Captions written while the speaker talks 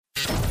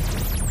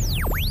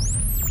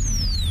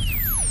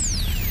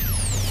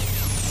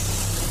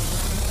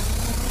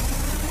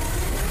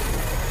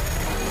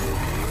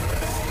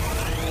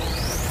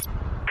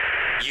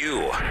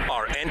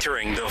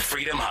entering the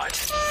Freedom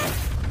Hut.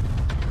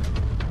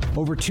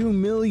 Over 2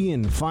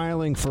 million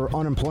filing for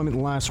unemployment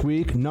last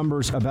week.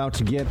 Numbers about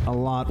to get a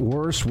lot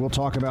worse. We'll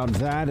talk about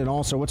that and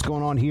also what's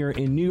going on here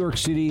in New York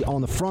City on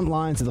the front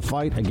lines of the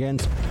fight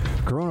against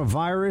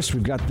coronavirus.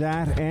 We've got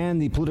that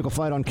and the political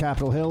fight on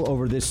Capitol Hill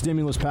over this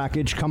stimulus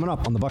package coming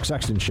up on the Buck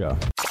Sexton Show.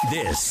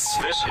 This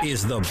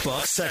is the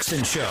Buck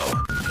Sexton Show,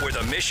 where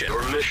the mission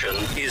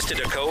is to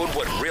decode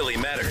what really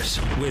matters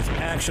with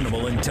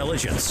actionable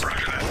intelligence.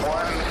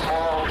 One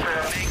small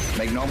step.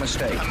 Make no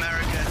mistake.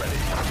 America,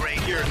 great.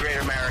 You're a great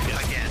American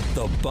again.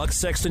 The Buck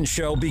Sexton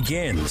Show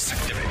begins.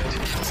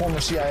 Former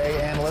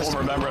CIA analyst.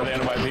 Former member of the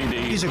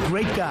NYPD. He's a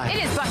great guy.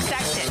 It is Buck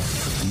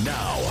Sexton.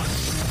 Now.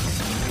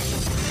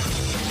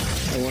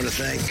 I want to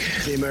thank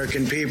the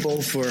American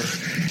people for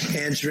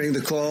answering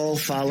the call,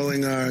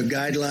 following our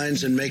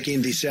guidelines, and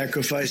making the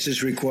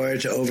sacrifices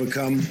required to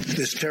overcome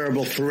this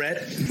terrible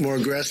threat. More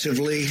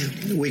aggressively,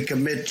 we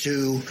commit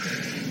to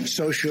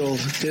social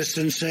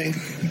distancing.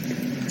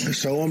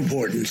 So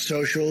important.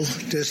 Social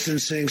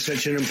distancing,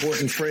 such an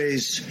important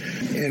phrase,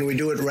 and we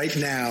do it right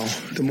now.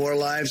 The more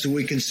lives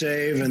we can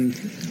save and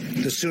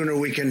the sooner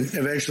we can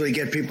eventually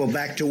get people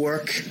back to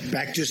work,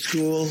 back to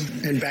school,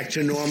 and back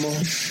to normal.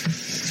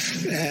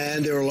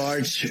 And there are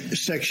large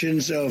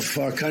sections of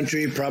our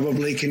country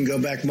probably can go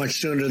back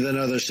much sooner than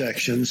other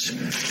sections.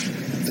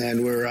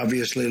 And we're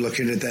obviously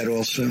looking at that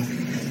also.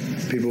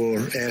 People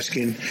are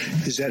asking,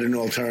 is that an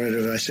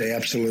alternative? I say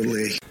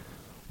absolutely.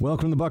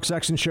 Welcome to the Buck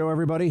Sexton Show,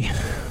 everybody.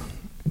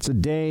 It's a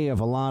day of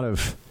a lot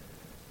of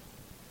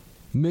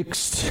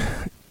mixed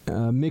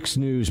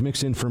news,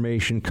 mixed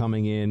information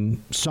coming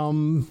in.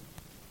 Some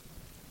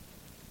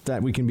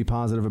that we can be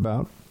positive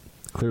about.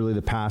 Clearly,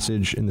 the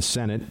passage in the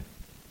Senate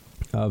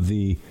of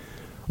the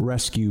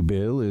rescue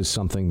bill is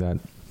something that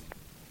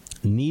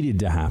needed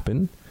to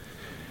happen.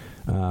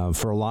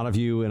 For a lot of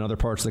you in other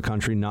parts of the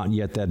country, not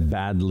yet that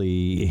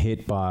badly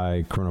hit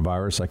by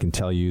coronavirus, I can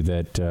tell you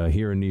that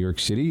here in New York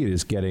City, it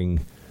is getting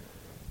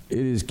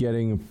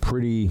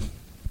pretty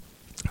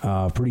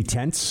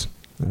tense.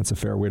 That's a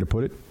fair way to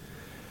put it.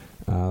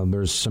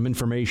 There's some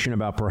information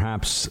about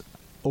perhaps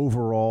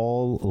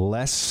overall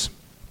less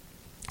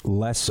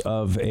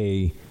of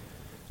a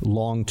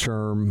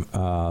long-term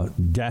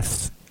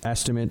death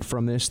estimate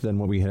from this than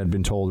what we had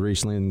been told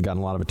recently and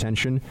gotten a lot of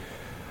attention.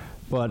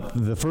 But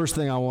the first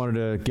thing I wanted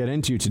to get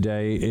into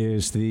today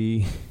is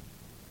the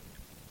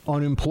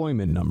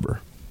unemployment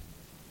number.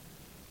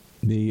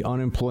 The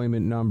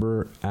unemployment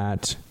number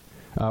at,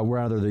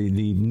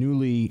 the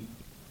newly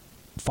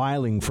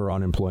filing for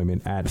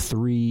unemployment at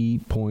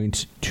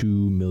 3.2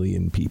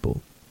 million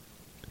people.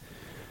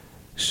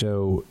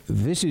 So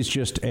this is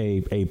just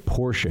a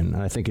portion,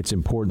 and I think it's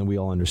important that we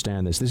all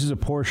understand this. This is a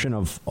portion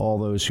of all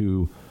those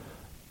who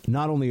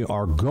not only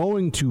are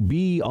going to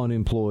be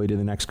unemployed in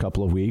the next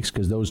couple of weeks,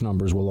 because those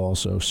numbers will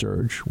also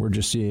surge. We're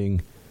just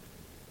seeing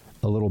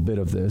a little bit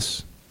of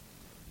this,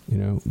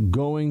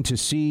 going to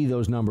see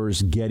those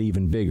numbers get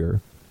even bigger.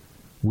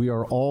 We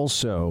are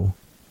also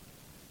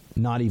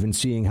not even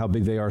seeing how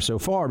big they are so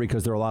far,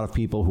 because there are a lot of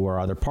people who are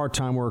either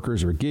part-time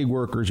workers or gig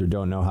workers or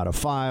don't know how to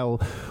file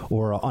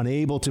or are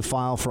unable to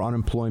file for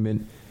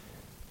unemployment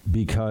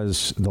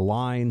because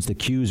the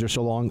queues are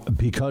so long,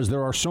 because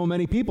there are so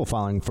many people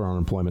filing for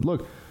unemployment.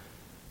 Look,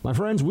 my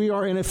friends, we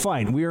are in a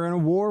fight. We are in a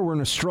war. We're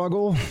in a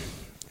struggle.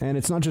 And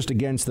it's not just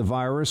against the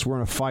virus. We're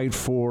in a fight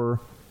for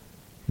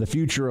the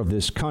future of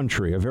this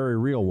country, a very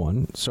real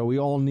one. So we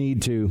all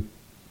need to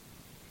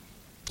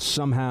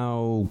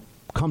somehow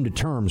come to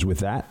terms with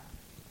that.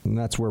 And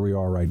that's where we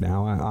are right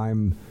now.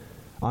 I'm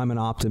an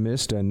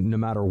optimist, and no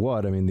matter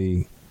what,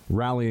 the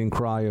rallying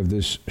cry of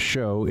this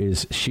show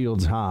is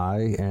shields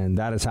high, and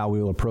that is how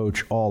we will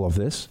approach all of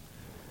this.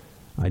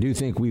 I do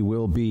think we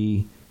will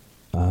be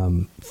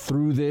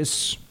through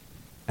this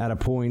at a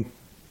point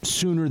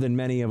sooner than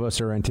many of us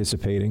are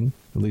anticipating,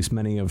 at least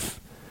many of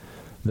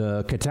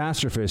the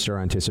catastrophists are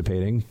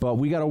anticipating, but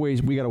we got a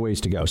ways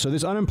to go. So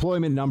this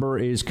unemployment number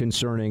is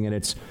concerning, and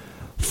it's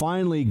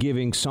finally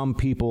giving some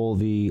people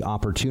the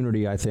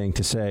opportunity, I think,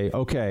 to say,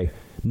 okay,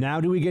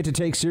 now do we get to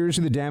take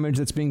seriously the damage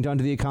that's being done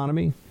to the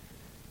economy?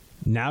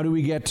 Now do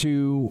we get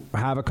to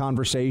have a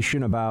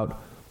conversation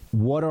about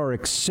what are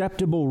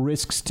acceptable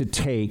risks to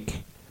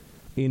take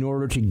in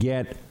order to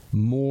get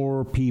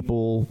more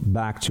people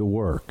back to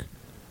work?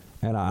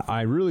 And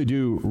I really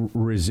do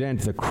resent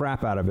the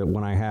crap out of it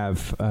when I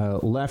have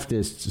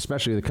leftists,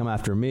 especially that come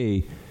after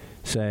me,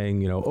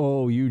 saying,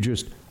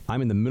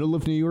 I'm in the middle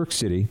of New York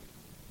City,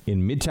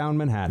 in Midtown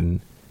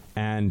Manhattan,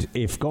 and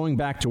if going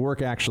back to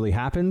work actually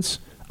happens,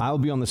 I'll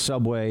be on the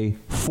subway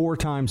 4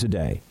 times a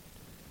day.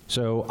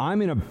 So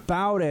I'm in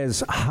about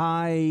as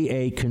high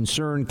a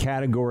concern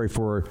category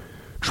for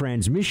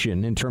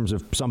transmission in terms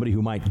of somebody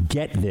who might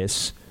get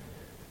this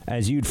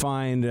as you'd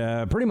find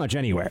pretty much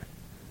anywhere.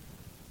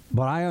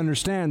 But I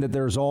understand that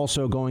there's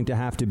also going to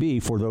have to be,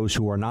 for those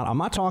who are not, I'm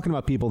not talking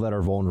about people that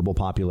are vulnerable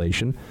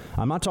population.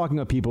 I'm not talking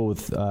about people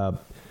with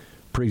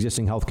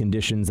pre-existing health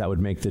conditions that would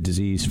make the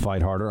disease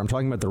fight harder. I'm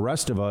talking about the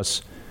rest of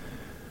us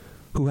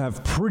who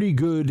have pretty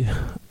good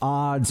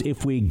odds,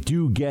 if we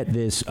do get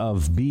this,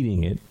 of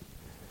beating it.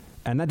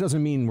 And that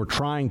doesn't mean we're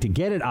trying to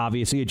get it,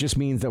 obviously. It just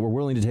means that we're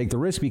willing to take the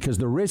risk, because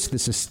the risk, the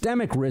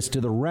systemic risk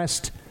to the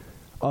rest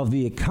of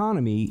the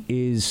economy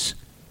is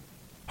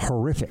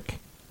horrific.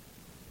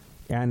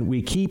 And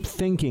we keep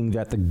thinking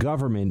that the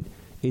government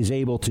is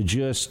able to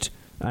just,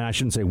 and I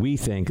shouldn't say we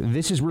think,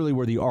 this is really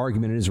where the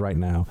argument is right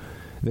now.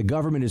 The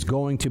government is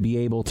going to be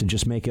able to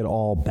just make it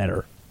all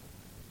better.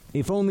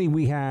 If only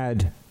we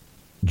had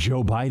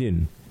Joe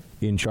Biden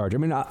in charge. I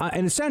mean,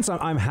 in a sense,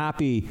 I'm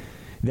happy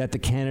that the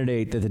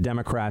candidate that the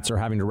Democrats are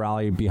having to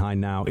rally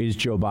behind now is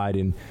Joe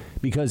Biden,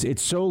 because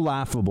it's so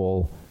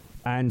laughable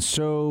and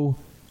so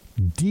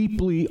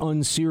deeply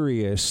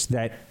unserious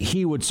that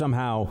he would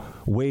somehow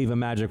wave a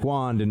magic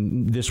wand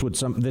and this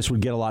would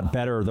get a lot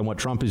better than what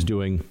Trump is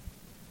doing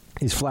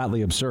is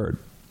flatly absurd.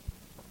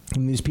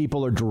 And these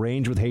people are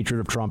deranged with hatred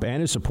of Trump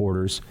and his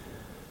supporters,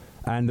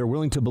 and they're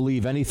willing to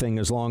believe anything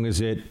as long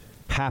as it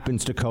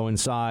happens to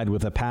coincide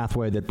with a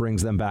pathway that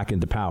brings them back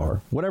into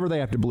power. Whatever they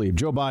have to believe.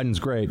 Joe Biden's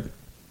great.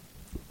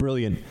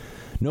 Brilliant.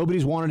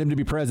 Nobody's wanted him to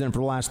be president for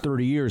the last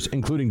 30 years,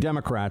 including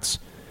Democrats.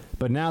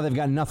 But now they've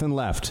got nothing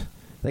left.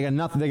 They got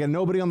nothing. They got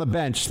nobody on the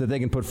bench that they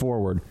can put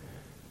forward.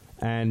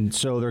 And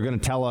so they're going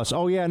to tell us,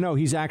 oh, yeah, no,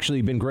 he's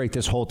actually been great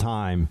this whole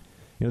time.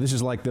 You know, this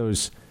is like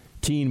those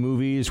teen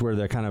movies where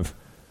the kind of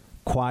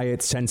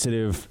quiet,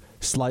 sensitive,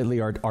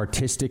 slightly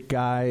artistic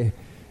guy,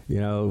 you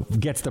know,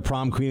 gets the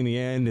prom queen in the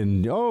end.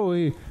 And,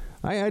 oh,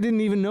 I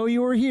didn't even know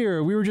you were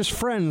here. We were just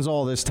friends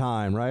all this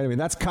time, right? I mean,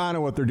 that's kind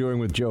of what they're doing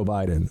with Joe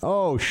Biden.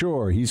 Oh,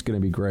 sure, he's going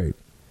to be great.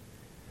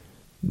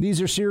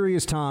 These are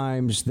serious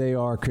times. They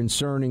are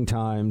concerning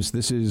times.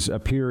 This is a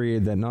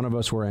period that none of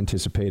us were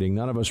anticipating.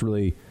 None of us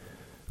really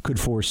could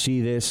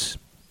foresee this.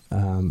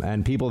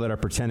 And people that are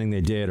pretending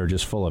they did are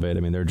just full of it. I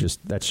mean,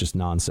 that's just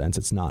nonsense.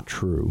 It's not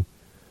true.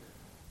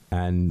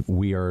 And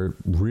we are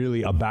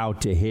really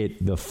about to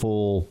hit the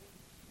full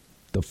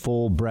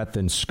breadth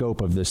and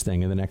scope of this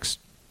thing in the next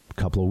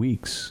couple of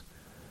weeks.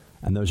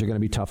 And those are going to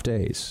be tough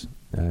days.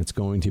 It's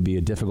going to be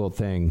a difficult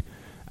thing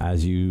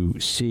as you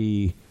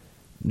see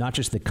not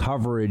just the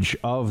coverage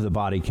of the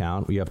body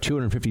count. We have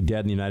 250 dead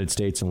in the United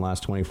States in the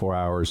last 24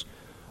 hours.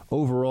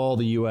 Overall,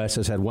 the U.S.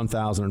 has had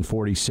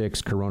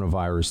 1,046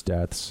 coronavirus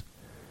deaths.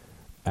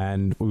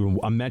 And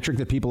a metric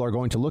that people are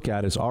going to look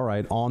at is, all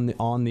right,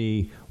 on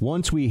the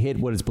once we hit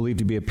what is believed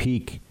to be a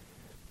peak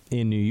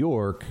in New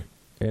York,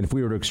 and if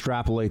we were to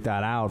extrapolate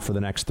that out for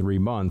the next 3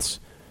 months,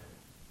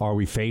 are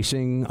we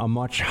facing a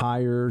much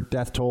higher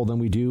death toll than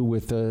we do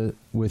with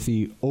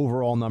the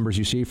overall numbers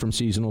you see from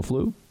seasonal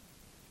flu?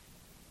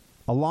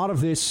 A lot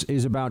of this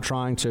is about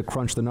trying to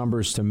crunch the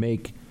numbers to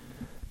make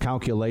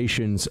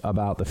calculations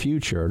about the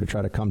future, to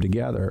try to come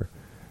together.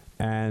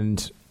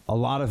 And a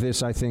lot of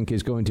this, I think,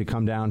 is going to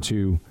come down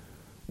to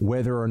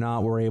whether or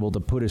not we're able to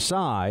put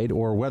aside,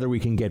 or whether we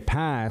can get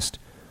past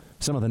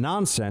some of the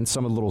nonsense,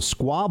 some of the little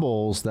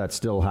squabbles that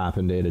still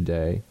happen day to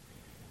day,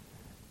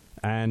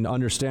 and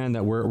understand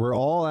that we're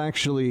all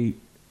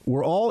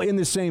in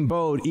the same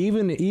boat,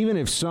 even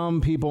if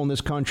some people in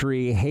this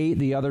country hate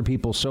the other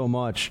people so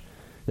much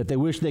that they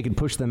wish they could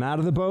push them out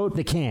of the boat.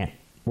 They can't.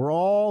 We're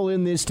all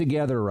in this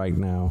together right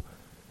now,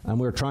 and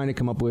we're trying to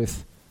come up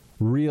with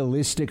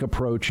realistic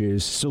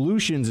approaches.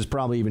 Solutions is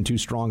probably even too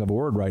strong of a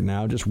word right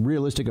now. Just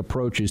realistic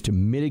approaches to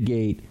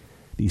mitigate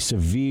the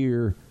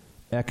severe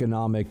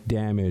economic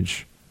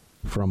damage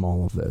from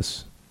all of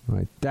this.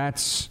 Right?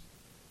 That's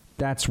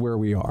where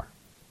we are.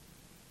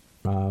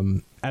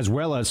 As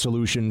well as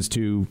solutions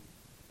to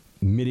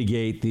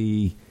mitigate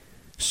the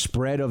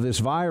spread of this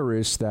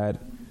virus that,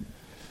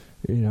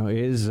 you know,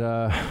 is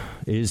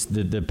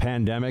the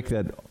pandemic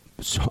that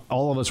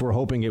all of us were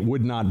hoping it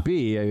would not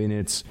be. I mean,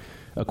 it's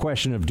a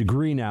question of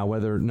degree now,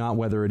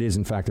 whether it is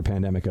in fact a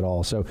pandemic at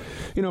all. So,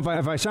 you know,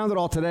 if I sound at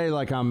all today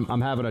like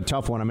I'm having a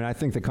tough one, I mean, I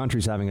think the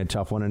country's having a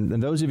tough one.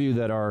 And those of you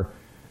that are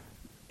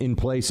in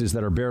places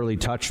that are barely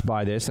touched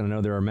by this, and I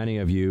know there are many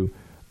of you,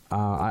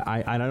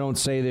 I don't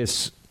say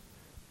this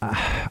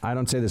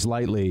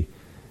lightly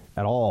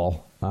at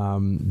all.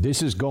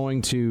 This is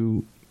going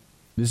to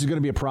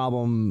be a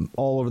problem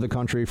all over the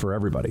country for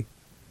everybody.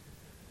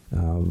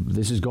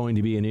 This is going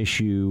to be an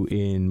issue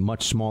in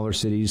much smaller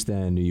cities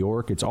than New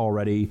York. It's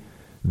already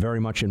very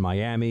much in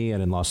Miami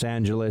and in Los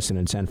Angeles and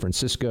in San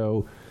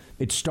Francisco.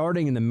 It's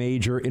starting in the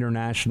major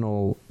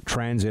international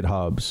transit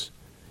hubs,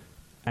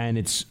 and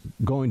it's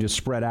going to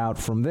spread out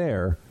from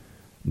there.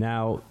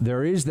 Now,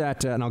 there is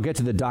that, and I'll get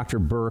to the Dr.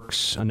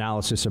 Birx's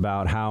analysis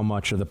about how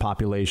much of the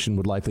population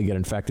would likely get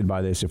infected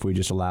by this if we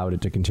just allowed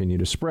it to continue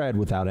to spread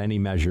without any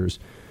measures.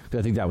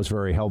 I think that was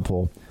very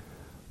helpful.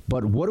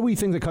 But what do we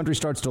think the country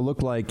starts to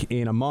look like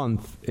in a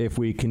month if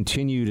we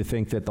continue to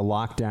think that the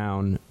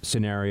lockdown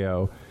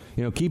scenario,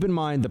 you know, keep in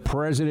mind the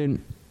president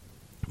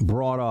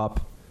brought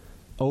up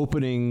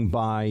opening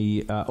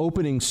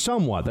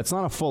somewhat, that's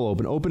not a full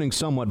opening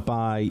somewhat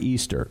by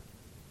Easter.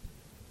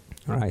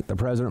 All right, the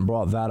president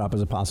brought that up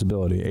as a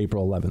possibility,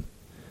 April 11th.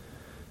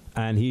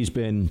 And he's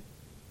been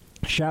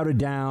shouted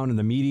down, and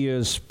the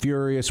media's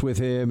furious with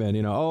him, and,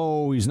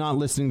 he's not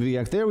listening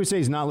to they always say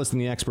he's not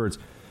listening to the experts.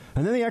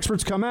 And then the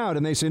experts come out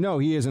and they say, no,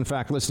 he is in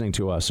fact listening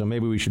to us. So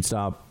maybe we should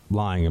stop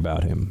lying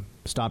about him.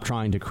 Stop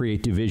trying to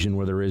create division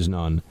where there is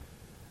none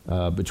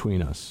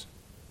between us.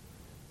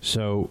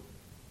 So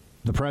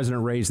the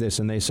president raised this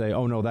and they say,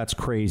 oh, no, that's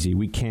crazy.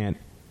 We can't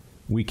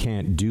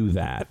do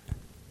that.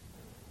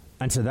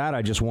 And to that,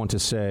 I just want to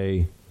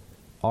say,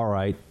 all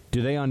right,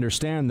 do they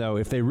understand, though,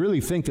 if they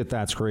really think that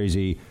that's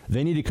crazy,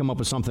 they need to come up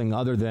with something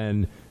other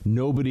than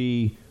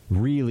nobody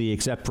really,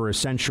 except for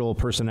essential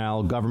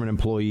personnel, government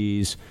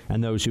employees,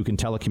 and those who can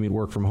telecommute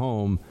work from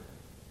home.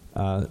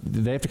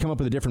 They have to come up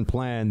with a different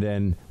plan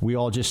than we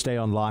all just stay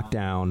on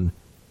lockdown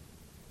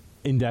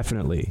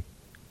indefinitely.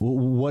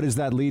 What does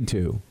that lead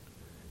to?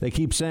 They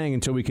keep saying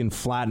until we can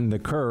flatten the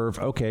curve.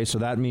 Okay, so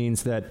that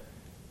means that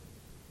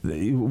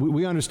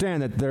we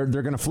understand that they're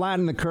going to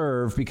flatten the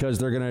curve because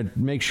they're going to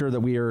make sure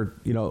that we are,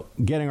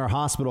 getting our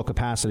hospital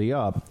capacity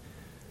up.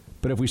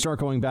 But if we start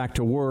going back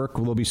to work,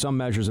 there'll be some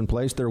measures in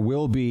place. There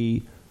will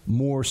be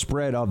more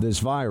spread of this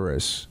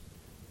virus.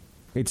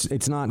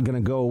 It's not going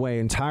to go away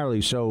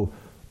entirely. So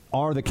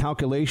are the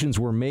calculations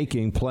we're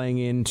making playing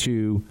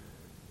into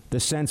the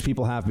sense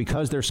people have,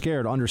 because they're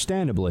scared,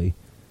 understandably,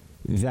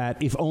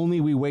 that if only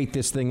we wait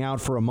this thing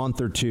out for a month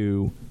or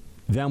two,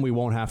 then we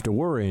won't have to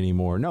worry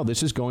anymore? No,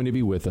 this is going to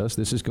be with us.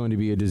 This is going to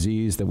be a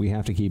disease that we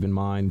have to keep in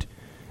mind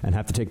and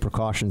have to take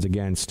precautions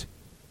against,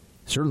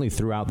 certainly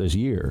throughout this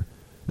year.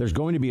 There's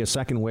going to be a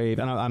second wave,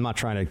 and I'm not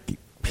trying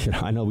to,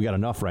 I know we got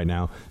enough right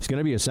now. It's going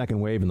to be a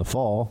second wave in the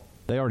fall.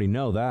 They already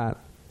know that.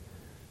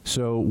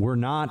 So we're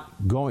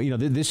not going,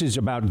 this is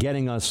about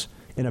getting us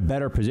in a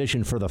better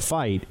position for the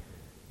fight,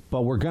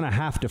 but we're going to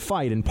have to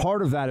fight. And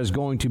part of that is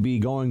going to be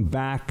going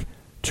back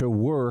to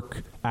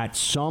work at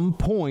some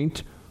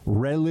point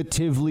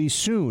relatively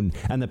soon.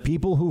 And the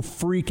people who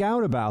freak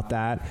out about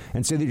that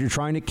and say that you're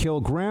trying to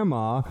kill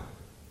grandma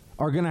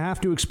are going to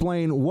have to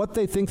explain what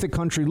they think the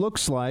country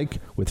looks like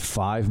with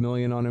 5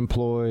 million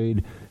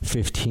unemployed,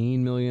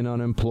 15 million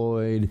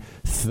unemployed,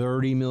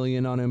 30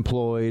 million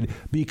unemployed,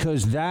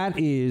 because that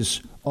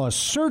is a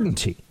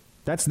certainty.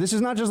 This is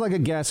not just like a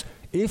guess.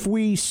 If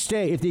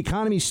the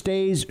economy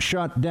stays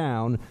shut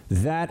down,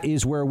 that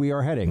is where we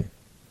are heading.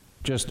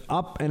 Just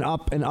up and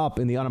up and up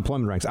in the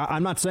unemployment ranks.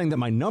 I'm not saying that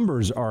my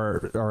numbers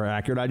are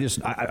accurate.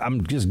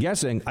 I'm just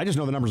guessing. I just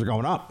know the numbers are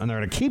going up, and they're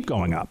going to keep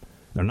going up.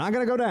 They're not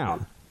going to go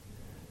down.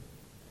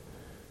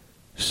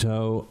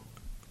 So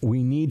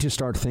we need to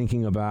start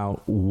thinking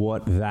about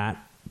what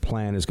that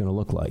plan is going to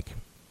look like.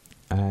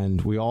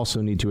 And we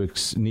also need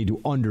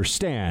to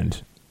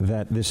understand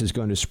that this is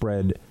going to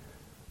spread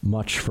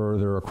much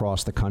further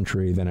across the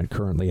country than it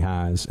currently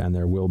has, and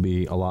there will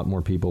be a lot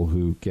more people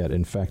who get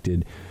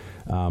infected.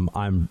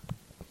 I'm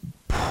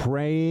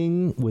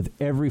praying with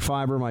every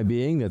fiber of my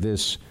being that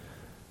this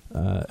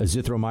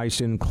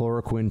azithromycin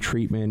chloroquine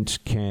treatment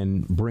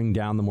can bring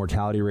down the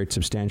mortality rate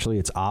substantially.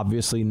 It's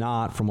obviously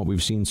not, from what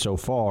we've seen so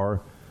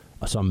far,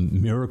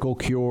 some miracle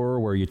cure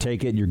where you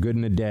take it, you're good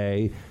in a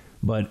day.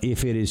 But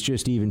if it is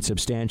just even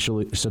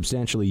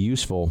substantially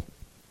useful,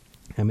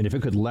 I mean, if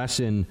it could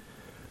lessen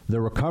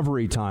the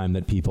recovery time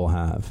that people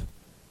have,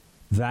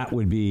 that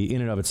would be,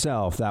 in and of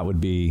itself, that would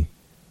be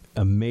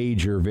a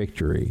major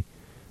victory.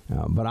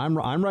 But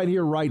I'm right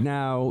here, right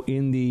now,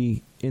 in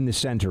the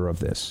center of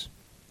this.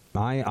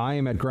 I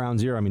am at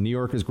ground zero. I mean, New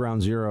York is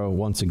ground zero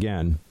once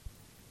again.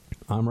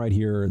 I'm right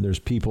here. There's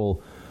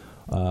people,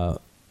 I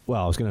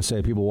was going to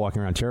say people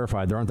walking around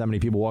terrified. There aren't that many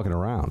people walking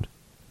around.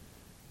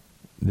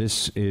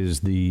 This is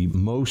the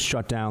most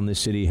shut down this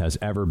city has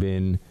ever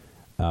been,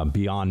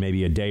 beyond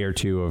maybe a day or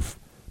two of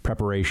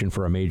preparation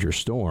for a major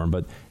storm.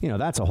 But,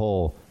 that's a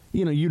whole,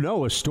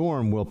 a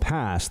storm will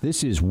pass.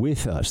 This is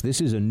with us.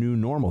 This is a new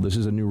normal. This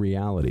is a new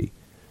reality.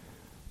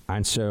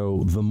 And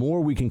so the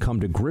more we can come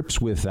to grips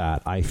with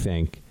that, I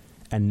think,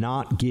 and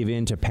not give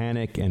in to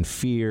panic and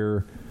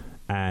fear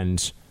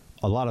and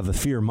a lot of the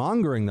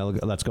fear-mongering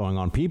that's going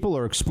on. People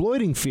are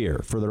exploiting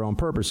fear for their own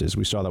purposes.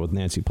 We saw that with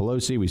Nancy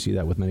Pelosi. We see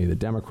that with many of the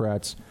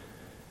Democrats.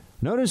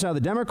 Notice how the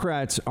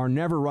Democrats are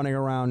never running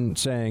around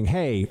saying,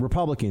 hey,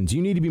 Republicans,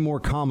 you need to be more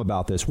calm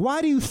about this.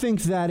 Why do you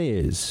think that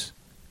is?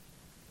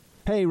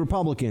 Hey,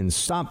 Republicans,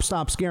 stop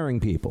scaring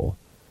people.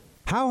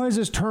 How has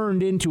this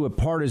turned into a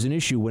partisan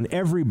issue when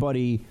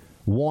everybody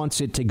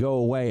wants it to go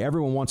away?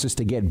 Everyone wants us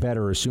to get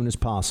better as soon as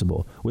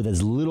possible with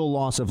as little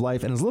loss of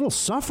life and as little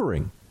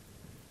suffering.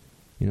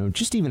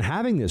 Just even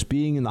having this,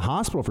 being in the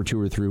hospital for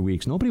 2 or 3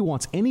 weeks, nobody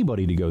wants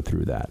anybody to go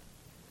through that.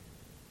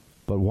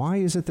 But why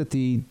is it that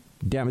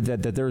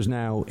that there's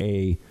now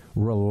a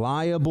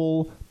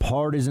reliable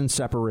partisan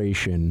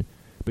separation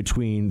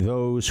between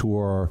those who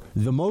are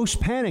the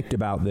most panicked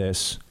about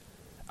this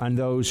and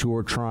those who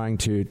are trying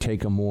to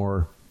take a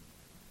more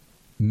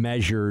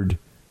measured,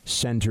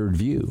 centered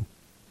view?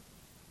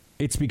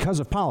 It's because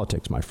of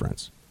politics, my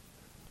friends.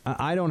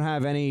 I don't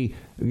have any,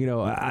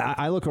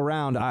 I look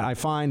around, I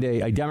find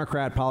a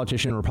Democrat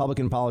politician, a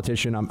Republican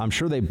politician. I'm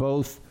sure they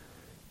both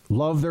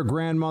love their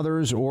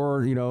grandmothers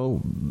or,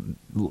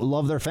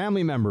 love their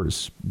family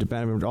members,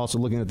 depending. Also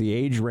looking at the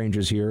age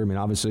ranges here. I mean,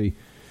 obviously,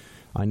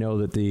 I know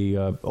that the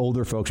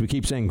older folks, we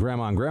keep saying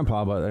grandma and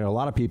grandpa, but a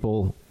lot of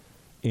people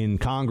in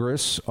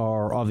Congress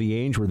are of the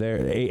age where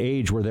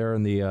they're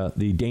in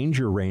the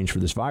danger range for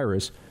this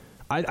virus.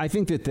 I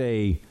think that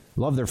they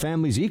love their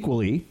families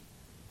equally.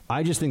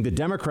 I just think the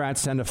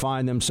Democrats tend to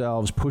find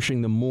themselves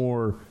pushing the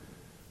more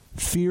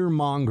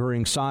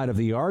fear-mongering side of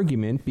the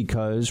argument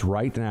because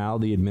right now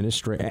the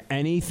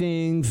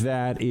anything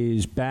that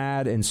is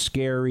bad and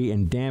scary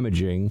and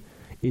damaging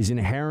is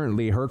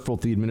inherently hurtful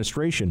to the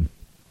administration.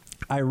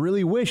 I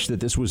really wish that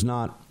this was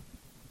not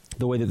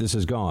the way that this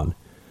has gone.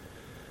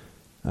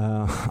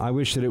 I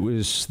wish that it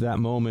was that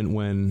moment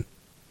when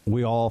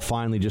we all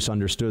finally just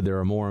understood there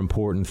are more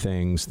important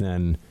things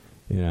than,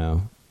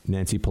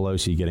 Nancy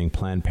Pelosi getting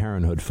Planned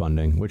Parenthood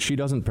funding, which she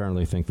doesn't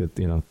apparently think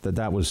that,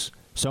 that was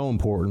so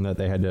important that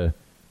they had to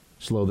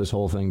slow this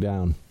whole thing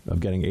down of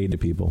getting aid to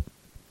people.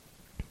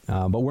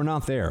 But we're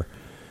not there.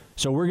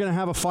 So we're going to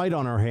have a fight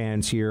on our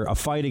hands here, a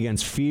fight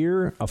against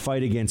fear, a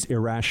fight against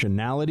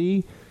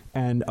irrationality,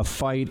 and a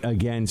fight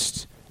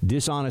against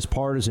dishonest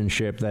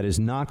partisanship that is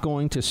not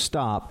going to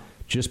stop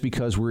just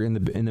because we're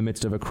in the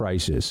midst of a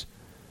crisis.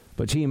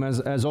 But team,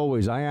 as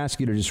always, I ask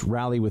you to just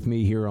rally with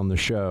me here on the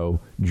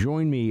show.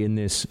 Join me in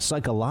this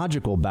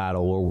psychological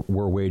battle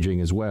we're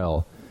waging as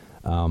well.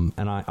 And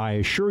I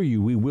assure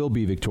you we will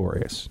be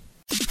victorious.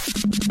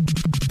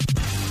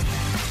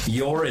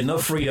 You're in the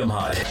Freedom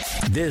Hut.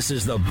 This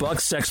is the Buck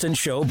Sexton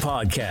Show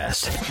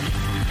podcast.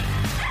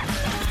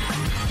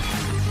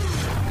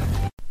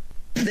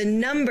 The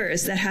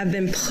numbers that have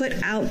been put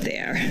out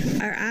there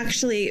are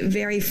actually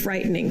very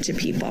frightening to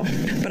people.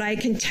 But I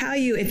can tell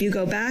you, if you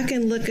go back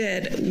and look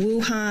at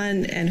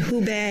Wuhan and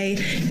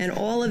Hubei and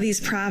all of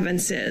these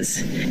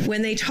provinces,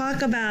 when they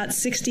talk about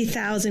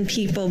 60,000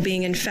 people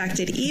being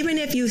infected, even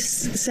if you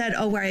said,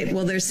 oh, right,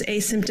 well, there's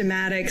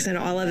asymptomatics and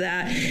all of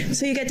that,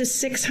 so you get to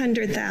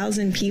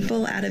 600,000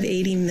 people out of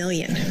 80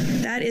 million.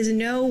 That is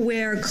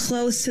nowhere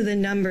close to the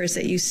numbers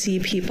that you see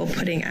people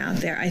putting out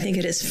there. I think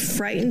it has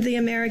frightened the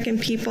American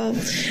people.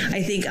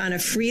 I think on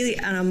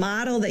a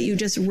model that you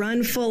just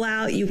run full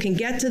out, you can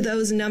get to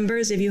those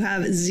numbers if you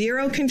have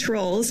zero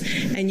controls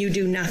and you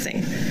do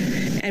nothing.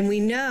 And we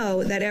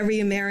know that every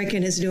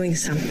American is doing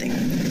something.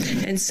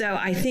 And so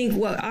I think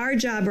what our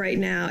job right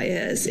now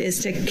is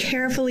to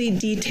carefully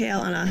detail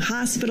on a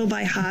hospital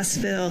by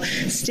hospital,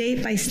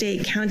 state by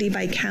state, county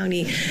by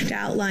county, to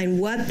outline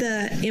what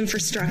the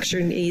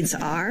infrastructure needs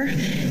are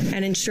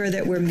and ensure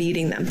that we're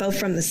meeting them, both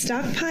from the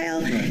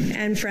stockpile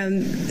and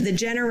from the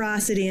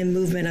generosity and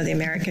movement of the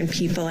American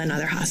people and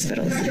other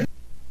hospitals.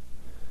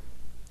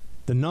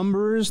 The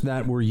numbers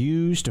that were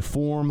used to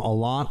form a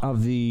lot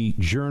of the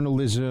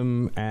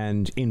journalism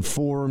and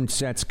informed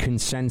sets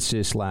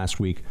consensus last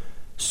week,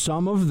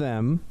 some of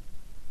them,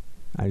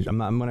 I'm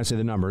not when I say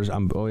the numbers,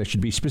 I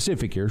should be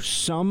specific here,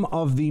 some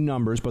of the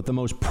numbers, but the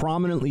most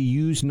prominently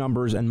used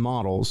numbers and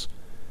models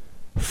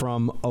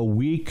from a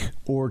week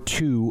or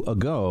two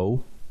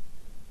ago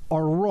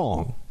are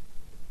wrong.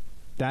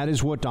 That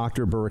is what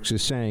Dr. Birx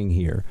is saying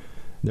here.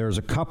 There's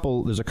a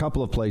couple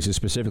of places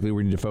specifically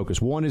we need to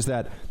focus. One is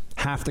that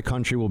half the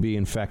country will be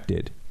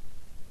infected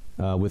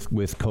with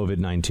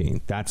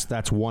COVID-19.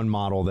 That's one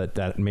model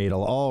that made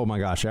oh my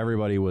gosh,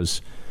 everybody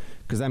was,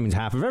 because that means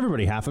half of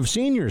everybody, half of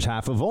seniors,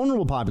 half of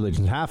vulnerable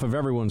populations, half of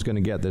everyone's going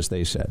to get this,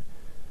 they said.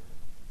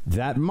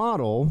 That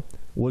model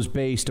was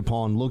based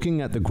upon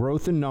looking at the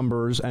growth in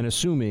numbers and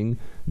assuming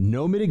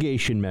no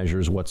mitigation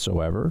measures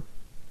whatsoever,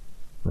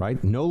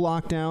 right? No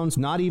lockdowns,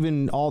 not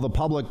even all the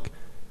public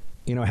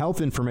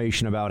health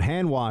information about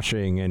hand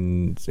washing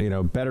and,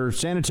 better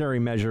sanitary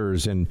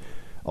measures and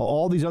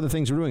all these other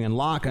things we're doing and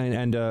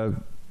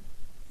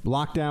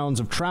lockdowns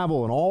of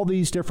travel and all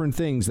these different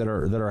things that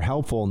are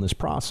helpful in this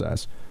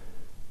process.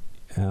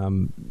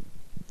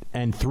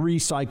 And 3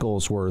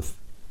 cycles worth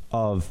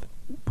of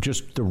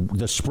just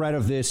the spread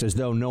of this as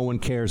though no one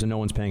cares and no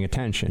one's paying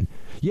attention.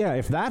 Yeah,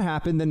 if that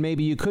happened, then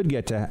maybe you could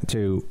get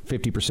to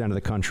 50% of the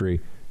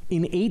country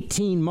in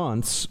 18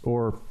 months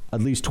or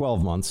at least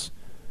 12 months.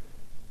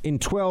 In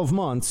 12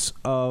 months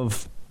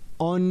of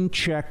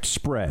unchecked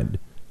spread.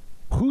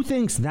 Who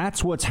thinks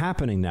that's what's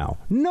happening now?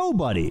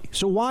 Nobody.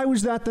 So why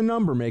was that the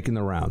number making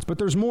the rounds? But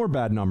there's more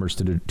bad numbers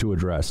to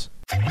address.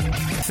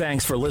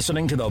 Thanks for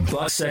listening to the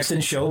Buck Sexton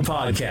Show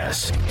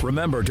podcast.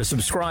 Remember to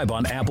subscribe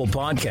on Apple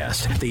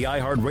Podcast, the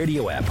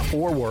iHeartRadio app,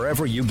 or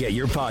wherever you get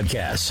your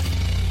podcasts.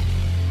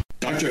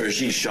 Dr.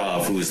 Ashish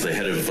Shah, who is the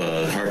head of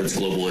Harvard's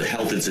Global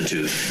Health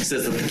Institute,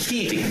 says that the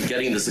key to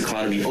getting this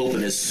economy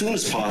open as soon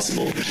as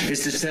possible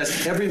is to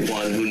test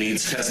everyone who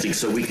needs testing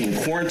so we can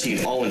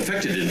quarantine all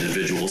infected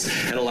individuals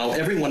and allow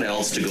everyone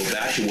else to go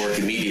back to work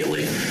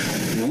immediately.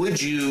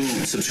 Would you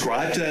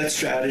subscribe to that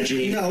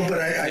strategy? No,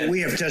 but we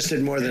have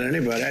tested more than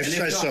anybody.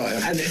 I saw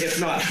it. And if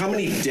not, how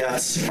many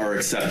deaths are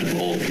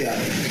acceptable? Yeah.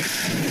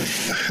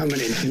 How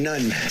many?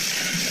 None.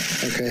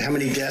 Okay, how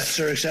many deaths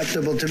are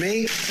acceptable to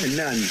me?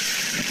 None.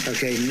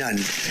 Okay, none,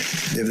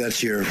 if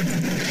that's your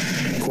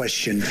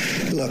question.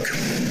 Look,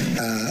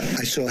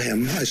 I saw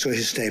him. I saw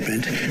his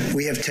statement.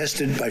 We have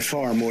tested by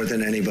far more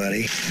than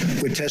anybody.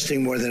 We're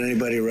testing more than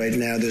anybody right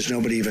now. There's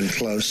nobody even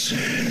close.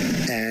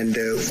 And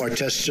our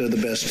tests are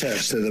the best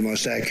tests. They're the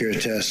most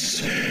accurate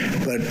tests.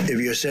 But if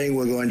you're saying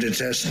we're going to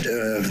test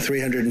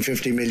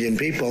 350 million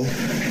people,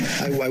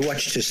 I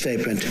watched his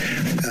statement.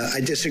 I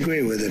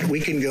disagree with it. We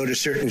can go to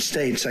certain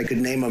states. I could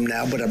name them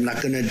now, but I'm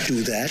not going to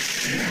do that.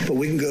 But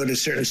we can go to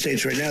certain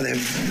states right now that have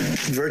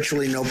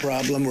virtually no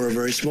problem or a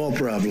very small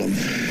problem.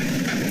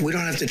 We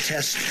don't have to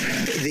test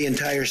the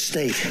entire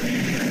state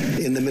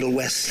in the Middle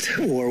West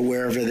or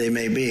wherever they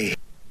may be.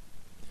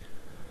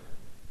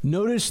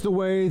 Notice the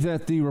way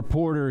that the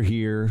reporter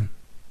here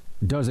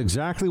does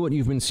exactly what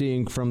you've been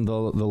seeing from the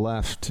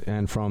left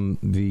and from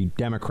the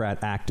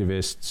Democrat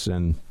activists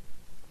and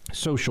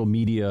social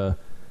media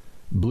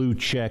blue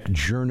check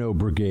journo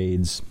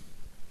brigades,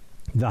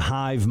 the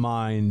hive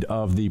mind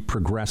of the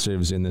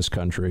progressives in this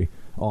country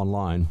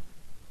online.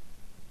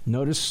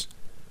 Notice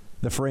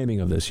the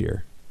framing of this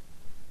here,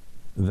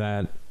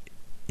 that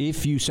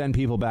if you send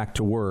people back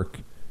to work,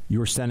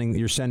 you're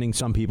sending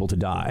some people to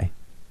die.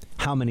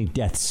 How many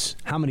deaths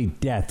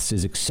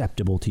is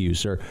acceptable to you,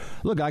 sir?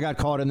 Look, I got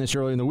caught in this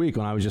earlier in the week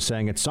when I was just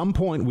saying at some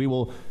point we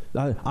will,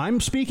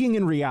 I'm speaking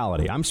in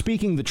reality. I'm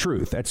speaking the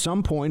truth. At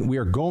some point we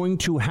are going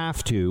to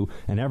have to,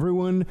 and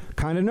everyone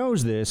kind of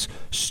knows this,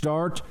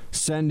 start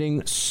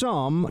sending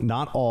some,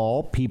 not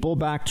all, people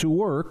back to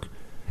work,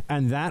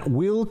 and that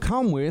will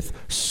come with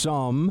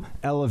some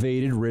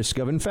elevated risk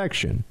of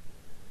infection.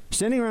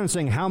 Standing around and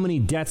saying how many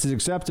deaths is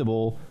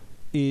acceptable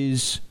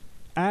is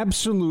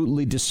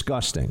absolutely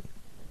disgusting.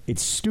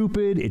 It's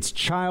stupid. It's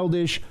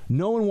childish.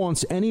 No one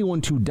wants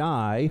anyone to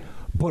die.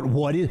 But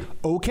what is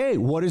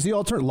the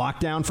alternative?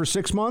 Lockdown for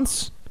 6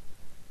 months?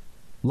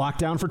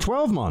 Lockdown for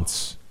 12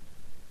 months?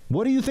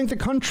 What do you think the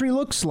country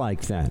looks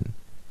like then?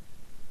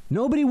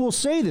 Nobody will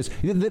say this.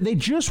 They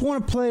just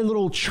want to play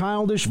little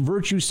childish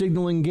virtue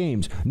signaling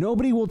games.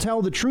 Nobody will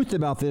tell the truth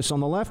about this on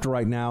the left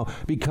right now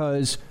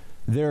because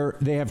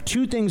they have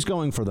two things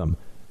going for them.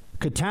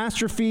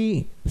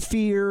 Catastrophe,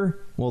 fear,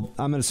 well,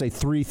 I'm going to say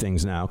three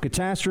things now.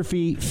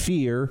 Catastrophe,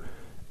 fear,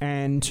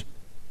 and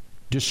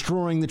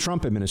destroying the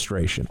Trump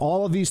administration.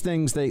 All of these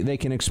things they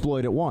can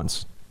exploit at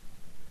once.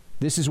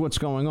 This is what's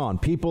going on.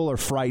 People are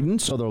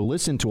frightened, so they'll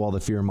listen to all the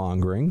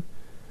fear-mongering.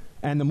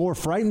 And the more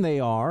frightened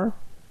they are,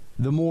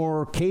 the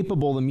more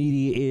capable the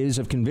media is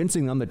of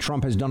convincing them that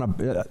Trump has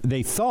done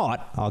they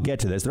thought, I'll get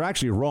to this, they're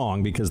actually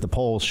wrong because the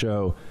polls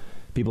show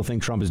people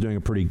think Trump is doing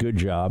a pretty good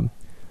job.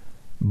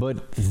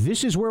 But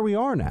this is where we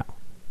are now.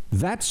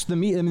 That's the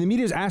media. I mean, the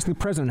media is asking the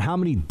president how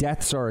many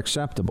deaths are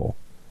acceptable.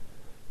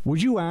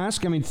 Would you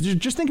ask? I mean,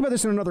 just think about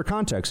this in another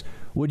context.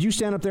 Would you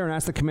stand up there and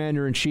ask the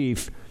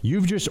commander-in-chief,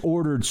 you've just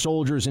ordered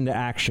soldiers into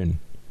action.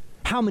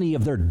 How many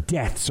of their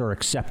deaths are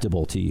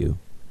acceptable to you?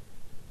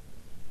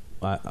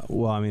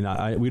 Well, I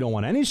mean, we don't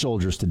want any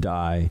soldiers to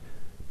die,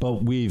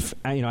 but we've,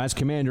 as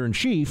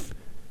commander-in-chief,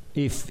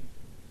 if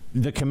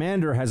the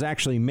commander has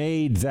actually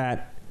made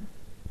that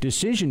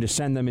decision to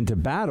send them into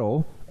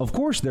battle, of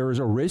course there is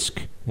a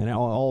risk, and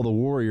all the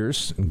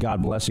warriors, and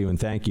God bless you and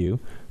thank you,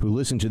 who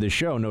listen to this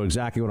show know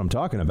exactly what I'm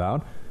talking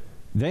about.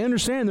 They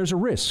understand there's a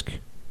risk,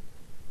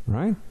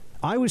 right?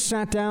 I was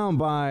sat down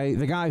by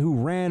the guy who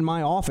ran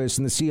my office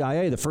in the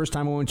CIA the first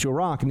time I went to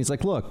Iraq, and he's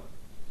like, look,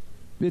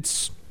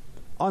 it's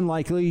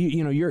unlikely,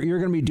 you're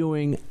going to be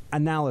doing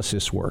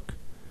analysis work.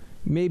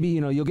 Maybe,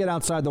 you'll get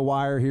outside the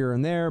wire here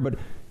and there, but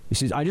he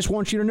says, I just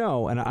want you to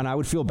know, and I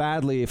would feel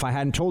badly if I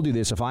hadn't told you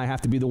this, if I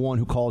have to be the one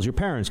who calls your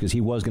parents, because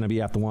he was going to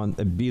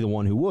be the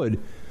one who would.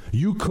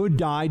 You could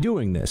die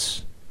doing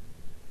this.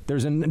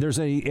 There's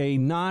a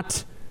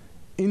not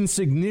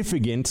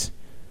insignificant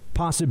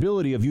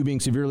possibility of you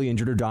being severely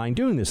injured or dying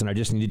doing this, and I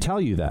just need to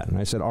tell you that. And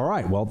I said, all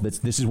right, well,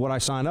 this is what I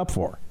signed up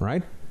for,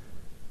 right?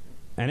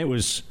 And it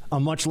was a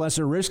much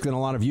lesser risk than a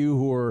lot of you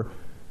who are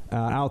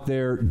out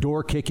there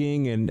door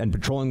kicking and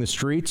patrolling the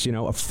streets,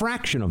 a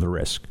fraction of the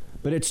risk.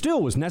 But it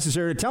still was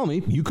necessary to tell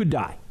me you could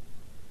die.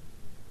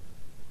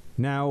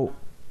 Now,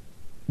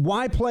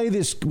 why play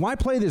this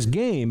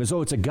game as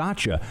though it's a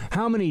gotcha?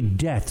 How many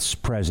deaths,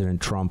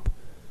 President Trump,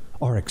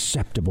 are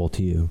acceptable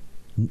to you?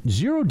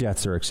 0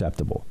 deaths are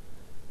acceptable.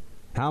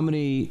 How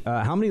many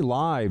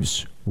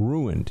lives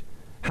ruined?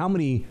 How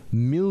many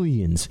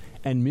millions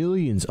and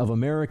millions of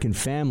American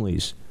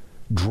families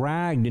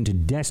dragged into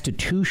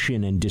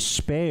destitution and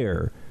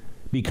despair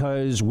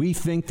because we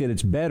think that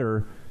it's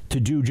better to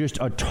do just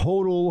a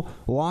total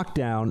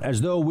lockdown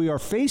as though we are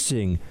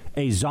facing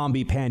a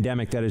zombie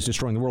pandemic that is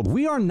destroying the world.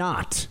 We are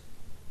not.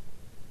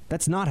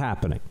 That's not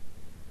happening.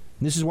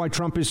 This is why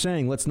Trump is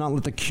saying, let's not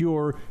let the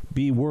cure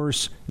be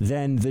worse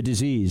than the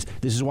disease.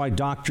 This is why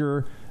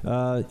Dr.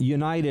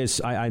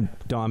 Ioannidis,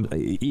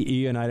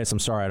 Ioannidis, I'm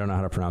sorry, I don't know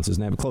how to pronounce his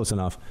name, but close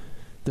enough.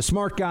 The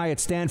smart guy at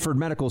Stanford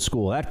Medical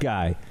School, that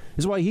guy.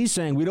 This is why he's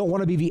saying we don't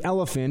want to be the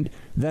elephant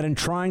that in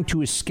trying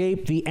to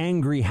escape the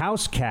angry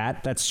house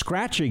cat that's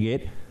scratching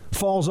it,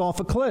 falls off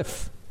a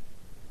cliff.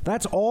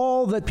 That's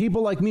all that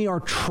people like me are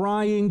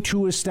trying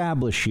to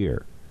establish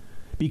here.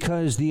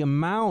 Because the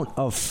amount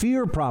of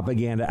fear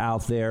propaganda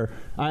out there,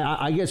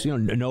 I guess,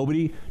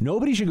 nobody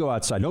should go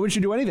outside. Nobody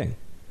should do anything.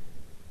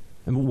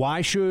 And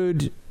why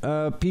should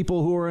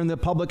people who are in the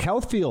public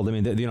health field? I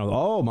mean,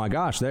 oh my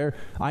gosh,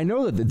 I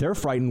know that they're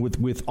frightened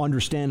with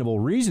understandable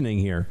reasoning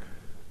here.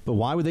 But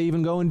why would they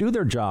even go and do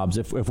their jobs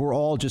if we're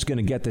all just going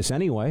to get this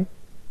anyway?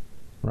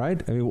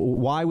 Right? I mean,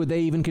 why would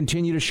they even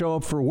continue to show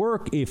up for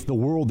work if the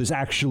world is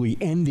actually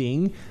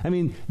ending? I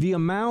mean, the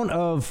amount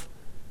of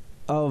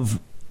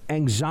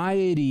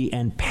anxiety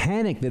and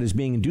panic that is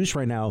being induced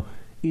right now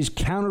is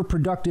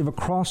counterproductive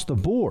across the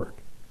board.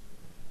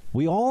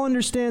 We all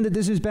understand that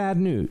this is bad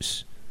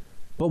news,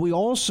 but we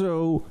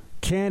also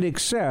can't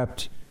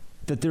accept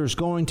that there's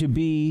going to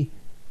be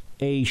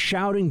a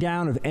shouting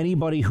down of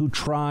anybody who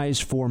tries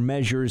for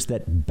measures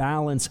that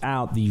balance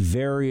out the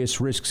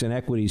various risks and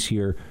equities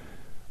here.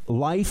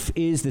 Life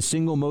is the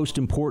single most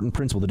important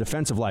principle, the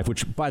defense of life,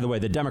 which, by the way,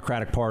 the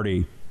Democratic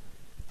Party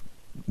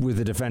with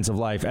the defense of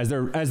life, as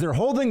they're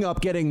holding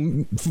up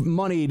getting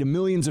money to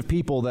millions of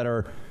people that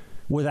are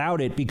without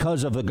it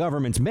because of the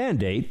government's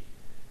mandate.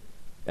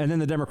 And then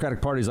the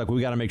Democratic Party is like, we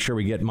got to make sure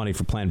we get money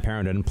for Planned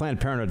Parenthood. And Planned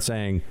Parenthood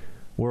saying,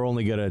 we're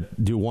only going to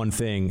do one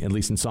thing, at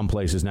least in some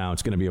places now,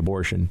 it's going to be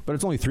abortion. But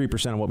it's only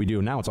 3% of what we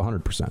do. Now it's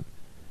 100%.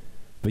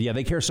 But yeah,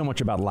 they care so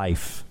much about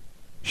life.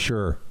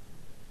 Sure.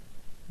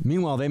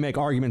 Meanwhile, they make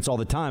arguments all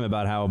the time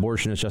about how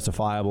abortion is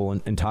justifiable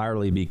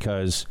entirely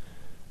because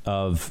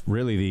of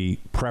really the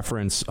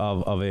preference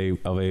of a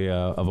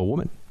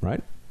woman,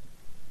 right?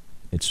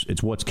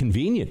 It's what's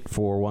convenient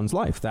for one's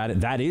life.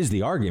 That is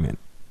the argument.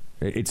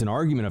 It's an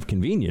argument of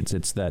convenience.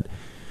 It's that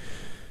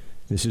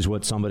this is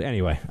what somebody...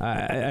 Anyway,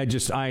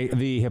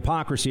 the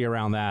hypocrisy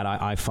around that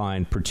I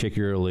find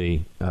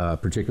particularly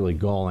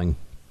galling.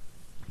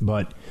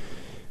 But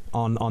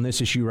on this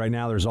issue right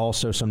now, there's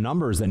also some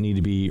numbers that need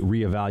to be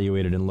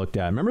reevaluated and looked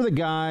at. Remember the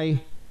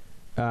guy,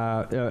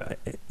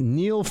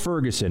 Neil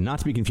Ferguson, not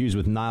to be confused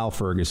with Niall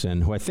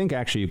Ferguson, who I think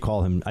actually you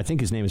call him... I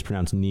think his name is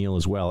pronounced Neil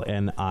as well,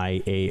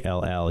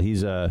 Niall.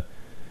 He's a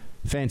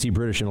fancy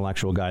British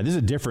intellectual guy. This is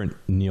a different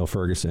Neil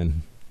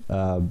Ferguson,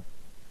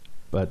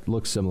 but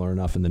looks similar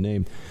enough in the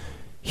name.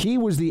 He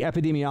was the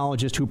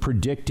epidemiologist who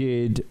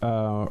predicted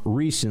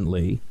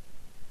recently,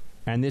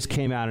 and this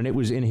came out, and it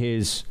was in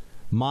his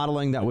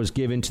modeling that was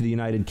given to the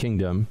United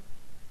Kingdom.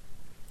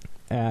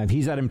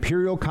 He's at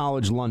Imperial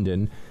College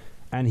London,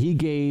 and he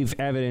gave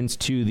evidence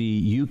to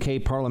the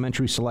UK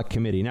Parliamentary Select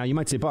Committee. Now, you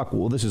might say, Buck,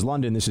 well, this is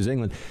London, this is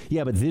England.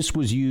 Yeah, but this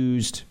was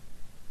used...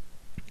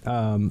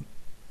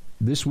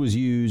 This was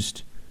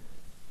used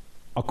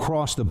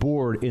across the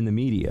board in the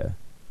media.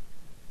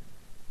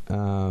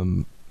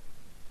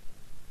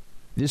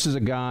 This is a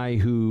guy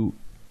who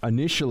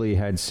initially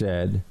had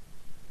said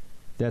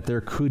that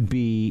there could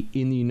be,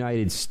 in the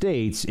United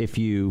States, if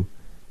you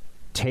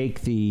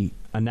take the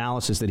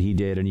analysis that he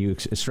did and you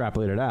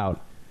extrapolate it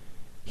out,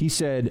 he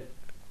said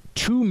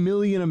 2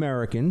 million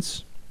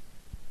Americans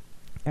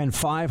and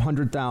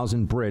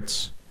 500,000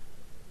 Brits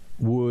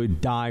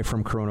would die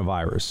from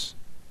coronavirus.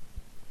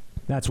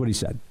 That's what he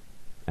said.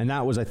 And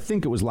that was, I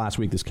think it was last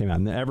week this came out.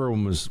 And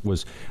everyone was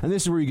and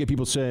this is where you get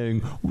people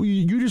saying,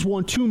 you just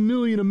want 2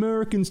 million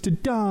Americans to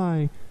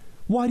die.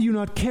 Why do you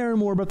not care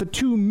more about the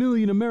 2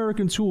 million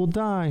Americans who will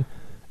die?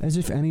 As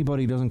if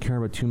anybody doesn't care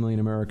about 2 million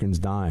Americans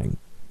dying.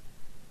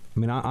 I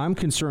mean, I'm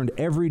concerned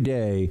every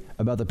day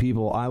about the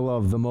people I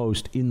love the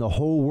most in the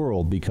whole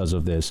world because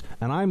of this.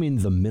 And I'm in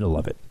the middle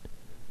of it.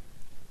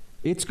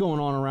 It's going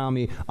on around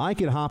me. I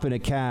could hop in a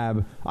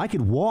cab. I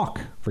could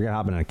walk. Forget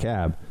hopping in a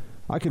cab.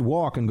 I could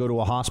walk and go to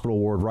a hospital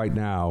ward right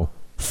now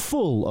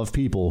full of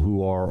people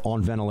who are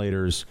on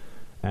ventilators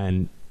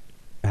and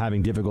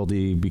having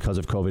difficulty because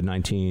of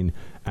COVID-19.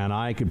 And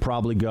I could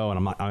probably go,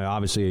 and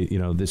obviously,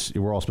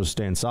 we're all supposed to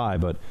stay inside,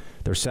 but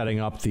they're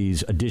setting up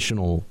these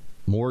additional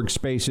morgue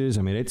spaces.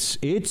 I mean,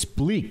 it's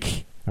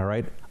bleak, all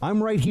right?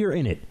 I'm right here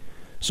in it.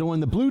 So when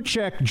the blue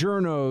check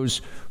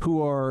journos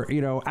who are,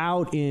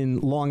 out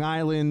in Long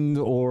Island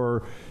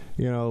or...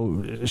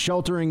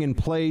 sheltering in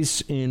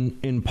place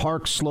in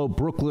Park Slope,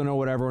 Brooklyn or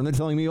whatever, and they're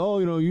telling me,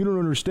 you don't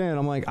understand.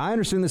 I'm like, I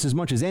understand this as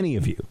much as any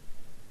of you.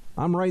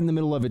 I'm right in the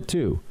middle of it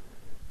too.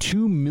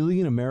 2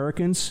 million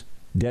Americans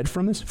dead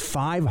from this?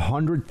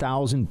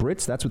 500,000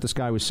 Brits? That's what this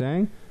guy was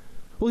saying?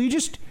 Well, he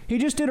just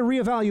did a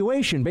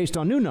reevaluation based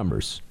on new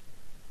numbers.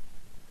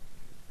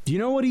 Do you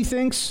know what he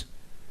thinks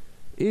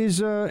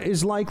is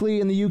likely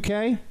in the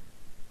UK?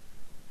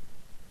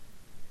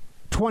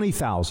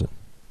 20,000.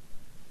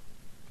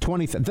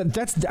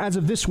 That's as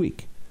of this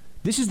week.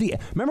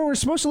 Remember, we're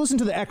supposed to listen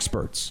to the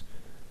experts.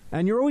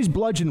 And you're always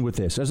bludgeoned with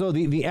this, as though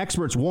the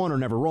experts, one, are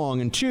never wrong,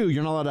 and two,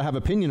 you're not allowed to have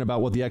opinion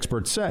about what the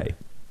experts say.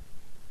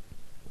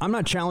 I'm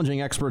not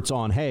challenging experts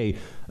on, hey,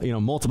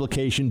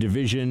 multiplication,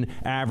 division,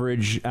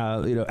 average,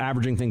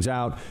 averaging things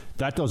out.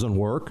 That doesn't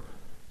work.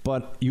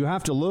 But you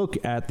have to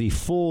look at the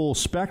full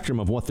spectrum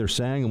of what they're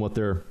saying and what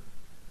they're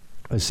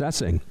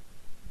assessing.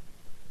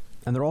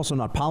 And they're also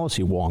not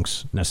policy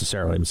wonks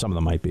necessarily. I mean, some of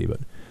them might be, but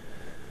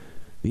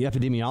the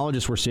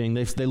epidemiologists were saying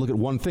they look at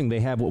one thing.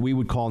 They have what we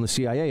would call in the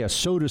CIA a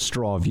soda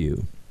straw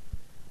view.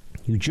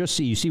 You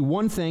see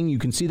one thing, you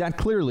can see that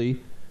clearly,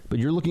 but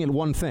you're looking at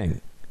one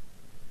thing.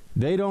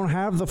 They don't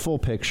have the full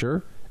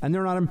picture, and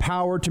they're not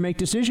empowered to make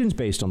decisions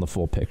based on the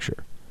full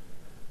picture.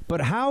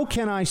 But how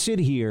can I sit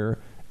here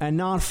and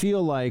not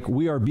feel like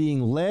we are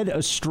being led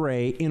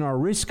astray in our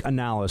risk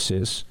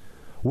analysis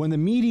when the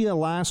media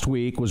last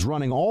week was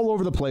running all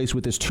over the place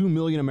with this 2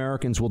 million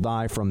Americans will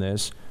die from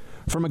this,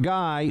 from a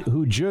guy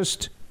who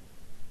just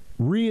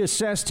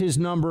reassessed his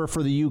number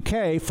for the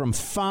UK from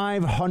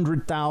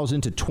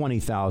 500,000 to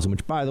 20,000,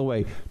 which, by the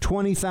way,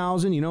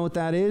 20,000, you know what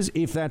that is?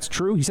 If that's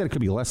true, he said it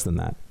could be less than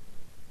that.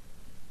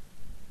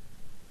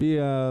 Be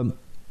a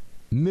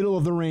middle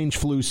of the range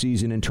flu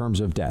season in terms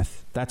of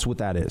death. That's what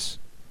that is.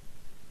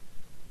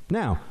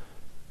 Now,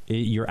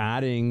 you're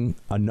adding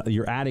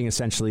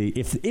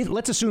essentially,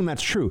 let's assume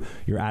that's true.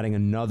 You're adding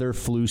another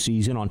flu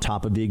season on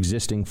top of the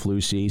existing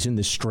flu season.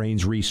 This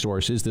strains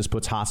resources. This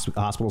puts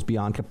hospitals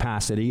beyond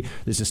capacity.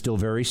 This is still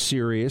very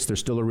serious. There's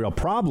still a real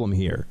problem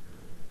here.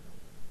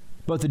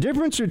 But the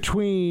difference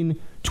between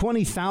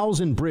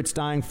 20,000 Brits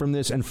dying from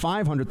this and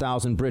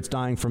 500,000 Brits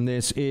dying from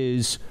this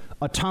is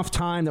a tough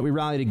time that we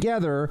rally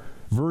together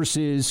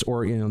versus,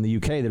 or in the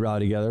UK they rally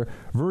together,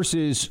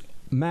 versus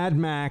Mad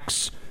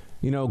Max.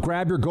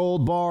 Grab your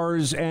gold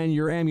bars and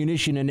your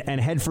ammunition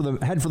and head for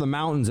the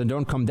mountains and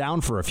don't come down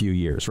for a few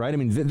years, right? I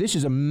mean, this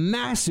is a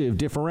massive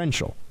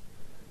differential.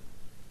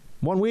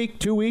 1 week,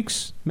 2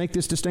 weeks, make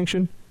this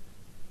distinction.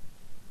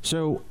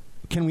 So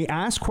can we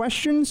ask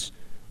questions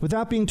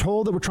without being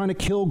told that we're trying to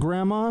kill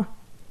grandma?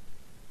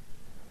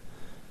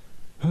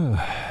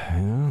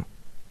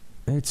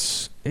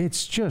 It's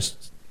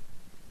just...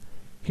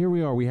 Here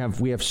we are. We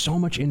have so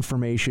much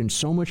information,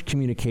 so much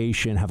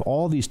communication, have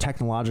all these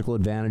technological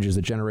advantages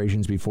that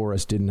generations before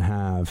us didn't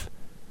have.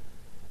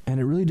 And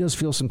it really does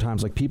feel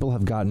sometimes like people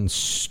have gotten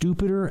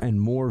stupider and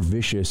more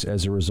vicious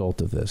as a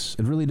result of this.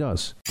 It really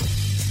does.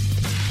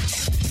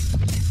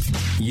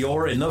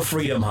 You're in the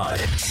Freedom Hut.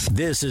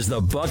 This is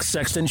the Buck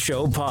Sexton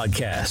Show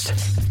podcast.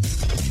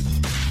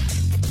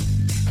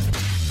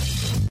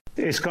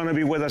 It's going to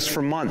be with us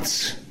for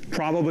months.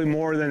 Probably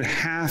more than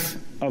half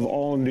of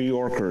all New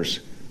Yorkers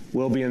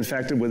will be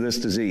infected with this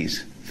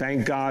disease.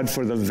 Thank God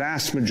for the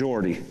vast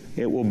majority.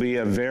 It will be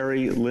a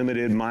very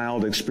limited,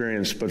 mild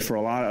experience, but for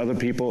a lot of other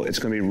people, it's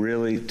going to be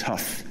really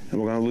tough,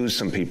 and we're going to lose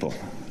some people.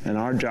 And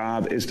our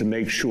job is to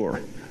make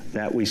sure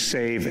that we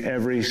save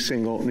every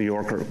single New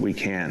Yorker we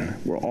can.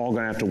 We're all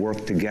going to have to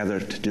work together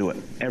to do it,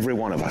 every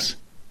one of us.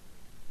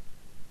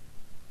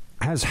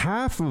 Has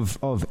half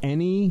of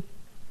any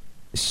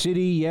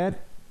city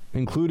yet,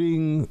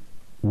 including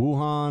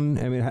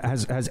Wuhan, I mean,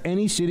 has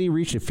any city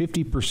reached a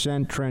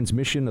 50%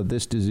 transmission of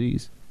this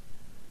disease?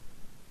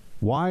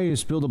 Why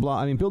is Bill de Blasio?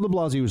 I mean, Bill de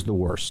Blasio is the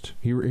worst.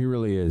 He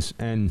really is.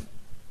 And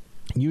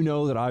you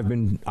know that I've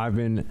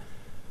been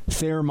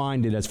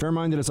fair-minded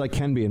as I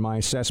can be in my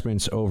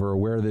assessments over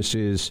where this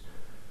is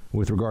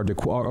with regard to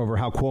over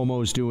how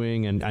Cuomo's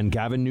doing and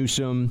Gavin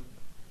Newsom.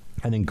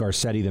 I think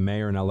Garcetti, the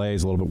mayor in LA,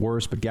 is a little bit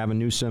worse, but Gavin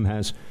Newsom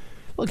has...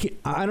 Look,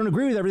 I don't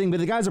agree with everything, but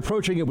the guy's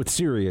approaching it with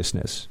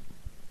seriousness.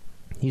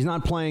 He's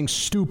not playing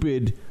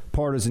stupid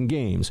partisan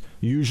games.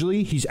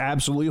 Usually, he's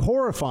absolutely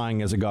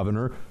horrifying as a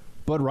governor,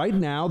 but right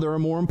now, there are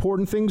more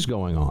important things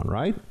going on,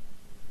 right?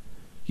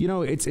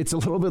 It's a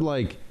little bit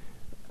like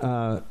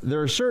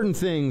there are certain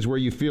things where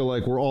you feel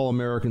like we're all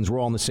Americans, we're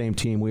all on the same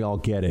team, we all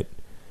get it,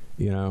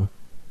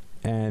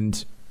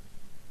 And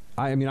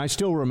I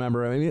still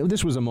remember,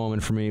 this was a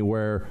moment for me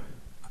where,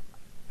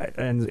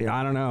 and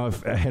I don't know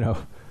if,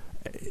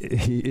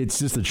 it's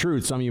just the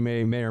truth. Some of you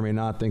may or may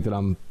not think that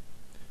I'm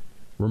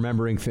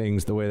remembering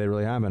things the way they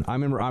really happen. I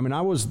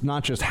I was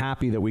not just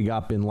happy that we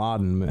got bin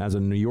Laden as a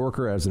New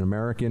Yorker, as an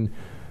American.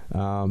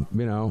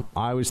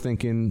 I was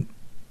thinking,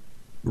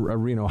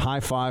 high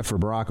five for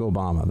Barack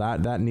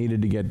Obama. That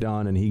needed to get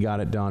done, and he got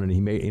it done, and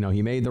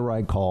he made the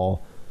right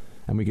call.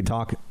 And we could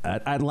talk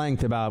at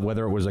length about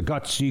whether it was a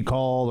gutsy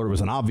call or it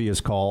was an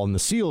obvious call. And the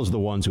SEALs are the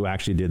ones who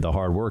actually did the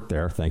hard work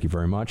there. Thank you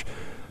very much.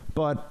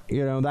 But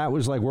that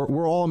was like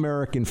we're all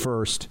American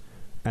first.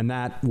 And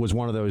that was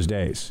one of those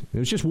days. It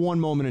was just one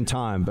moment in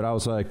time, but I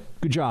was like,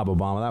 good job,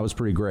 Obama. That was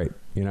pretty great.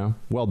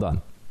 Well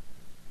done.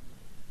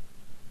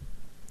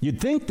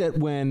 You'd think that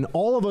when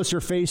all of us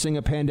are facing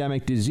a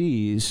pandemic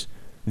disease,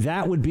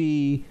 that would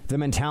be the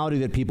mentality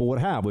that people would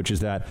have, which is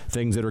that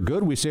things that are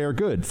good, we say are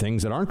good.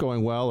 Things that aren't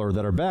going well or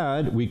that are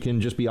bad, we can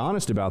just be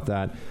honest about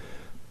that.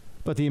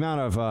 But the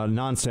amount of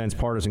nonsense,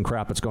 partisan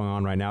crap that's going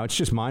on right now, it's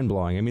just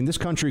mind-blowing. I mean, this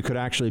country could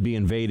actually be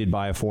invaded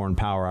by a foreign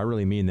power. I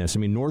really mean this. I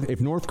mean,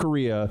 if North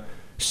Korea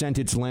sent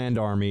its land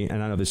army,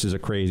 and I know this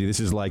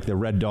is like the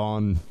Red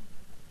Dawn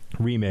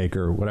remake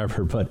or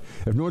whatever, but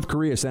if North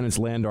Korea sent its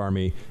land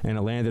army and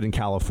it landed in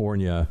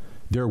California,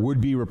 there would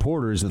be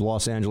reporters at the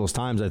Los Angeles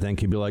Times, I think,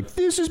 who'd be like,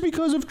 this is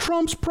because of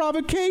Trump's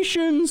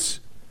provocations.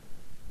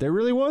 They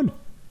really would.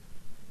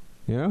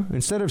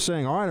 Instead of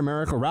saying, all right,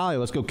 America, rally,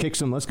 let's go kick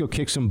some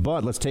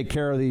butt, let's take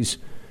care of this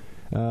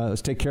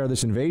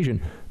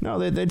invasion. No,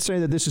 they'd say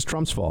that this is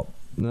Trump's fault.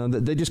 No,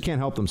 they just can't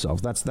help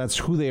themselves. That's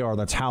who they are.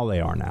 That's how they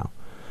are now.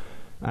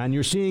 And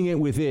you're seeing it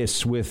with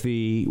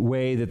the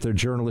way that the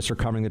journalists are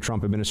covering the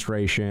Trump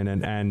administration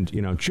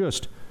and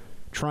just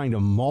trying to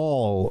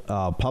maul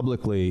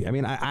publicly. I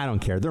mean, I don't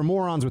care. They're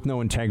morons with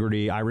no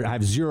integrity. I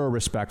have zero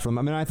respect for them.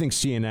 I mean, I think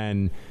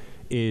CNN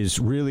is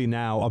really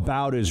now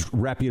about as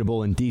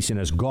reputable and decent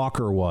as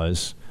Gawker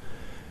was.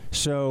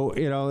 So,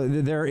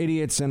 they're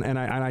idiots, and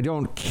I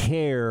don't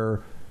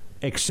care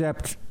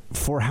except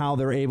for how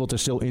they're able to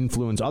still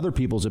influence other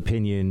people's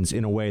opinions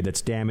in a way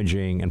that's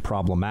damaging and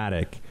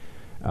problematic.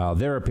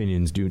 Their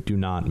opinions do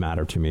not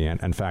matter to me.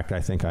 And in fact,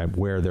 I think I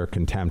wear their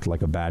contempt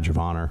like a badge of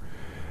honor.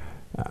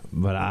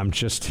 But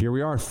here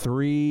we are,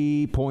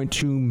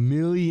 3.2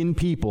 million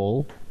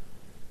people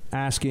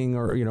asking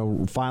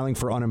or, filing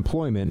for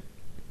unemployment.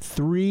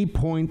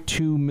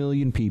 3.2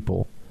 million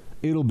people.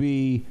 It'll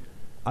be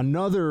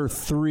another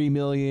 3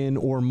 million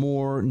or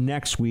more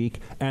next week,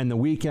 and the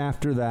week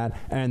after that,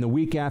 and the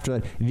week after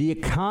that. The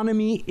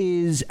economy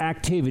is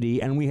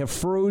activity, and we have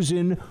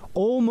frozen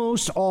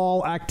almost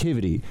all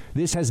activity.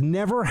 This has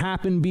never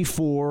happened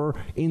before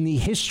in the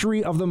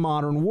history of the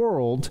modern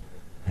world.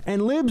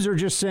 And libs are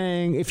just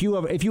saying, if you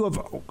have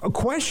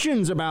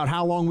questions about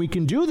how long we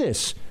can do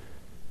this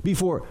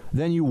before,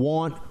 then you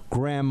want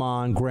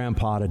grandma and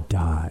grandpa to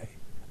die.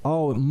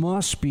 Oh, it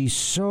must be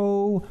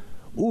so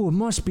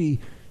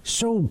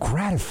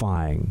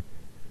gratifying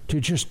to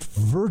just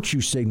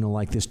virtue signal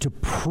like this, to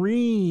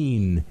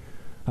preen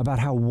about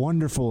how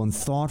wonderful and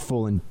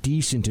thoughtful and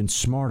decent and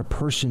smart a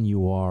person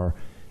you are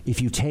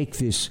if you take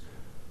this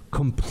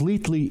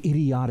completely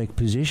idiotic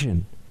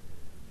position.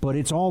 But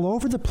it's all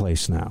over the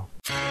place now.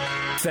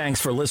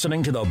 Thanks for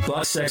listening to the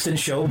Buck Sexton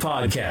Show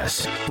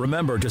podcast.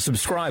 Remember to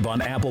subscribe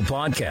on Apple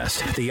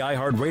Podcasts, the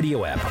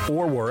iHeartRadio app,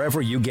 or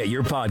wherever you get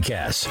your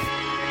podcasts.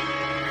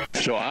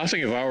 So I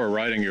think if I were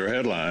writing your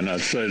headline, I'd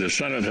say the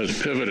Senate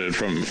has pivoted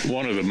from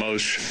one of the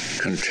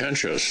most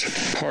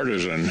contentious,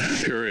 partisan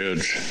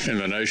periods in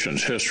the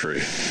nation's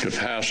history to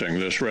passing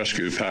this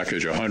rescue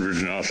package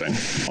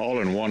 100-0,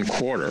 all in 1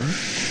 quarter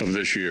of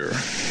this year,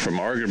 from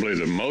arguably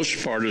the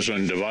most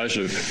partisan,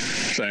 divisive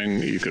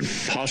thing you could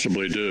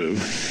possibly do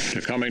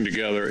to coming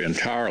together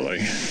entirely,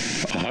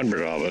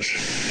 100 of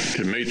us,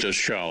 to meet this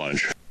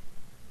challenge.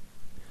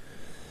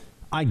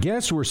 I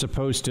guess we're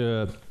supposed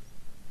to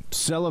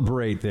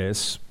celebrate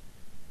this.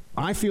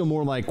 I feel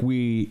more like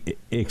we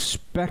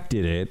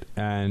expected it,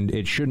 and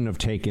it shouldn't have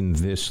taken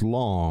this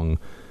long.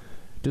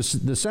 Does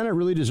the Senate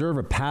really deserve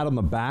a pat on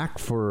the back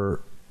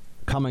for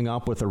coming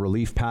up with a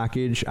relief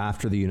package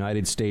after the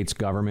United States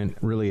government,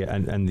 really,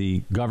 and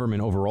the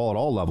government overall at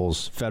all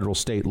levels, federal,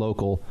 state,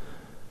 local,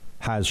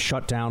 has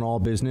shut down all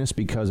business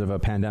because of a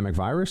pandemic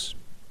virus?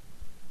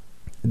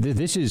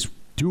 This is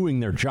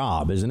doing their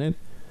job, isn't it?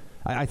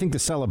 I think the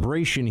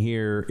celebration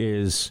here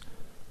is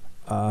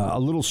a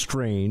little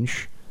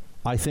strange.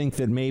 I think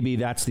that maybe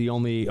that's the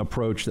only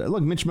approach.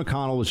 Look, Mitch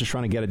McConnell was just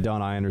trying to get it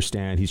done. I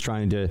understand. He's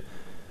trying to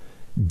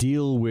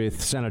deal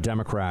with Senate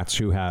Democrats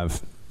who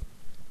have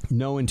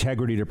no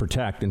integrity to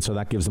protect, and so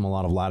that gives them a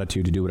lot of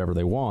latitude to do whatever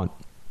they want.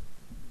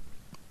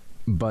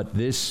 But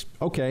this,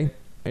 okay,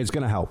 it's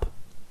going to help.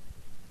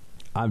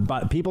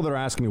 But people that are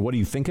asking me, what do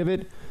you think of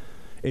it?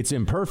 It's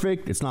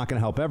imperfect. It's not going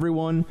to help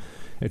everyone.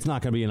 It's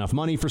not going to be enough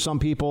money for some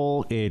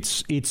people.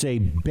 It's a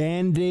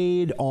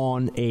Band-Aid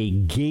on a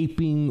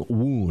gaping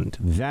wound.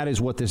 That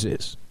is what this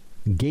is.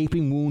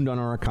 Gaping wound on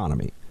our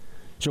economy.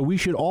 So we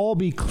should all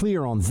be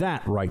clear on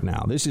that right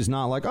now. This is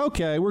not like,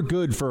 okay, we're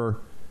good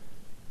for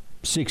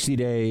 60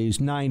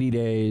 days, 90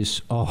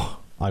 days. Oh,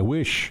 I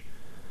wish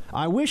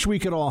we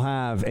could all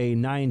have a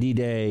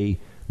 90-day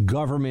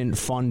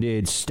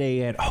government-funded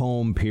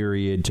stay-at-home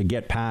period to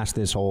get past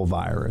this whole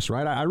virus,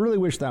 right? I really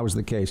wish that was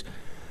the case.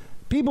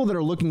 People that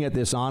are looking at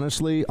this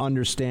honestly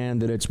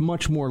understand that it's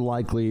much more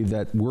likely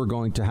that we're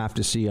going to have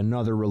to see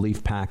another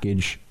relief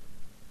package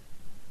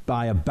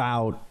by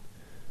about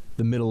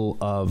the middle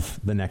of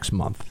the next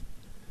month.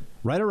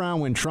 Right around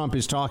when Trump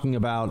is talking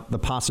about the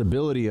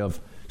possibility of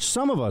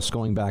some of us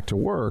going back to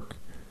work,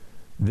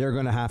 they're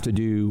going to have to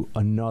do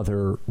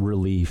another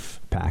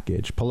relief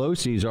package.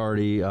 Pelosi's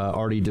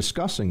already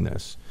discussing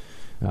this.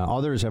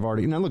 Others have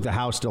already. Now, look, the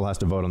House still has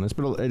to vote on this,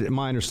 but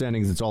my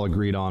understanding is it's all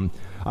agreed on.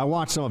 I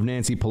watched some of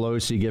Nancy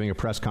Pelosi giving a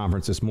press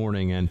conference this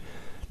morning, and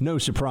no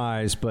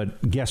surprise,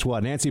 but guess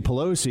what? Nancy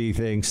Pelosi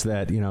thinks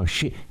that,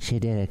 she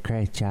did a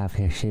great job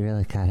here. She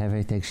really got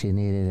everything she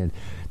needed, and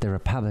the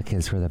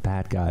Republicans were the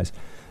bad guys.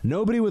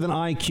 Nobody with an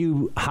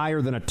IQ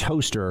higher than a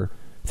toaster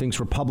thinks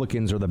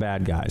Republicans are the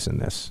bad guys in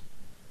this.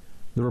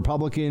 The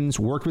Republicans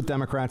worked with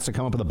Democrats to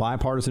come up with a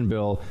bipartisan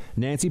bill.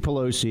 Nancy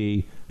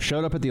Pelosi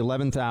showed up at the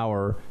 11th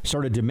hour,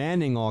 started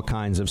demanding all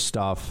kinds of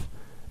stuff,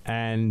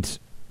 and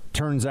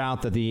turns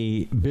out that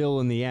the bill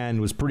in the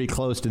end was pretty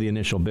close to the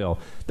initial bill.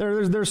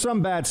 There's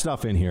some bad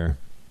stuff in here.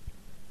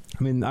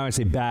 I mean, I would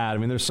say bad. I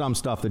mean, there's some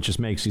stuff that just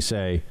makes you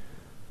say,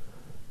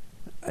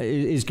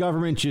 is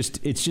government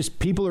it's just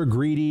people are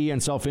greedy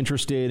and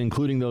self-interested,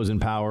 including those in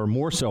power,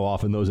 more so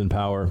often those in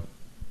power.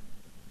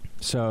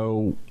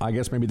 So I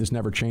guess maybe this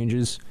never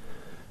changes.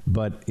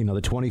 But, the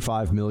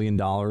 $25 million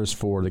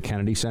for the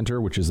Kennedy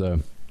Center, which is a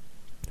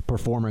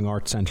performing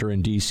arts center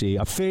in D.C.,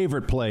 a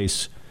favorite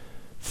place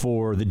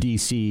for the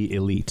D.C.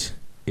 elite.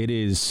 It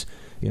is,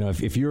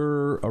 if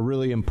you're a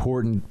really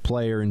important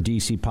player in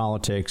D.C.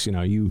 politics,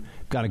 you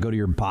got to go to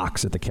your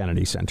box at the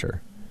Kennedy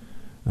Center.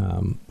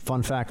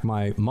 Fun fact,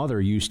 my mother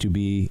used to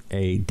be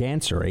a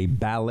dancer, a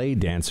ballet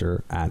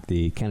dancer at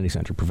the Kennedy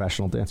Center,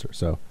 professional dancer.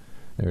 So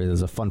there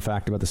is a fun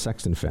fact about the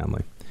Sexton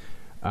family.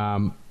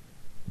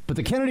 But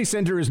the Kennedy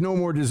Center is no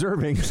more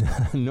deserving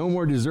of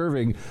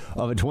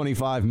a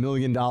 $25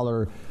 million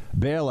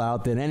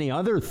bailout than any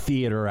other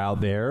theater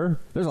out there.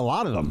 There's a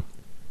lot of them.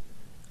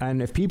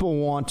 And if people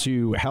want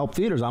to help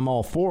theaters, I'm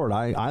all for it.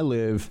 I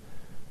live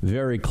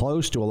very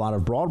close to a lot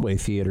of Broadway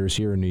theaters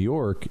here in New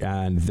York,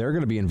 and they're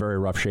going to be in very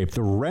rough shape.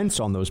 The rents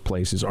on those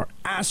places are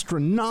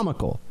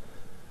astronomical.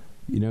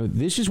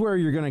 This is where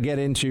you're going to get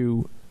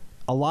into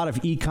a lot of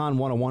Econ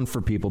 101 for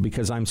people,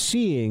 because I'm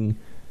seeing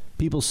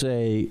people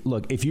say,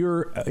 look, if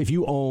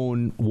you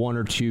own one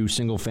or two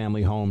single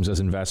family homes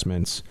as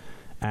investments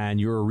and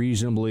you're in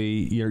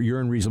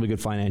reasonably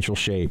good financial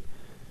shape,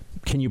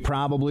 can you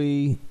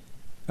probably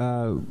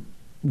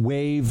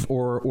waive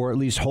or at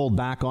least hold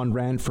back on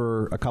rent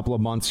for a couple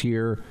of months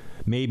here?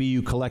 Maybe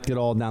you collect it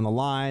all down the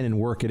line and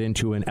work it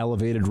into an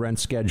elevated rent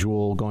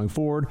schedule going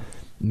forward.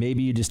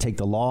 Maybe you just take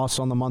the loss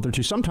on the month or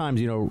two.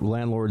 Sometimes,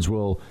 landlords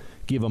will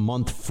give a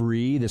month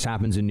free. This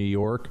happens in New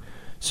York,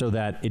 so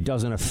that it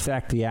doesn't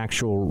affect the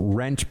actual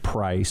rent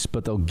price,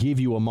 but they'll give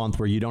you a month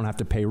where you don't have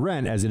to pay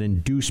rent as an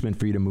inducement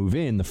for you to move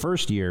in the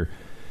first year.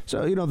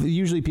 So,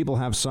 usually people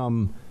have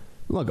some...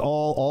 Look,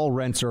 all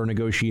rents are a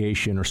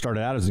negotiation, or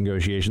started out as a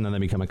negotiation, then they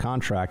become a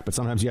contract, but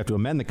sometimes you have to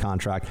amend the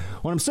contract.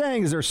 What I'm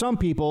saying is there are some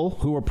people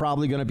who are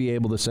probably going to be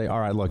able to say, all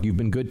right, look, you've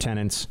been good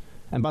tenants.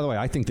 And by the way,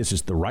 I think this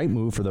is the right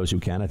move for those who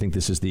can. I think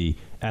this is the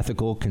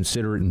ethical,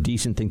 considerate, and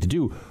decent thing to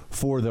do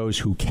for those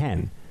who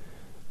can.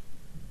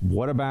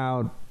 What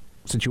about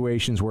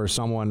situations where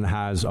someone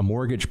has a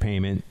mortgage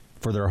payment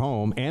for their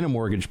home and a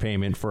mortgage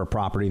payment for a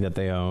property that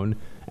they own,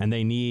 and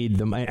they need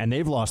them, and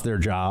they've lost their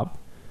job?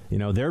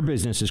 Their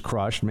business is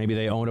crushed. Maybe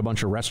they own a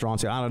bunch of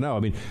restaurants. I don't know.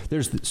 I mean,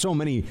 there's so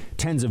many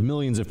tens of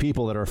millions of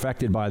people that are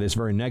affected by this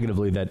very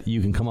negatively that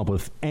you can come up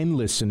with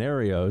endless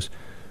scenarios.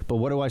 But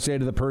what do I say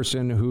to the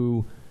person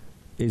who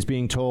is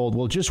being told,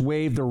 well, just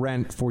waive the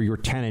rent for your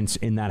tenants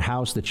in that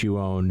house that you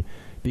own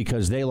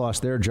because they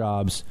lost their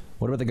jobs?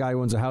 What about the guy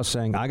who owns a house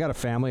saying, I got a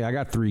family, I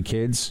got 3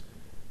 kids.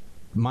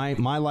 My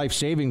life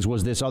savings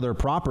was this other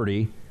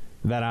property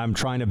that I'm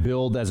trying to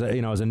build as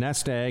a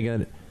nest egg,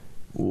 and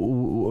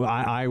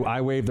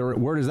I waived the.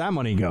 Where does that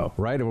money go,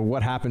 right? Or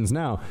what happens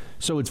now?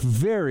 So it's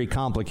very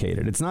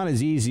complicated. It's not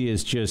as easy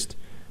as just,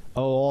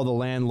 all the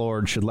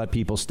landlords should let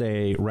people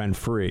stay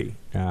rent-free.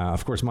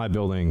 Of course, my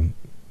building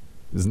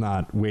is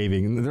not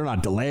waiving. They're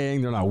not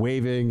delaying. They're not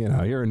waiving.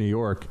 Here in New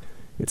York,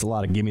 it's a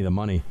lot of give me the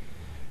money.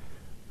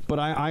 But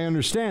I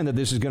understand that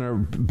this is going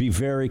to be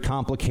very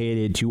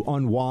complicated to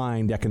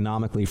unwind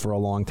economically for a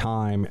long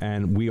time,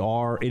 and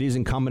it is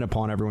incumbent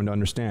upon everyone to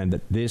understand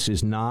that this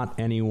is not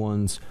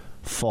anyone's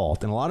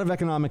fault. And a lot of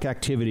economic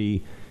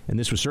activity, and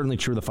this was certainly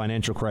true of the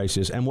financial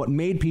crisis, and what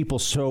made people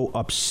so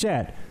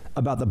upset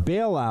about the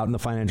bailout in the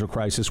financial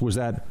crisis was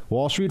that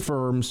Wall Street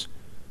firms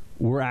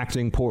were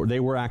acting poor.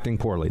 They were acting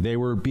poorly. They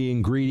were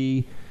being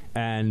greedy,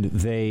 and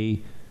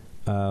they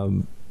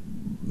were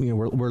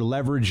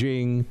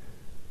leveraging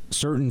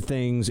certain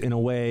things in a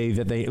way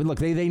that they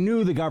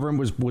knew the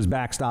government was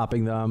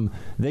backstopping them.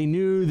 They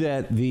knew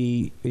that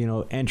the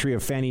entry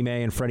of Fannie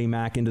Mae and Freddie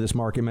Mac into this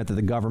market meant that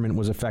the government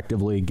was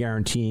effectively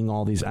guaranteeing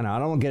all these. And I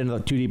don't want to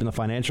get too deep in the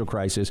financial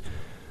crisis,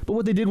 but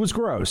what they did was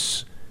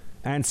gross.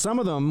 And some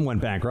of them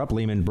went bankrupt,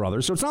 Lehman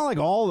Brothers. So it's not like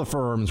all the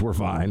firms were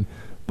fine,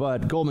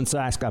 but Goldman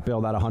Sachs got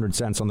bailed out 100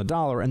 cents on the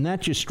dollar, and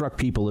that just struck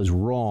people as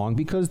wrong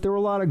because there were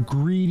a lot of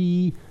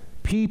greedy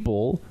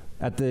people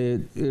at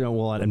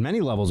at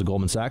many levels of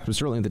Goldman Sachs, but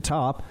certainly at the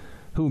top,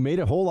 who made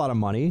a whole lot of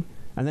money.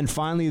 And then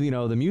finally,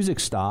 the music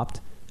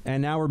stopped.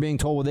 And now we're being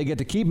told, well, they get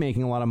to keep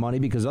making a lot of money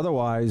because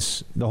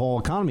otherwise the whole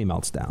economy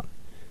melts down.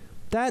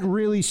 That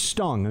really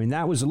stung. I mean,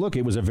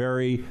 it was a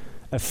very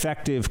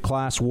effective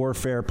class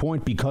warfare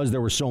point because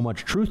there was so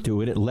much truth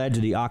to it. It led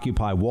to the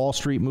Occupy Wall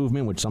Street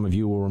movement, which some of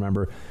you will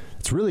remember.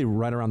 It's really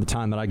right around the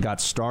time that I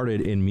got started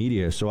in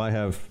media. So I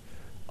have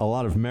a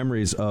lot of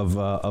memories of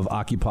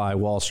Occupy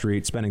Wall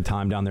Street, spending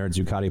time down there at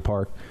Zuccotti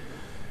Park.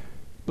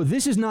 But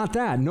this is not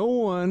that. No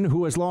one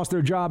who has lost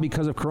their job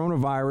because of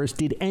coronavirus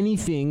did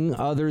anything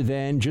other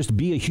than just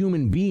be a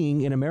human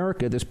being in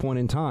America at this point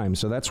in time.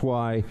 So that's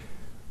why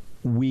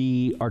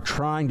we are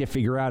trying to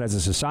figure out as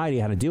a society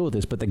how to deal with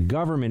this. But the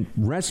government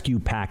rescue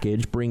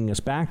package, bringing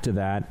us back to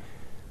that,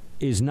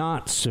 is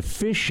not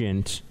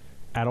sufficient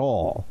at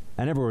all.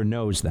 And everyone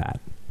knows that.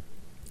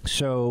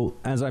 So,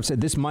 as I've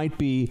said, this might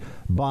be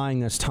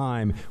buying us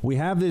time. We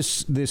have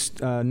this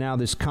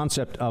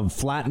concept of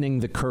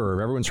flattening the curve.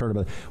 Everyone's heard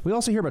about it. We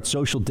also hear about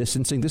social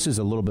distancing. This is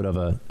a little bit of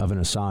an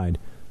aside.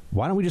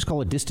 Why don't we just call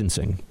it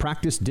distancing?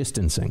 Practice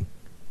distancing.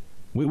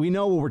 We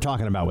know what we're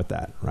talking about with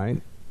that,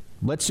 right?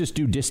 Let's just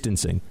do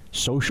distancing.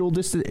 Social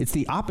distance, it's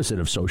the opposite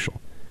of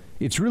social.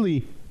 It's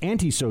really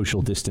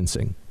antisocial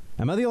distancing.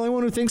 Am I the only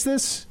one who thinks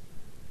this?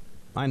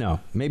 I know.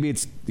 Maybe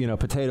it's,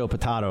 potato,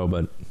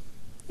 but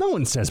no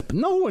one says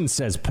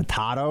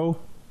potato.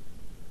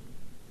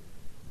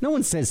 No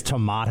one says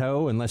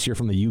tomato unless you're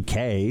from the UK,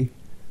 in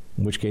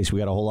which case we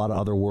got a whole lot of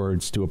other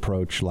words to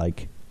approach,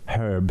 like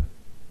herb.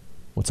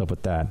 What's up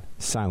with that?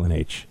 Silent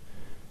H.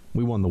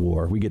 We won the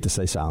war. We get to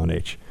say silent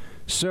H.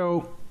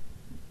 So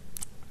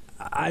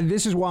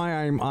this is why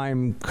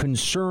I'm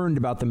concerned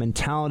about the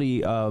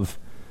mentality of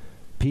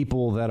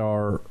people that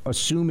are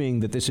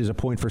assuming that this is a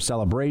point for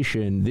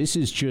celebration. This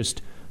is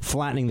just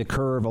flattening the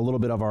curve a little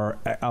bit of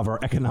our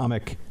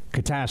economic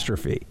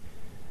catastrophe.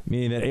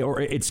 Meaning that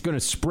it's going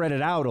to spread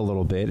it out a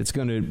little bit. It's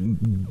going to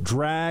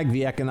drag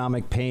the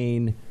economic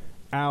pain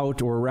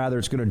out, or rather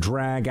it's going to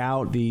drag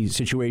out the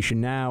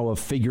situation now of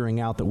figuring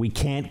out that we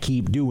can't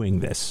keep doing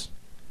this.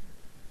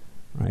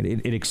 Right?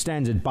 It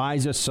extends, it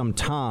buys us some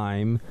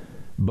time,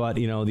 but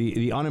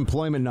the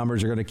unemployment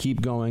numbers are going to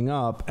keep going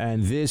up,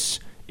 and this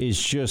is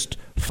just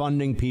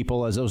funding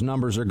people as those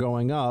numbers are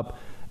going up,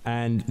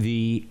 and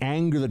the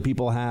anger that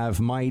people have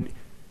might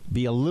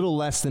be a little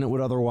less than it would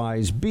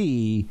otherwise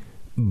be.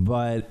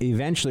 But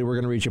eventually we're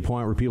going to reach a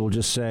point where people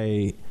just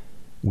say,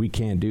 we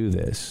can't do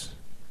this.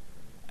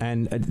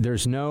 And there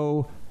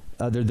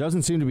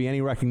doesn't seem to be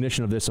any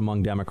recognition of this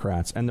among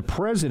Democrats. And the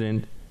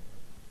president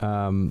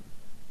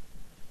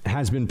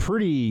has been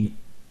pretty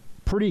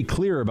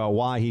clear about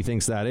why he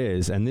thinks that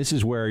is. And this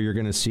is where you're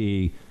going to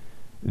see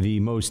the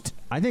most,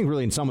 I think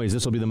really in some ways,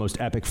 this will be the most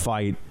epic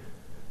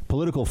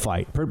political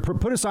fight.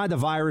 Put aside the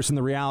virus and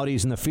the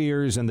realities and the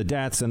fears and the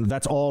deaths, and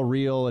that's all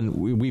real, and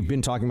we've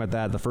been talking about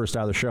that at the first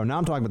hour of the show. Now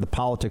I'm talking about the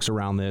politics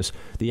around this,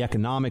 the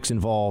economics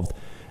involved,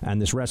 and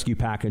this rescue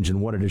package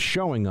and what it is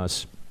showing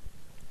us.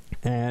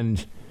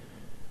 And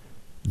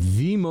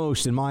the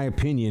most, in my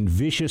opinion,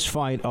 vicious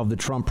fight of the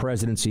Trump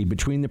presidency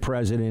between the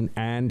president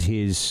and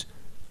his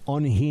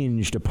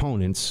unhinged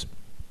opponents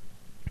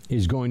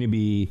is going to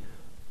be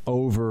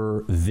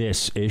over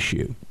this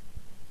issue.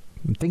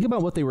 Think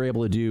about what they were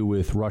able to do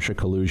with Russia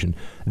collusion.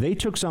 They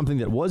took something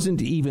that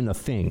wasn't even a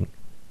thing.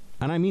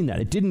 And I mean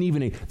that.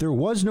 There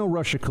was no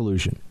Russia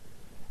collusion.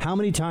 How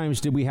many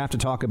times did we have to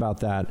talk about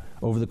that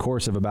over the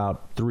course of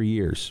about 3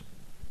 years?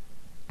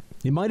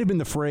 It might have been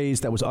the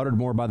phrase that was uttered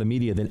more by the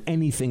media than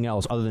anything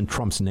else other than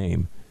Trump's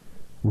name.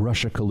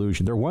 Russia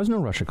collusion. There was no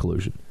Russia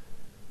collusion.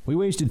 We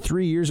wasted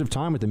 3 years of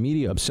time with the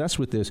media obsessed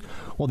with this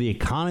while the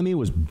economy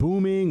was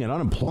booming and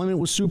unemployment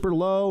was super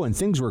low and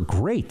things were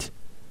great.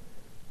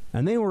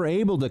 And they were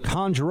able to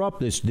conjure up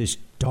this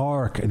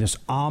dark, this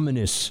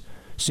ominous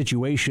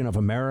situation of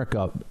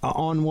America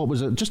on what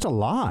was just a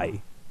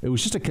lie. It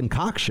was just a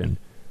concoction.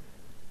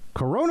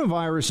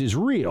 Coronavirus is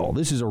real.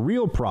 This is a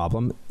real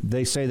problem.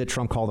 They say that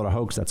Trump called it a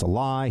hoax. That's a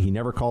lie. He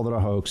never called it a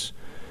hoax.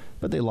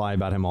 But they lie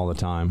about him all the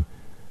time.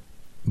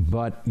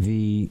 But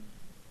the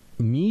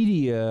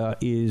media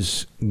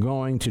is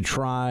going to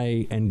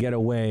try and get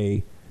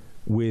away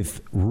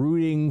with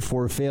rooting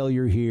for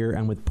failure here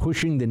and with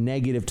pushing the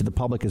negative to the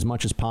public as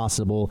much as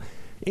possible,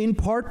 in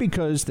part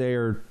because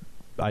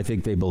I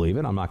think they believe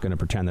it. I'm not going to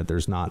pretend that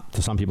there's not.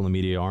 Some people in the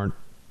media aren't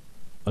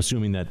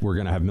assuming that we're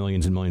going to have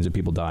millions and millions of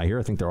people die here.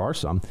 I think there are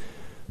some.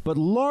 But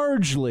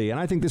largely, and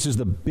I think this is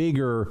the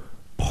bigger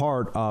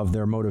part of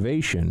their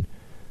motivation,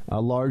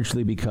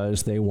 largely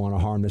because they want to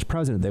harm this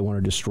president. They want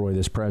to destroy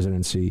this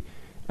presidency.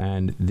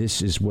 And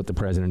this is what the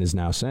president is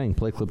now saying.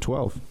 Play clip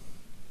 12.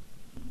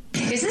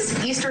 Is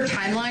this Easter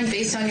timeline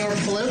based on your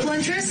political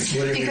interests?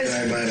 What do you mean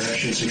by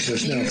election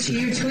success? No.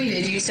 You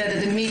tweeted, you said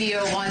that the media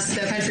wants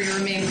the country to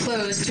remain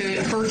closed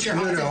to hurt your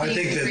odds of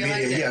being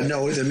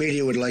reelected. The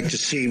media would like to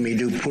see me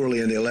do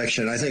poorly in the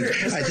election. I think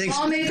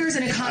lawmakers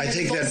and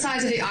economists both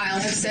sides of the aisle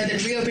have said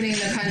that reopening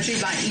the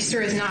country by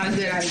Easter is not a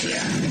good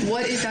idea.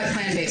 What is that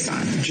plan based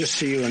on? Just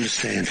so you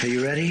understand. Are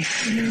you ready?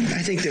 Mm-hmm.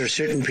 I think there are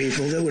certain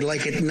people that would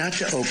like it not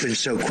to open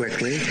so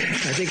quickly.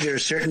 I think there are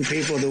certain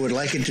people that would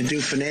like it to do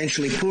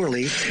financially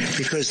poorly,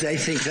 because they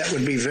think that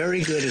would be very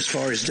good as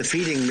far as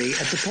defeating me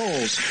at the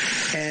polls.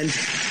 And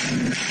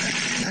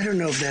I don't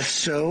know if that's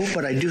so,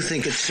 but I do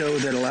think it's so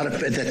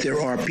that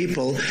there are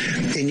people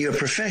in your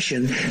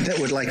profession that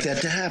would like that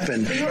to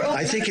happen.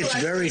 I think it's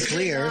very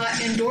clear. I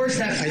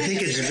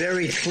think it's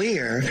very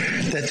clear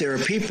that there are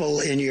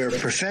people in your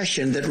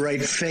profession that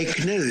write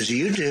fake news.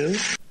 You do.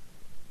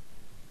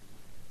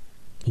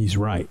 He's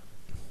right.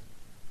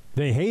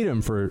 They hate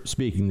him for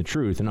speaking the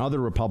truth, and other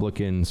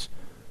Republicans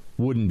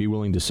wouldn't be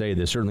willing to say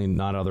this. Certainly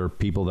not other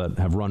people that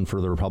have run for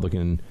the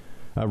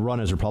run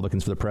as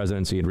Republicans for the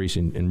presidency in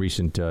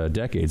recent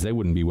decades. They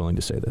wouldn't be willing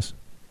to say this.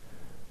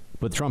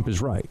 But Trump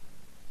is right.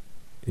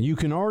 You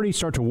can already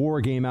start to war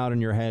game out in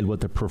your head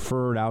what the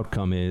preferred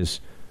outcome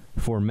is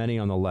for many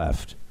on the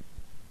left.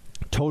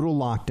 Total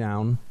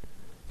lockdown,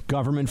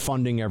 government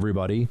funding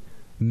everybody,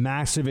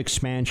 massive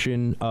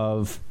expansion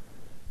of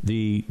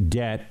the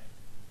debt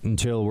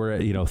until we're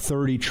at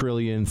 30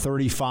 trillion,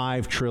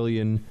 35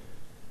 trillion.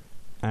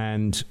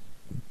 And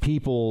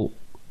people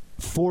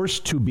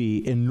forced to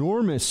be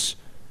enormous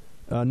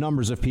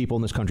numbers of people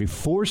in this country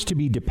forced to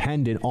be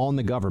dependent on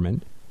the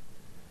government,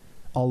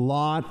 a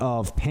lot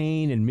of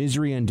pain and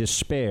misery and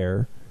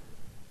despair,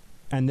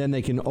 and then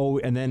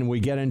and then we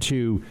get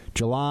into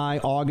July,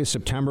 August,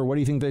 September. What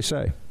do you think they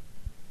say?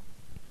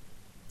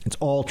 It's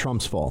all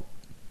Trump's fault.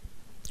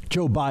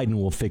 Joe Biden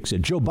will fix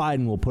it. Joe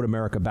Biden will put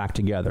America back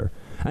together.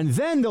 And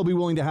then they'll be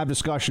willing to have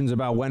discussions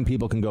about when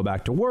people can go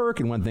back to work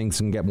and when things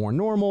can get more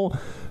normal.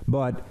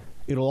 But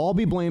it'll all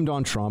be blamed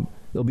on Trump.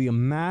 There'll be a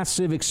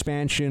massive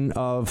expansion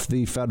of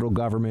the federal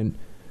government,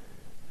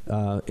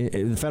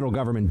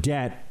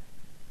 debt,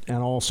 and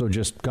also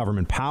just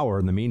government power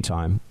in the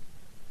meantime.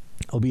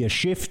 There'll be a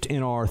shift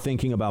in our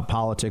thinking about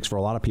politics for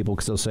a lot of people,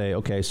 because they'll say,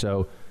 okay,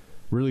 so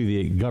really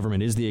the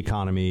government is the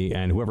economy,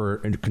 and whoever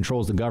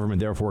controls the government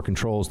therefore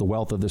controls the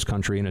wealth of this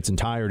country in its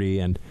entirety.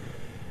 And,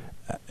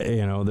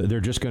 they're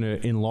just going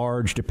to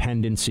enlarge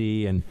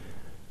dependency, and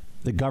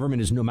the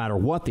government is, no matter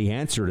what, the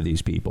answer to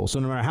these people. So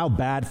no matter how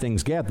bad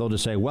things get, they'll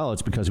just say, well,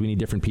 it's because we need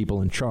different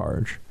people in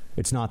charge.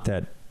 It's not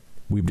that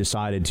we've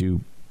decided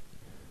to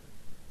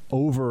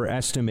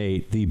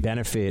overestimate the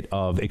benefit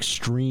of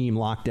extreme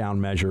lockdown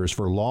measures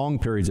for long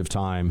periods of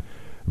time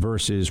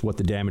versus what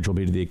the damage will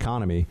be to the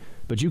economy.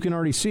 But you can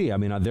already see,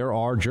 there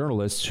are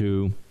journalists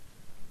who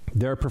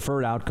their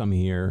preferred outcome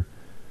here,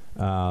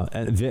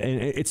 and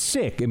it's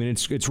sick.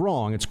 It's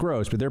wrong. It's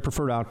gross. But their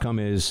preferred outcome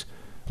is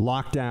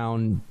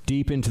lockdown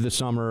deep into the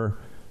summer,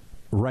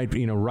 right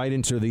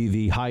into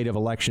the height of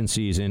election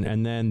season.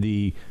 And then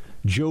the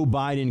Joe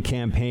Biden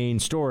campaign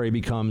story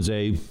becomes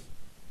a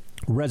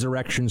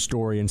resurrection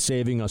story and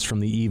saving us from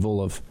the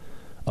evil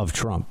of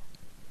Trump.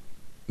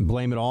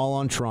 Blame it all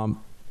on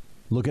Trump.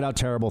 Look at how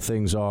terrible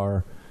things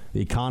are.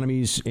 The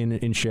economy's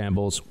in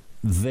shambles.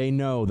 They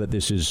know that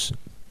this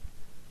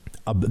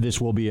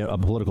will be a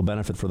political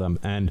benefit for them.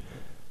 And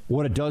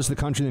what it does to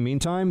the country in the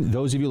meantime,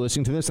 those of you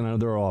listening to this, and I know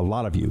there are a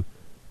lot of you,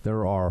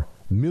 there are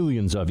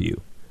millions of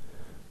you,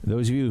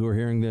 those of you who are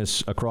hearing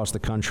this across the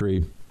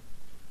country,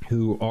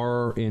 who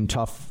are in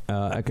tough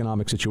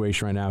economic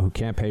situation right now, who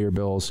can't pay your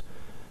bills,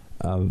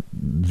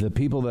 the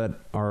people that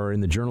are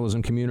in the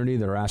journalism community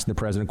that are asking the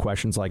president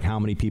questions like how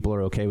many people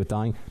are okay with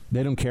dying,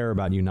 they don't care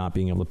about you not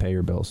being able to pay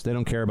your bills. They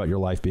don't care about your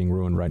life being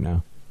ruined right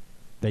now.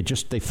 They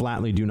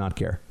flatly do not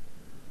care.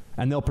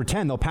 And they'll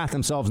pat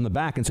themselves in the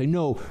back and say,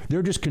 no,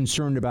 they're just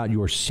concerned about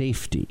your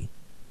safety.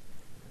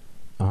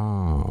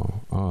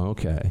 Oh,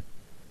 okay.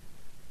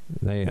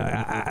 They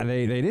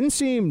didn't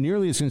seem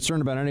nearly as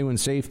concerned about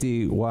anyone's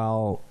safety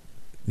while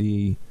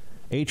the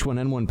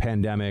H1N1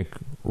 pandemic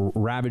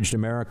ravaged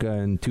America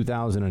in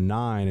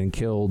 2009 and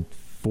killed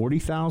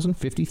 40,000,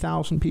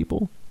 50,000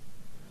 people.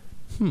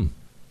 It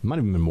might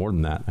have been more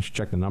than that. I should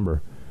check the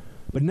number.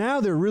 But now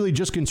they're really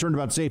just concerned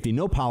about safety.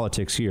 No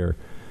politics here.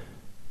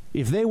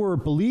 If they were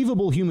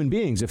believable human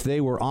beings, if they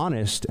were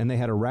honest and they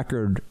had a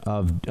record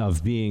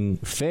of being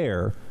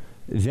fair,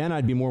 then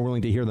I'd be more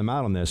willing to hear them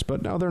out on this.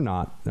 But no, they're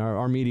not.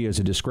 Our media is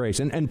a disgrace.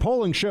 And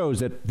polling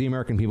shows that the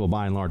American people,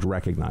 by and large,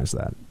 recognize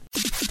that.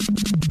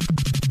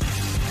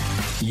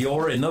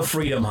 You're in the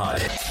Freedom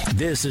Hut.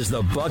 This is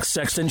the Buck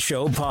Sexton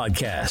Show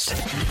podcast.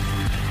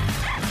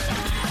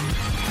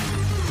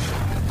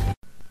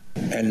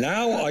 And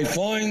now I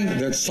find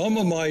that some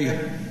of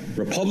my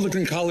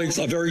Republican colleagues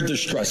are very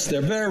distressed.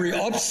 They're very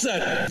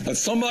upset that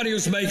somebody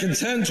who's making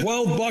 $10,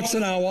 $12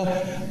 an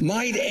hour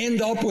might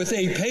end up with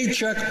a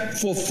paycheck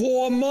for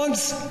 4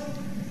 months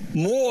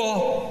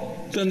more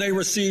than they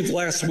received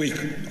last week.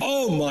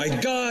 Oh, my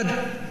God.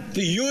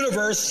 The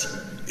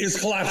universe is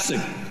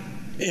collapsing.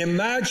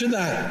 Imagine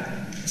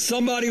that.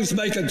 Somebody who's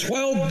making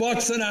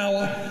 $12 an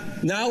hour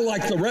now,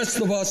 like the rest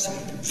of us,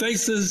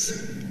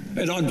 faces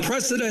an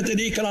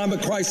unprecedented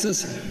economic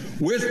crisis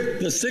with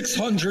the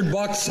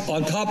 $600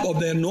 on top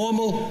of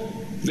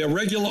their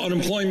regular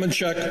unemployment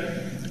check,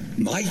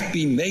 might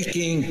be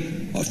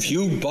making a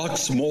few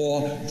bucks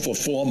more for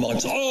 4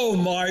 months. Oh,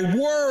 my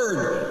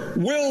word!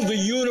 Will the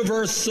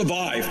universe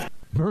survive?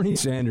 Bernie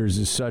Sanders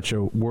is such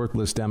a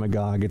worthless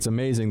demagogue. It's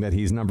amazing that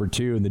he's number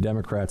 2 in the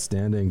Democrat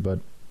standing, but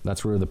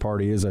that's where the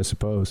party is, I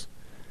suppose.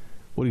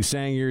 What he's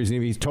saying here is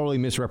he's totally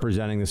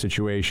misrepresenting the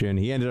situation.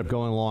 He ended up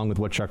going along with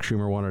what Chuck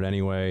Schumer wanted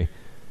anyway.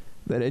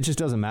 That it just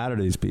doesn't matter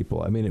to these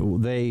people.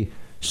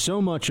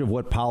 So much of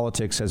what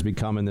politics has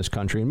become in this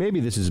country, and maybe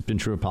this has been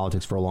true of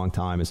politics for a long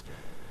time, is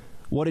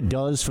what it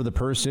does for the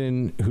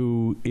person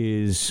who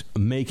is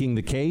making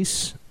the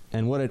case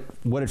and what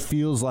it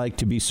feels like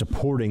to be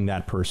supporting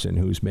that person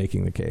who's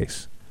making the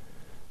case.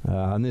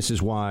 And this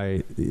is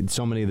why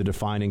so many of the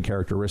defining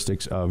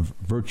characteristics of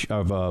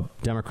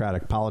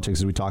democratic politics,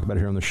 as we talk about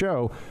here on the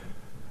show,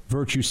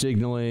 virtue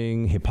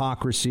signaling,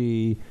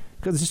 hypocrisy,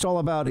 because it's just all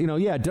about,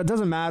 it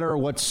doesn't matter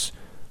what's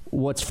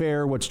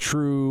fair, what's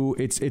true.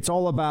 It's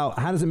all about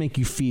how does it make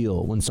you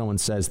feel when someone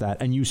says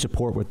that and you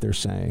support what they're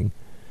saying.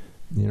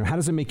 How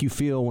does it make you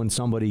feel when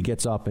somebody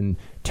gets up and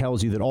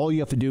tells you that all you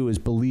have to do is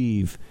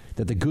believe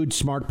that the good,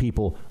 smart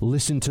people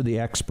listen to the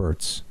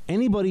experts?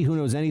 Anybody who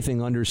knows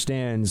anything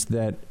understands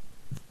that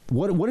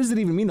what does it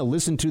even mean to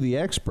listen to the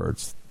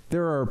experts?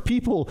 There are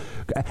people,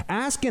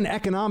 ask an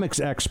economics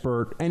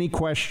expert any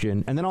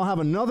question, and then I'll have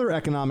another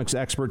economics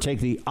expert take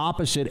the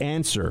opposite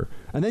answer.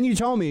 And then you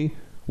tell me,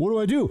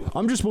 what do?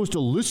 I'm just supposed to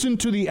listen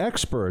to the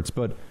experts.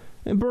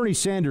 And Bernie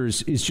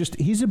Sanders is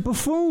he's a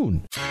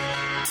buffoon.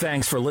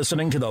 Thanks for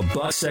listening to the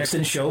Buck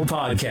Sexton Show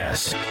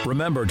podcast.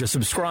 Remember to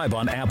subscribe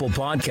on Apple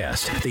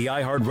Podcasts, the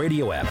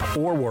iHeartRadio app,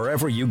 or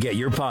wherever you get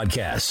your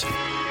podcasts.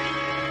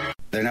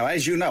 Now,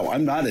 as you know,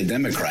 I'm not a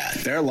Democrat.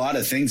 There are a lot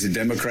of things that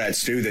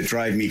Democrats do that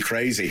drive me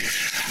crazy.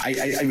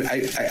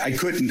 I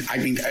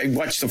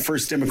watched the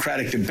first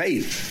Democratic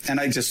debate, and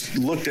I just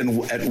looked at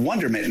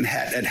wonderment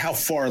at how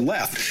far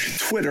left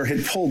Twitter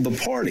had pulled the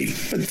party.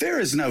 But there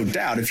is no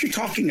doubt, if you're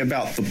talking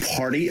about the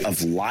party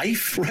of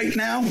life right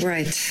now,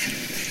 right,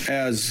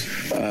 as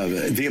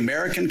the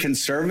American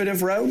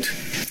conservative wrote,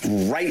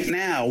 right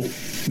now,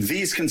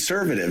 these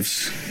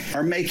conservatives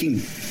are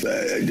making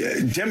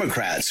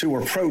Democrats who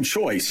are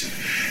pro-choice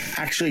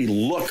actually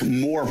look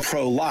more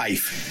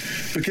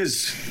pro-life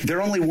because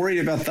they're only worried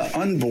about the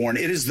unborn.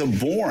 It is the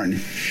born.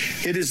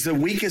 It is the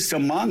weakest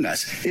among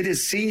us. It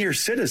is senior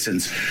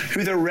citizens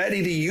who they're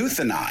ready to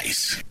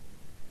euthanize.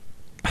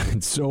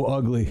 It's so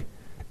ugly.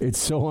 It's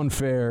so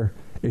unfair.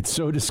 It's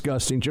so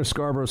disgusting. Joe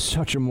Scarborough's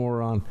such a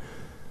moron.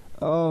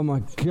 Oh,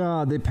 my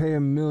God. They pay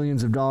him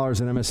millions of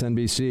dollars in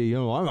MSNBC. You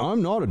know,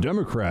 I'm not a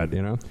Democrat,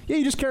 you know. Yeah,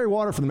 you just carry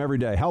water for them every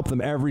day. Help them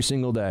every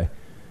single day.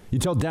 You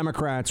tell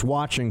Democrats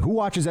watching, who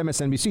watches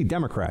MSNBC?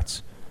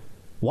 Democrats.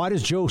 Why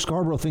does Joe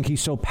Scarborough think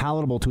he's so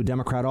palatable to a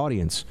Democrat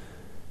audience?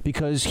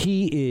 Because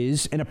he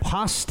is an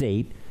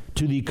apostate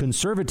to the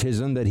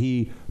conservatism that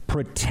he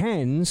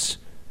pretends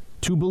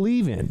to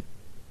believe in.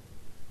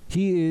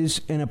 He is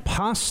an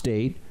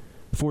apostate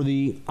for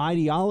the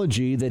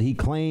ideology that he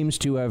claims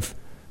to have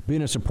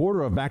been a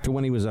supporter of back to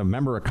when he was a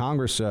member of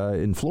Congress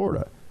in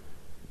Florida.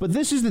 But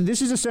this is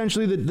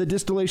essentially the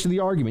distillation of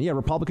the argument. Yeah,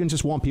 Republicans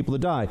just want people to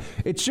die.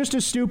 It's just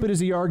as stupid as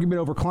the argument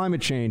over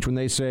climate change when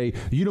they say,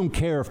 you don't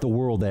care if the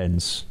world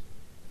ends.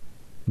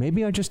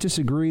 Maybe I just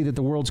disagree that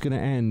the world's going to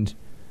end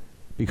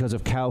because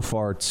of cow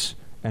farts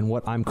and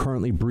what I'm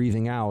currently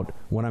breathing out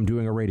when I'm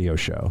doing a radio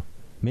show.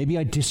 Maybe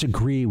I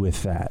disagree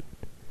with that.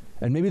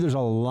 And maybe there's a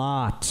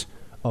lot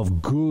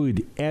of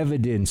good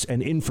evidence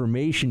and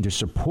information to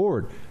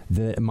support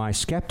my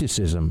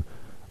skepticism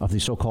of the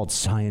so-called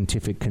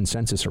scientific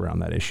consensus around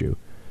that issue.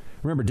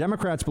 Remember,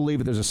 Democrats believe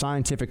that there's a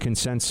scientific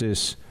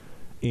consensus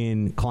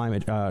in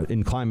climate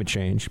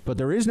change, but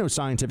there is no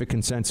scientific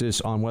consensus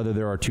on whether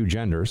there are two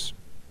genders.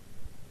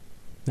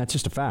 That's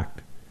just a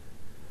fact.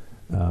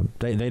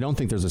 They don't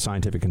think there's a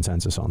scientific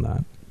consensus on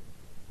that.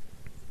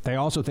 They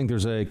also think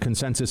there's a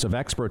consensus of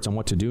experts on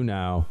what to do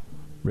now.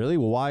 Really?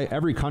 Well, why?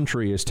 Every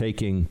country is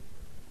taking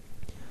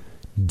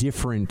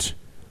different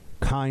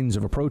kinds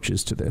of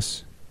approaches to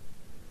this.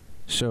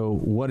 So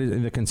what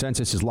is the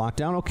consensus is locked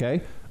down?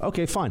 Okay,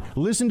 fine.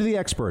 Listen to the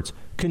experts.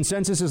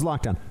 Consensus is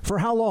locked down. For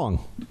how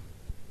long?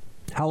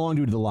 How long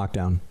due to the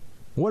lockdown?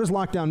 What does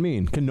lockdown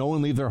mean? Can no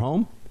one leave their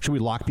home? Should we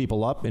lock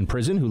people up in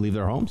prison who leave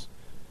their homes?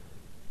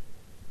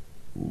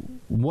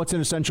 What's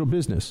an essential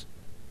business?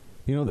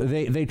 You know,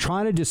 they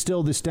try to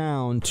distill this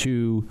down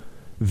to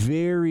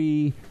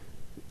very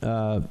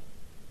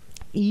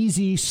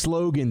easy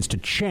slogans to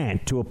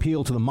chant to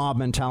appeal to the mob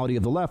mentality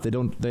of the left. They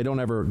don't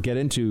ever get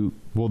into,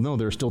 well, no,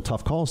 there are still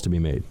tough calls to be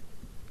made.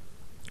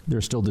 There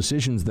are still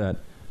decisions that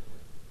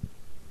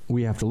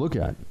we have to look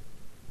at.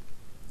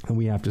 And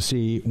we have to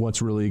see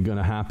what's really going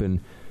to happen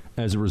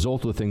as a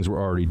result of the things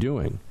we're already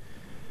doing.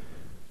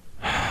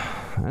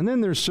 And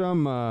then there's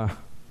some,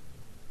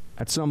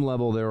 at some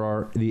level, there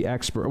are the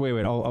expert.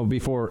 Wait.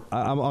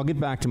 I'll get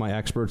back to my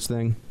experts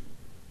thing.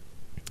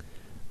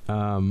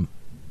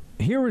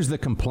 Here was the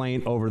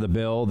complaint over the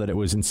bill, that it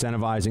was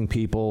incentivizing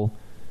people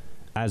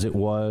as it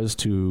was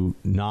to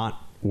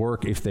not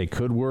work if they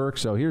could work.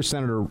 So here's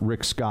Senator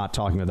Rick Scott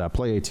talking about that.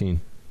 Play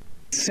 18.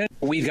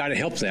 We've got to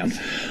help them.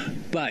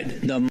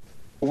 But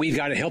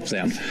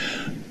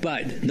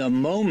the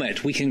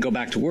moment we can go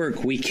back to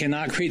work, we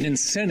cannot create an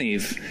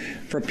incentive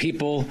for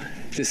people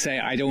to say,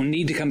 I don't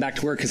need to come back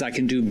to work because I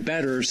can do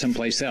better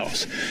someplace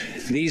else.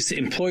 These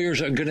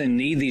employers are going to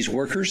need these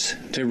workers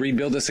to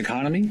rebuild this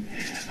economy.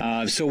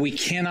 So we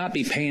cannot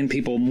be paying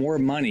people more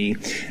money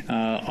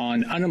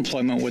on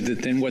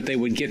unemployment than what they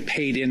would get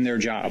paid in their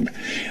job.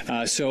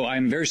 So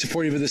I'm very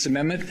supportive of this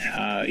amendment.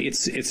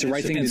 It's the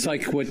right thing. It's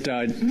like what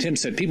Tim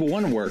said. People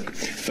want to work,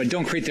 but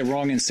don't create the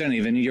wrong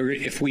incentive. And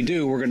if we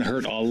do, we're going to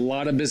hurt a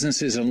lot of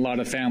businesses and a lot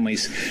of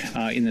families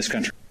in this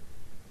country.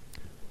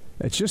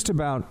 It's just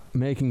about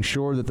making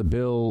sure that the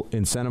bill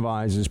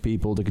incentivizes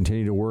people to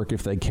continue to work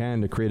if they can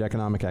to create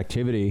economic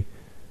activity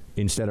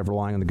instead of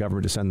relying on the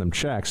government to send them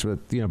checks. But,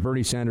 you know,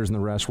 Bernie Sanders and the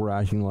rest were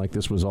acting like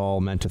this was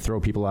all meant to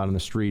throw people out in the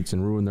streets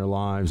and ruin their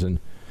lives. And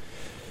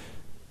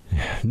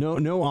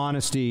no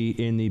honesty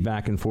in the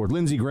back and forth.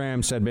 Lindsey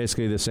Graham said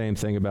basically the same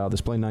thing about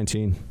this. Play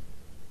 19.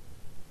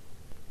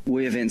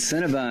 We have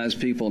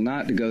incentivized people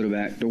not to go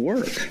back to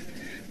work.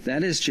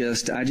 That is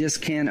I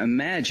just can't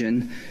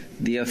imagine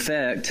the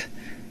effect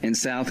in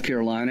South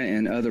Carolina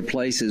and other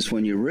places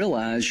when you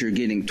realize you're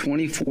getting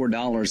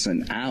 $24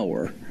 an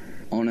hour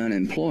on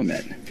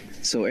unemployment.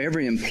 So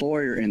every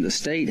employer in the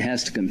state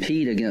has to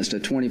compete against a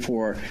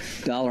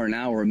 $24 an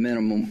hour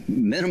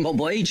minimum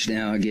wage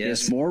now, I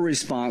guess. It's more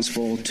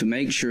responsible to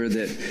make sure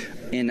that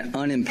in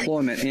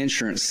unemployment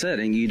insurance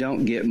setting, you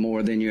don't get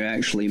more than you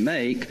actually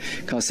make,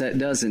 because that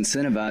does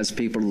incentivize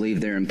people to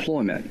leave their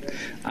employment.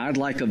 I'd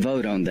like a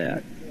vote on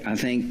that. I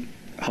think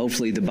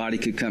hopefully the body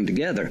could come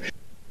together.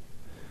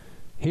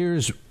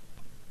 Here's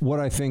what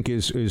I think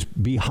is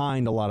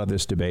behind a lot of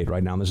this debate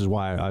right now, and this is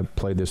why I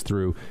played this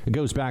through. It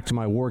goes back to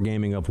my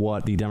wargaming of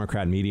what the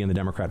Democrat media and the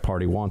Democrat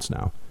Party wants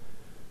now.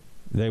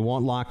 They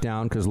want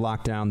lockdown because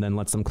lockdown then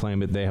lets them claim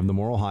that they have the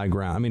moral high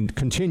ground. I mean,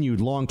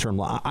 continued long-term.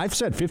 I've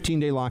said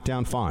 15-day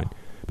lockdown, fine.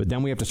 But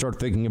then we have to start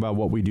thinking about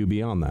what we do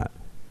beyond that.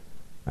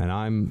 And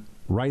I'm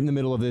right in the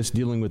middle of this,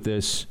 dealing with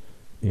this.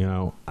 You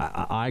know,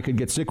 I could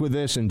get sick with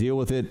this and deal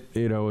with it,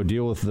 you know,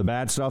 deal with the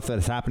bad stuff that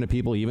has happened to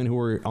people, even who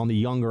are on the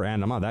younger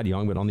end. I'm not that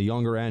young, but on the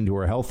younger end who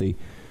are healthy,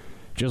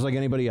 just like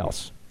anybody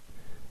else.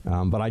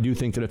 But I do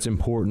think that it's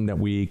important that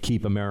we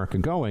keep America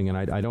going. And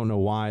I don't know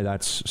why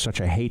that's such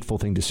a hateful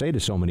thing to say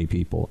to so many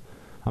people.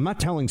 I'm not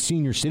telling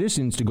senior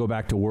citizens to go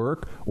back to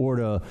work or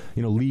to,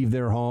 you know, leave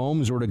their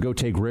homes or to go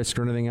take risks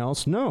or anything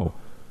else. No.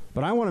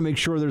 But I want to make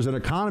sure there's an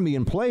economy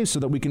in place so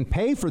that we can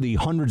pay for the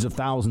hundreds of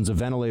thousands of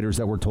ventilators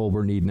that we're told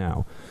we need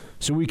now.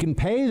 So we can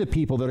pay the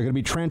people that are going to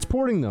be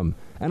transporting them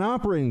and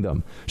operating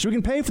them. So we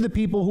can pay for the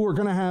people who are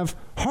going to have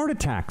heart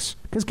attacks.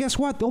 Because guess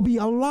what? There'll be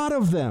a lot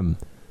of them.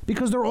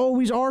 Because there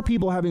always are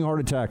people having heart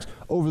attacks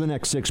over the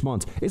next 6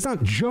 months. It's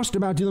not just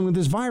about dealing with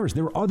this virus.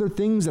 There are other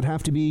things that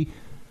have to be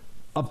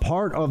a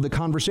part of the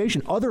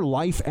conversation, other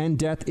life and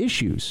death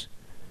issues.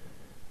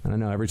 And I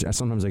know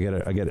sometimes I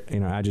get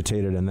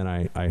agitated, and then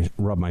I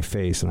rub my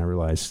face and I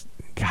realize,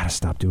 gotta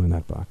stop doing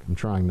that, Buck. I'm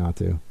trying not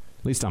to.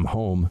 At least I'm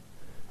home,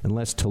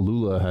 unless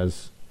Tallulah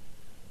has.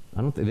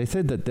 I don't think they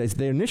said that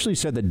they initially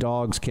said that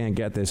dogs can't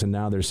get this, and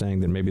now they're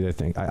saying that maybe they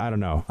think I don't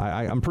know.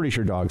 I'm pretty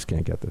sure dogs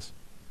can't get this.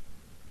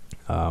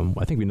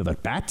 I think we know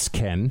that bats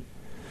can.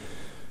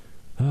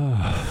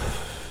 And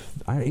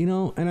I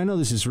know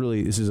this is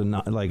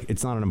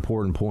it's not an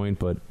important point,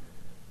 but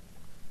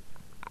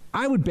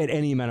I would bet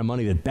any amount of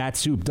money that bat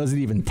soup doesn't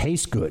even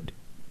taste good.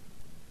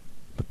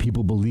 But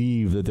people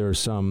believe that there's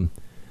some,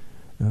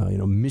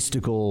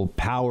 mystical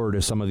power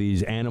to some of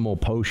these animal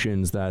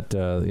potions that,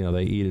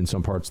 they eat in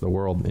some parts of the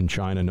world, in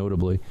China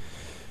notably.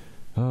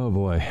 Oh,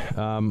 boy.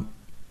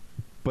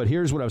 But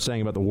here's what I was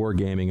saying about the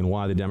wargaming and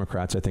why the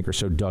Democrats, I think, are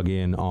so dug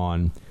in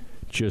on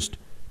just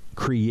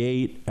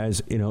create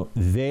as,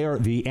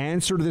 the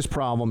answer to this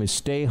problem is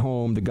stay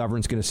home. The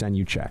government's going to send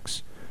you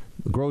checks.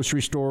 The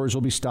grocery stores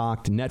will be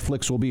stocked.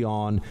 Netflix will be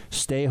on.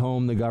 Stay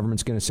home. The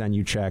government's going to send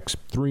you checks.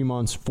 3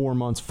 months, 4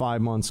 months, 5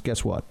 months.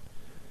 Guess what?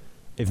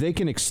 If they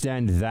can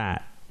extend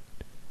that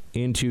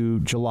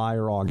into July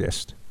or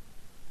August,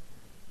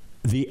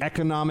 the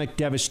economic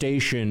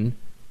devastation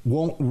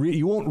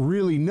you won't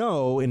really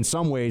know in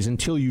some ways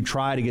until you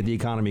try to get the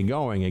economy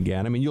going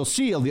again. I mean, you'll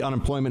see the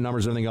unemployment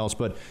numbers and everything else,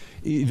 but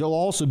there'll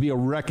also be a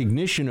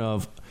recognition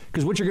of,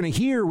 because what you're going to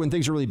hear when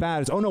things are really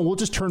bad is, oh, no, we'll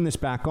just turn this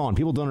back on.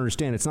 People don't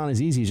understand. It's not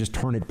as easy as just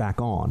turn it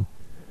back on.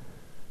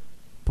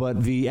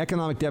 But the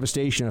economic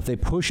devastation, if they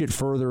push it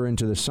further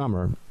into the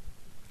summer,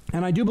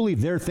 and I do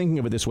believe they're thinking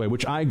of it this way,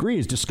 which I agree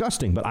is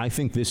disgusting, but I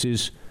think this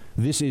is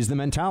the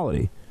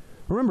mentality.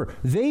 Remember,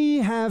 they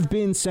have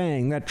been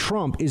saying that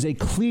Trump is a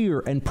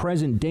clear and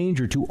present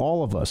danger to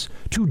all of us,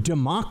 to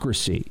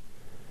democracy.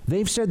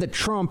 They've said that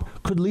Trump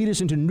could lead us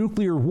into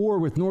nuclear war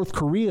with North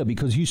Korea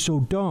because he's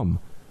so dumb.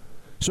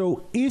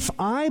 So if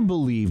I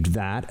believed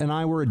that and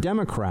I were a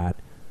Democrat,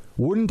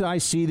 wouldn't I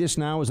see this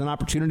now as an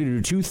opportunity to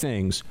do two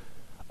things?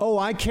 Oh,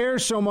 I care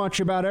so much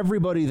about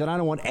everybody that I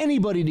don't want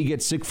anybody to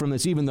get sick from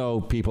this, even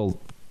though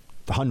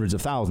hundreds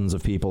of thousands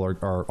of people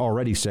are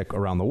already sick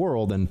around the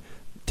world, and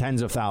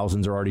tens of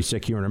thousands are already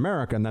sick here in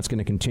America, and that's going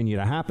to continue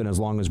to happen as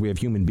long as we have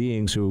human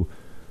beings who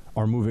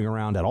are moving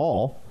around at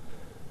all.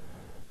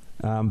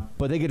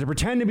 But they get to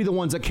pretend to be the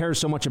ones that care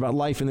so much about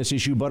life in this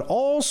issue, but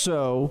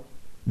also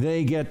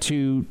they get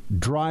to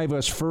drive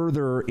us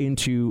further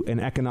into an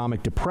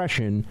economic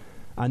depression,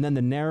 and then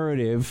the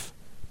narrative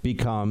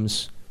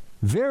becomes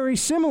very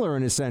similar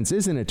in a sense,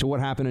 isn't it, to what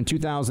happened in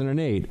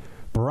 2008.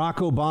 Barack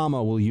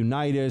Obama will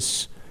unite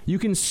us. You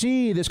can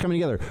see this coming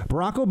together.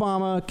 Barack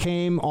Obama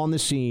came on the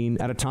scene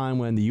at a time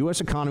when the U.S.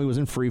 economy was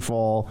in free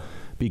fall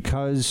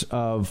because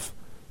of,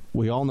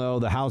 we all know,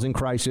 the housing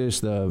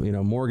crisis, the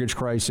mortgage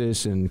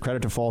crisis and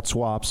credit default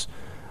swaps.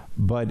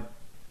 But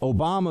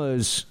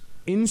Obama's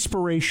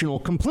inspirational,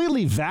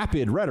 completely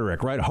vapid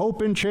rhetoric, right?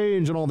 Hope and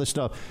change and all this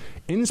stuff.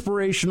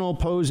 Inspirational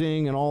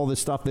posing and all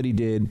this stuff that he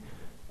did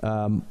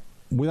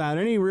without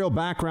any real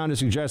background to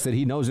suggest that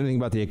he knows anything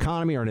about the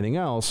economy or anything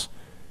else.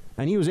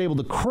 And he was able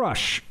to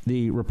crush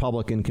the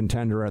Republican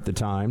contender at the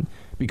time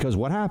because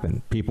what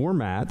happened? People were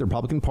mad. The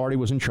Republican Party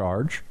was in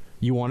charge.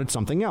 You wanted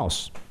something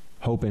else.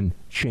 Hope and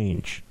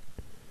change.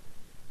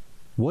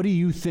 What do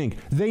you think?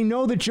 They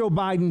know that Joe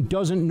Biden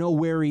doesn't know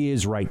where he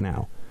is right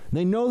now.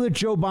 They know that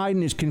Joe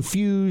Biden is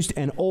confused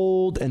and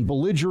old and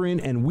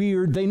belligerent and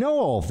weird. They know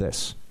all of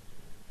this.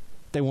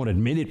 They won't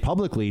admit it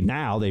publicly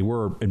now. They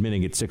were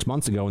admitting it 6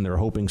 months ago, and they're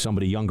hoping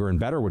somebody younger and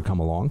better would come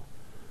along.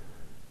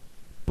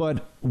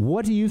 But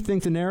what do you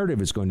think the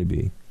narrative is going to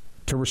be?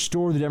 To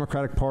restore the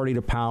Democratic Party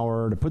to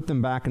power, to put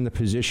them back in the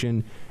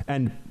position,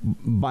 and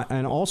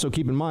also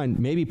keep in mind,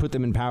 maybe put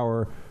them in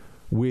power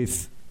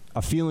with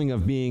a feeling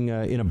of being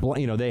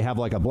they have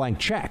like a blank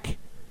check.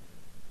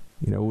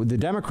 The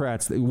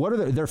Democrats, what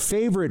are their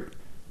favorite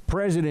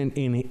president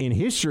in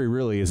history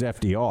really is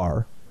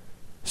FDR.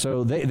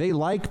 So they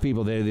like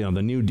people, the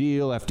New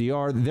Deal,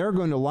 FDR. They're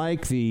going to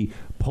like the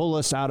pull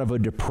us out of a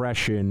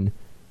depression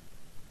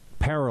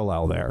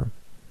parallel there.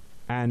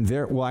 And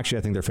actually,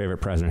 I think their favorite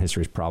president in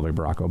history is probably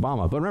Barack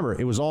Obama. But remember,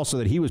 it was also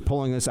that he was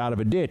pulling us out of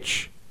a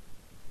ditch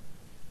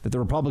that the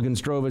Republicans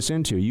drove us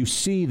into. You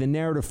see the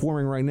narrative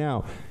forming right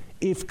now.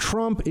 If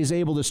Trump is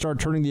able to start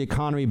turning the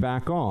economy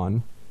back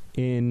on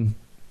in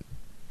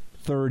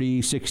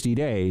 30, 60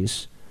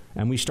 days,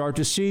 and we start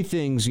to see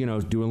things, doing a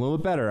little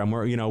bit better,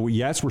 and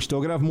yes, we're still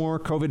going to have more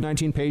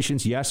COVID-19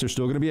 patients. Yes, there's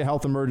still going to be a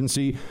health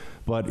emergency,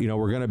 but,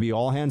 we're going to be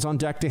all hands on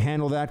deck to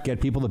handle that,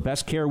 get people the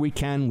best care we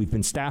can. We've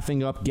been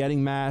staffing up,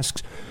 getting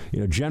masks.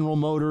 General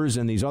Motors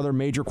and these other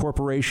major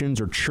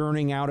corporations are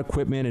churning out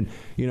equipment, and,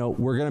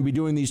 we're going to be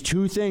doing these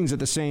two things at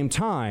the same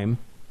time.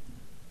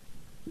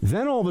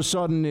 Then all of a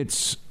sudden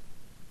it's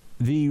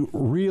the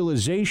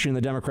realization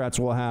the Democrats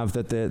will have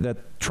that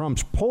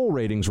Trump's poll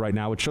ratings right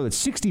now, which show that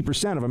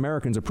 60% of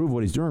Americans approve of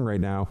what he's doing right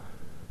now,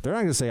 they're not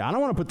going to say, I don't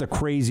want to put the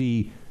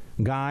crazy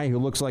guy who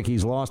looks like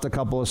he's lost a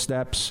couple of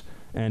steps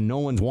and no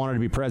one's wanted to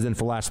be president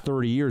for the last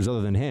 30 years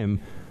other than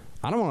him.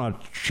 I don't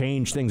want to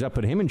change things up,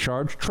 put him in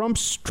charge.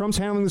 Trump's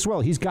handling this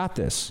well. He's got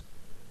this.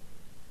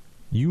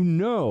 You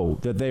know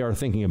that they are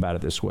thinking about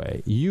it this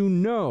way. You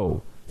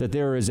know that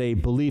there is a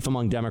belief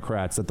among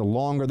Democrats that the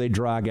longer they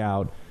drag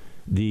out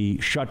the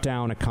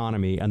shutdown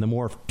economy and the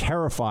more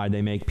terrified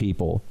they make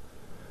people,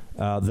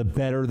 the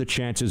better the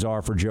chances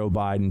are for Joe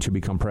Biden to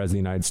become president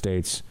of the United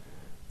States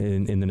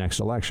in the next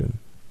election.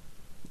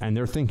 And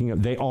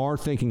they are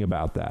thinking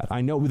about that.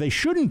 I know they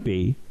shouldn't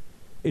be.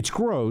 It's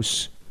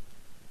gross.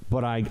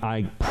 But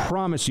I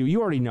promise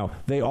you already know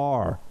they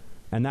are.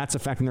 And that's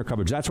affecting their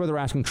coverage. That's why they're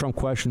asking Trump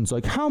questions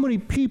like, how many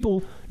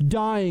people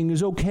dying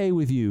is okay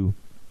with you?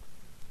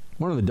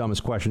 One of the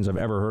dumbest questions I've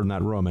ever heard in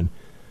that room. And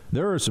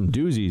there are some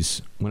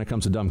doozies when it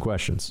comes to dumb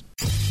questions.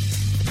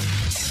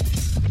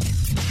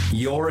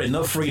 You're in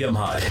the Freedom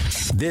Hut.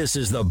 This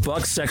is the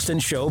Buck Sexton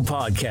Show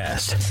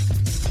podcast.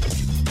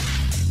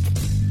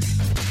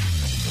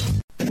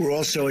 We're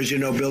also, as you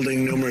know,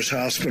 building numerous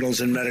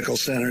hospitals and medical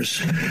centers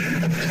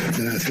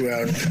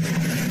throughout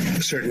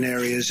certain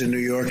areas in New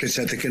York. It's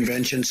at the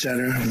convention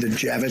center, the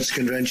Javits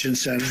Convention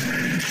Center.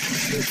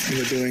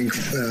 We're doing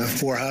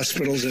 4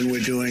 hospitals, and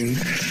we're doing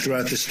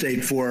throughout the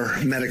state 4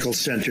 medical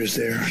centers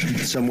there,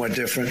 somewhat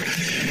different.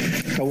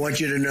 I want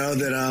you to know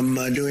that I'm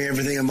doing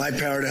everything in my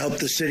power to help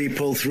the city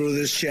pull through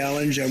this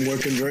challenge. I'm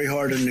working very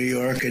hard in New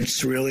York.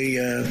 It's really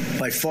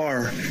by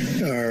far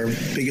our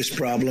biggest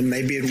problem.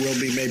 Maybe it will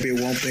be, maybe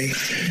it won't be.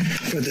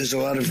 But there's a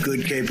lot of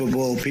good,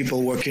 capable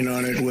people working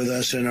on it with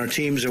us, and our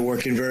teams are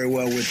working very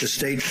well with the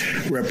state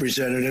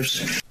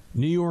representatives.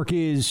 New York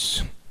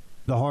is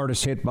the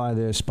hardest hit by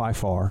this by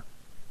far,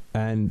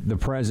 and the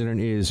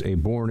president is a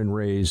born and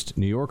raised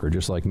New Yorker,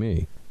 just like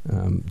me.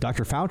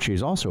 Dr. Fauci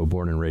is also a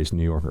born and raised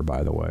New Yorker,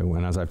 by the way,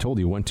 and as I've told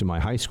you, went to my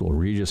high school,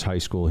 Regis High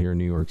School here in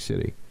New York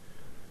City.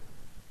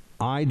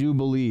 I do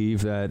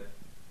believe that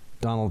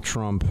Donald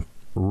Trump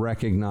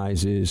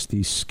recognizes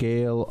the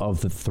scale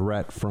of the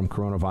threat from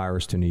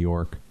coronavirus to New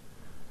York,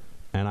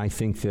 and I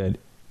think that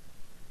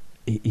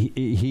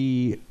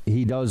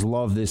he does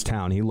love this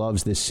town. He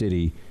loves this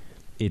city.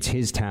 It's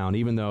his town,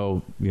 even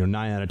though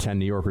 9 out of 10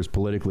 New Yorkers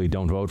politically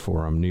don't vote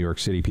for him. New York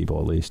City people,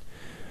 at least,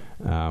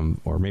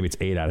 or maybe it's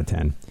 8 out of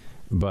 10.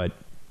 But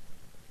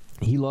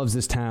he loves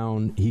this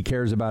town. He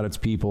cares about its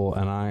people,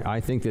 and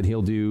I think that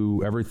he'll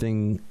do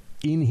everything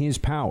in his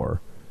power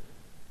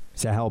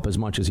to help as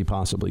much as he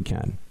possibly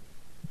can.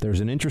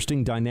 There's an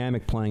interesting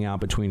dynamic playing out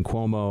between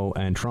Cuomo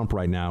and Trump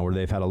right now, where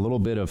they've had a little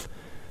bit of,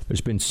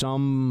 there's been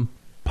some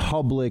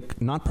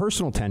public, not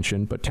personal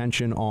tension, but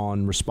tension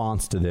on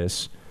response to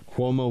this.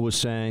 Cuomo was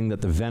saying that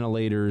the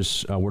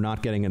ventilators, they're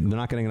not getting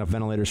enough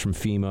ventilators from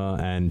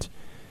FEMA, and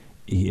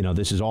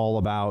this is all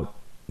about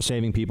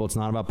saving people. It's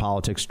not about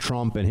politics.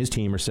 Trump and his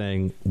team are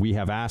saying, we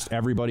have asked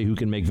everybody who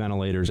can make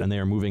ventilators, and they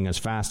are moving as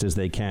fast as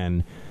they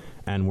can,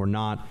 and we're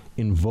not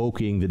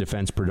invoking the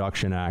Defense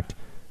Production Act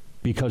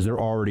because they're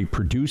already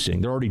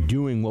producing. They're already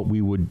doing what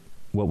we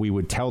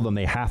would tell them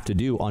they have to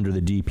do under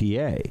the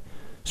DPA.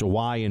 So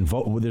why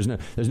invoke? Well, there's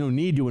no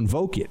need to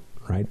invoke it,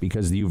 right?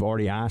 Because you've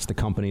already asked the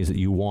companies that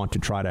you want to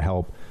try to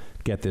help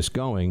get this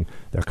going.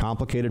 They're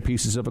complicated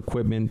pieces of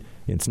equipment.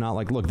 It's not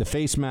like, look, the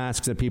face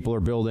masks that people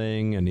are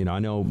building, and I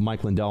know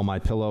Mike Lindell,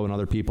 MyPillow, and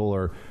other people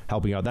are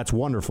helping out. That's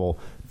wonderful.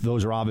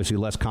 Those are obviously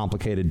less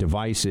complicated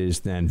devices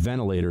than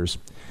ventilators,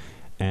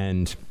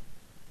 and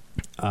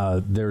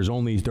there are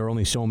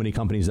only so many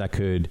companies that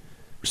could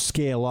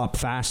scale up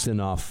fast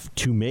enough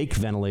to make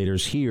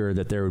ventilators here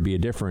that there would be a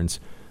difference.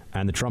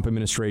 And the Trump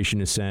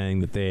administration is saying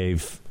that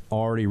they've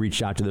already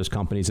reached out to those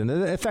companies, and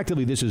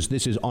effectively this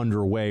is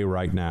underway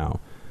right now.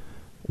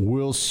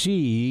 We'll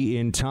see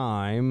in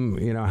time,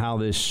 how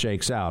this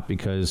shakes out,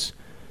 because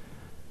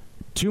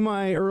to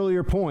my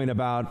earlier point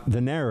about the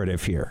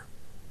narrative here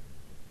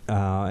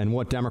and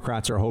what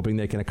Democrats are hoping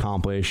they can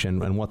accomplish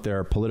and what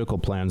their political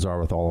plans are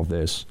with all of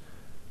this,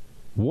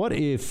 what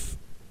if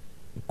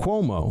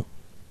Cuomo,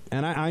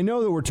 and I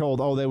know that we're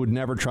told, they would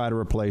never try to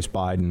replace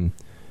Biden,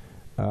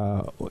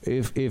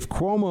 if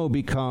Cuomo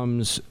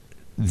becomes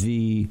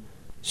the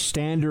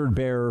standard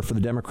bearer for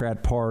the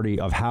Democrat Party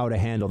of how to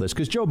handle this,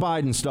 because Joe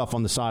Biden stuff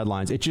on the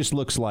sidelines, it just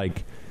looks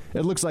like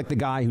the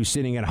guy who's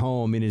sitting at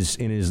home in his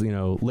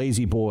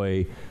lazy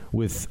boy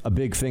with a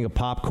big thing of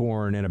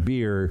popcorn and a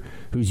beer,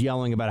 who's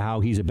yelling about how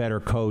he's a better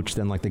coach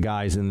than like the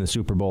guys in the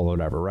Super Bowl or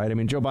whatever, right? I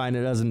mean, Joe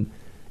Biden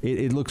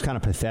it looks kind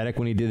of pathetic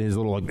when he did his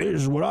little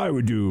this is what I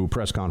would do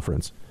press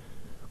conference.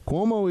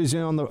 Cuomo is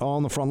on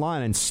the front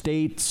line, and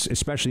states,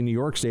 especially New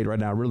York State right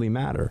now, really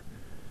matter.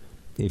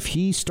 If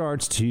he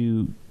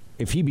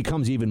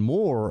becomes even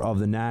more of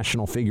the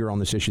national figure on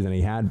this issue than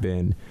he had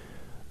been,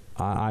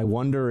 I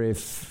wonder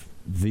if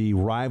the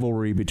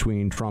rivalry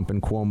between Trump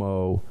and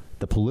Cuomo,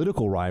 the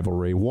political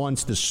rivalry,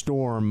 once the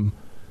storm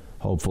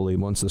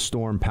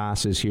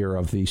passes here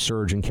of the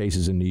surge in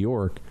cases in New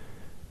York,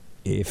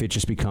 if it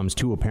just becomes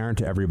too apparent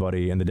to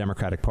everybody and the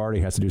Democratic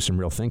Party has to do some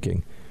real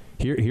thinking.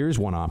 Here's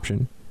one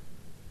option.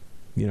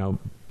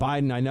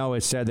 Biden, I know,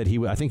 has said that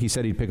I think he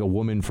said he'd pick a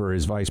woman for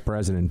his vice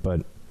president,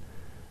 but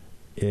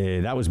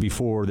that was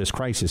before this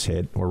crisis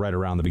hit, or right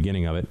around the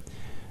beginning of it.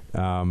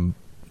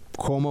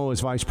 Cuomo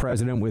is vice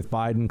president, with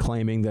Biden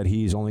claiming that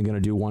he's only going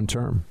to do one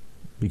term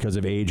because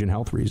of age and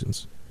health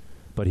reasons.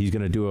 But he's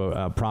going to do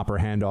a proper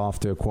handoff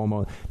to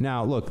Cuomo.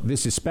 Now, look,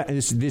 this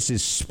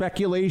is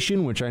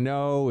speculation, which I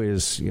know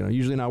is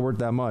usually not worth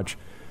that much.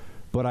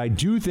 But I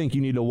do think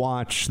you need to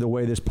watch the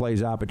way this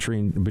plays out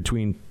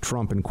between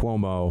Trump and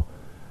Cuomo,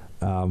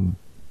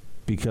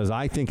 because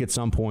I think at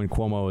some point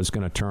Cuomo is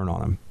going to turn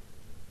on him.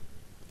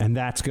 And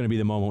that's going to be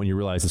the moment when you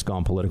realize it's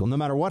gone political, no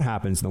matter what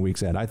happens in the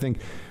week's end. I think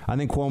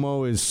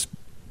Cuomo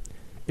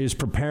is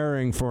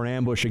preparing for an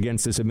ambush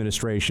against this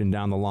administration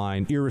down the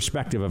line,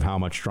 irrespective of how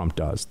much Trump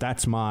does.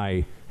 That's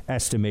my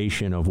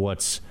estimation of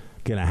what's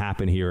going to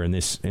happen here in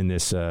this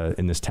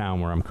town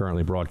where I'm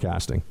currently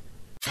broadcasting.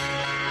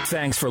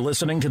 Thanks for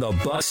listening to the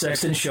Buck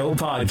Sexton Show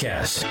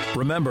podcast.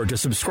 Remember to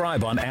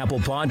subscribe on Apple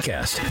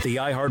Podcast, the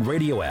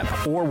iHeartRadio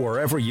app, or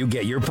wherever you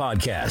get your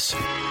podcasts.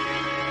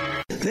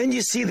 Then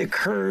you see the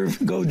curve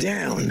go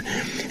down.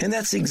 And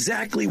that's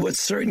exactly what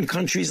certain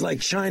countries like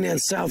China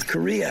and South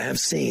Korea have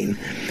seen.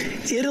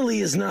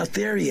 Italy is not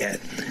there yet.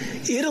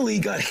 Italy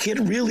got hit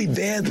really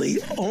badly,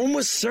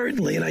 almost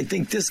certainly, and I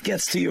think this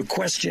gets to your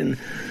question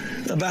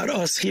about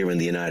us here in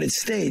the United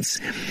States,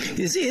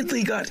 is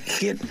Italy got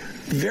hit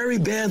very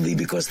badly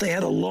because they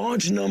had a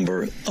large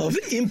number of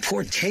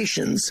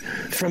importations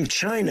from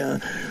China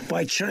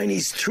by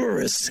Chinese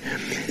tourists.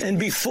 And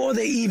before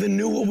they even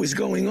knew what was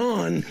going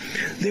on,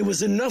 there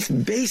was enough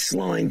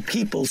baseline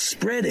people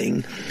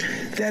spreading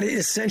that it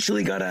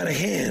essentially got out of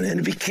hand.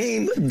 And it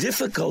became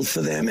difficult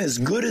for them, as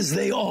good as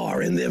they are,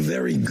 and they're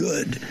very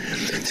good,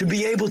 to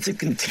be able to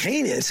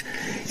contain it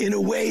in a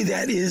way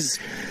that is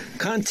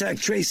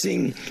contact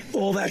tracing,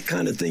 all that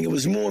kind of thing. It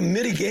was more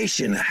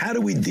mitigation. How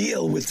do we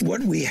deal with what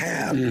we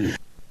have?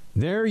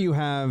 There you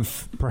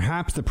have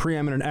perhaps the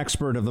preeminent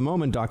expert of the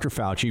moment, Dr.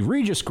 Fauci,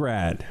 Regis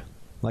grad,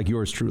 like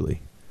yours truly,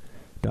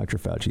 Dr.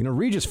 Fauci.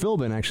 Regis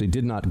Philbin actually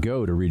did not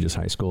go to Regis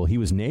High School. He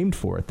was named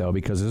for it, though,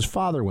 because his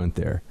father went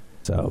there.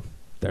 So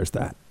there's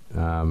that.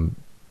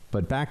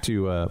 But back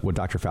to what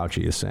Dr.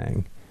 Fauci is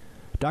saying.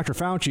 Dr.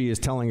 Fauci is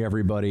telling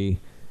everybody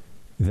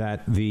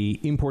that the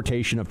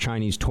importation of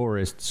Chinese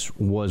tourists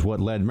was what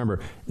led, remember,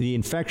 the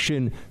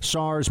infection,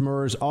 SARS,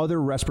 MERS,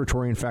 other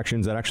respiratory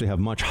infections that actually have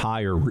much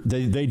higher,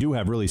 they do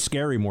have really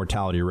scary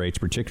mortality rates,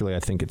 particularly I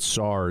think it's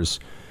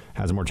SARS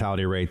has a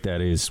mortality rate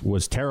that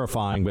was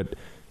terrifying, but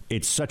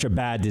it's such a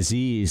bad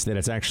disease that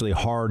it's actually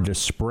hard to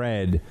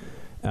spread.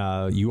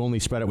 You only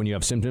spread it when you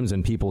have symptoms,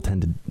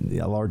 and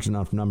a large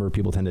enough number of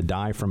people tend to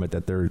die from it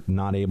that they're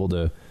not able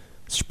to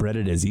spread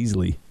it as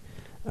easily.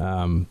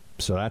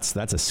 So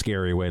that's a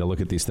scary way to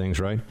look at these things,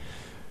 right?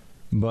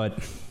 But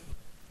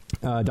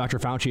Dr.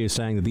 Fauci is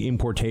saying that the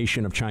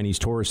importation of Chinese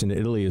tourists into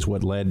Italy is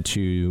what led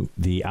to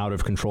the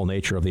out-of-control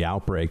nature of the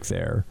outbreak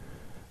there.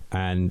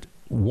 And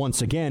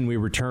once again, we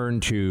return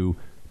to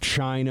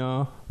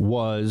China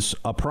was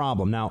a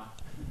problem. Now,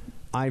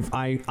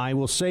 I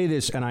will say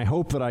this, and I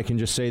hope that I can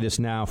just say this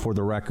now for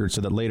the record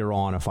so that later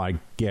on, if I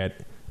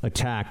get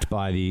attacked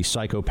by the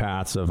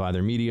psychopaths of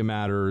either Media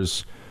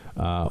Matters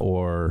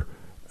or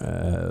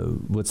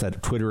what's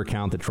that Twitter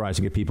account that tries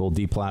to get people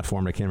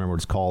deplatformed? I can't remember what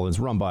it's called. It's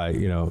run by,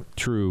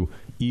 true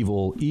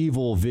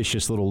evil,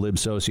 vicious little lib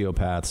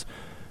sociopaths.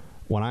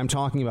 When I'm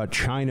talking about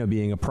China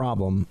being a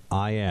problem,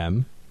 I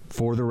am,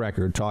 for the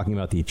record, talking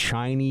about the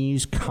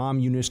Chinese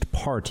Communist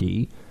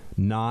Party,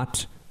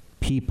 not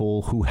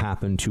people who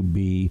happen to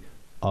be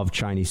of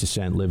Chinese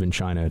descent, live in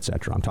China,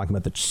 etc. I'm talking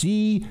about the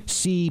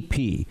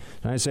CCP.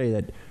 And I say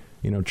that,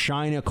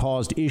 China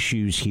caused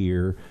issues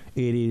here.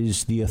 It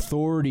is the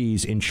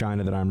authorities in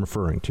China that I'm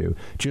referring to.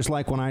 Just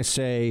like when I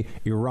say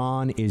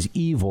Iran is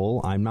evil,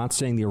 I'm not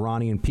saying the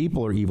Iranian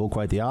people are evil,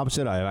 quite the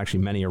opposite. I have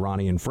actually many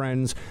Iranian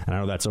friends, and I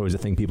know that's always a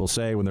thing people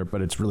say,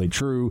 but it's really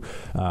true.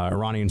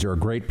 Iranians are a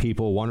great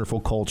people,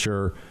 wonderful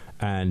culture,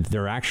 and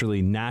they're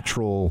actually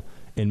natural.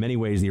 In many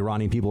ways, the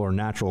Iranian people are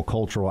natural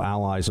cultural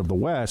allies of the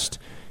West.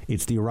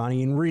 It's the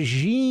Iranian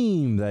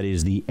regime that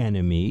is the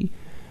enemy.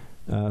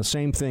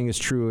 Same thing is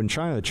true in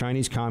China. The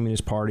Chinese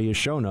Communist Party has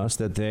shown us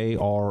that they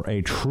are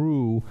a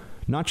true,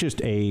 not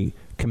just a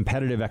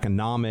competitive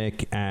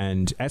economic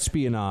and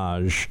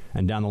espionage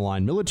and down the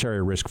line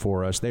military risk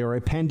for us, they are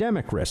a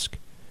pandemic risk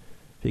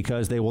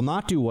because they will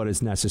not do what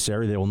is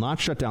necessary. They will not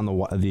shut down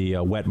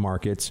the wet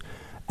markets.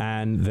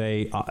 And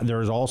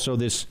there is also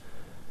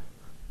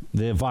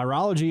the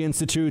Virology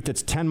Institute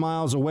that's 10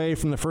 miles away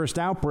from the first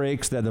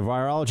outbreaks, that the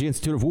Virology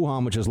Institute of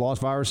Wuhan, which has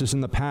lost viruses in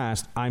the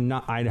past. I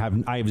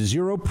have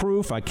zero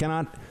proof. I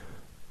cannot,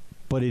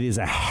 but it is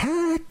a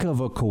heck of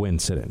a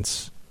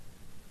coincidence,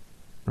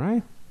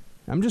 right?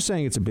 I'm just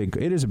saying it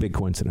is a big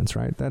coincidence,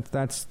 right?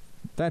 That's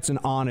an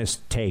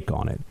honest take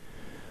on it.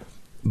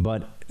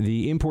 But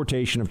the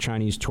importation of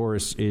Chinese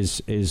tourists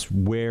is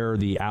where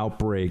the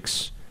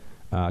outbreaks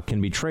can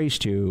be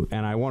traced to.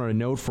 And I wanted to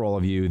note for all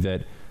of you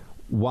that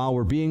while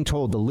we're being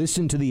told to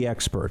listen to the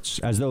experts,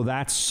 as though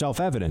that's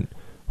self-evident,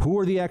 who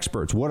are the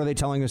experts? What are they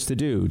telling us to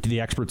do? Do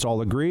the experts all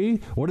agree?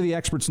 What do the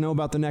experts know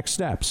about the next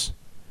steps?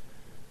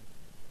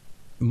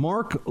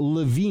 Mark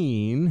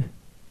Levine,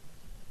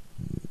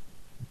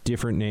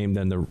 different name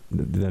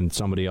than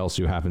somebody else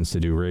who happens to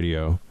do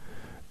radio.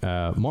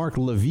 Mark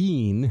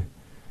Levine,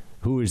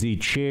 who is the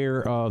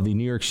chair of the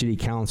New York City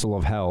Council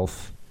of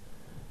Health,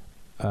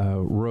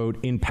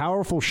 wrote, in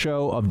powerful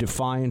show of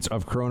defiance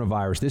of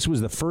coronavirus. This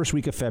was the first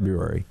week of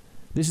February.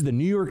 This is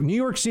New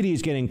York City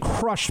is getting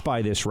crushed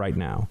by this right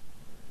now.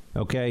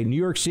 Okay, New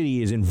York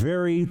City is in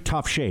very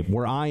tough shape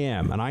where I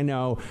am. And I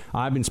know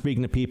I've been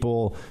speaking to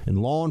people in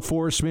law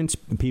enforcement,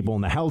 people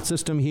in the health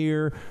system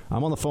here.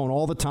 I'm on the phone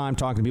all the time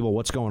talking to people,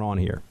 what's going on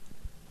here.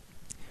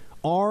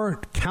 Our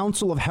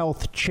Council of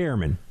Health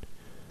chairman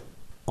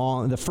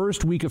on the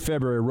first week of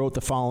February wrote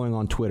the following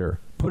on Twitter.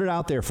 Put it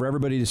out there for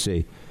everybody to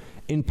see.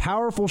 In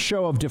powerful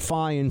show of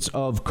defiance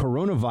of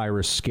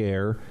coronavirus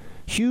scare,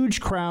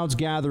 huge crowds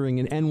gathering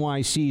in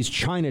NYC's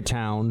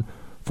Chinatown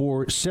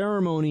for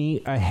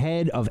ceremony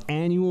ahead of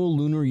annual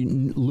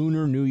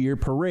Lunar New Year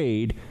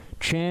parade,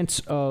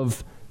 chants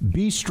of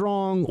 "Be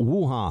strong,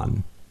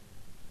 Wuhan."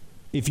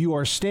 If you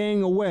are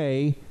staying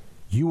away,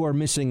 you are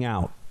missing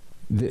out.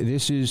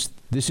 This is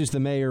the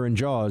mayor in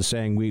Jaws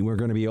saying we're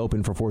going to be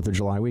open for 4th of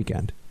July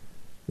weekend.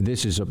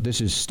 This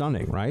is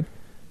stunning, right?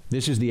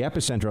 This is the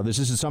epicenter of this.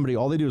 This is somebody,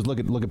 all they do is look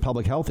at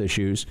public health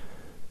issues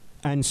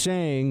and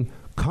saying,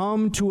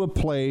 come to a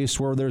place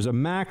where there's a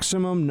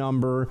maximum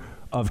number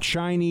of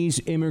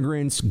Chinese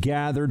immigrants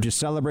gathered to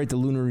celebrate the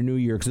Lunar New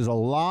Year, because there's a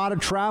lot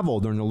of travel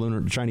during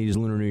the Chinese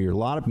Lunar New Year. A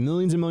lot of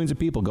millions and millions of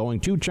people going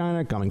to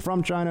China, coming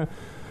from China,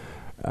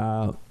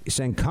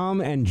 saying come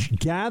and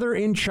gather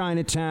in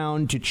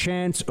Chinatown to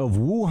chants of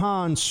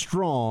Wuhan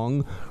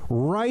strong,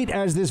 right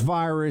as this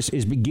virus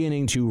is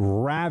beginning to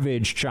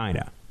ravage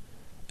China.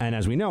 And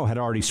as we know, had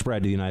already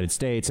spread to the United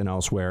States and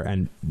elsewhere.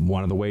 And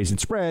one of the ways it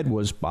spread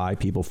was by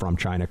people from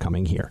China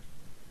coming here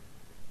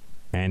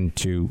and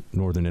to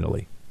northern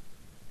Italy.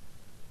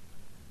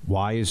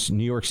 Why is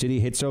New York City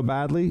hit so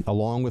badly?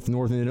 Along with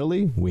northern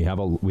Italy, we have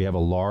a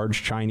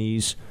large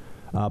Chinese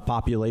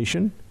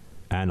population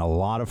and a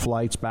lot of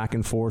flights back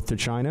and forth to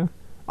China.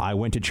 I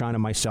went to China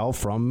myself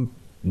from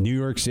New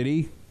York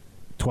City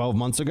 12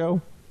 months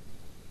ago.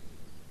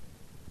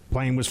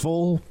 Plane was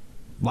full.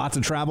 Lots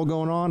of travel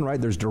going on, right?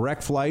 There's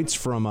direct flights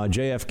from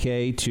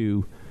JFK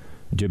to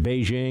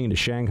Beijing and to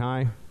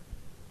Shanghai.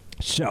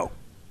 So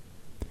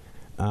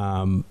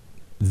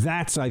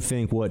that's, I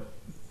think,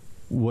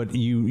 what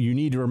you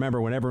need to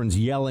remember when everyone's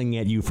yelling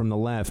at you from the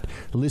left.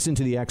 Listen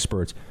to the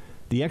experts.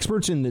 The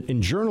experts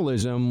in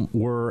journalism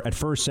were at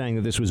first saying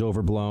that this was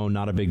overblown,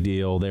 not a big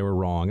deal. They were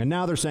wrong. And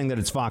now they're saying that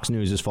it's Fox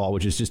News' fault,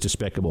 which is just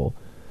despicable.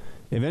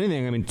 If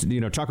anything, I mean,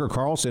 Tucker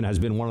Carlson has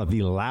been one of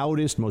the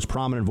loudest, most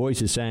prominent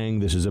voices saying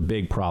this is a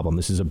big problem.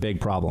 This is a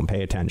big problem.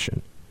 Pay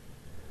attention.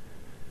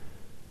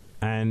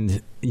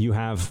 And you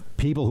have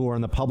people who are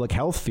in the public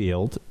health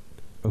field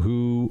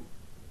who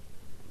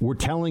were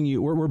telling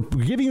you, we're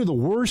giving you the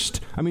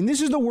worst. I mean, this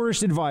is the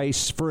worst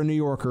advice for a New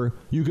Yorker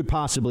you could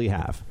possibly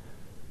have.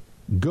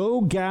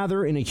 Go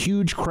gather in a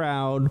huge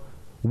crowd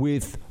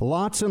with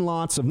lots and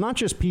lots of not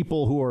just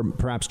people who are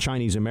perhaps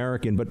Chinese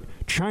American, but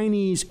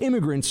Chinese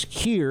immigrants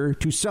here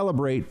to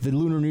celebrate the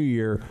Lunar New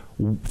Year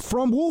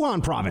from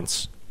Wuhan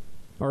province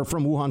or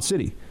from Wuhan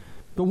city.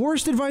 The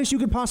worst advice you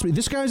could possibly.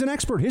 This guy's an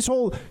expert.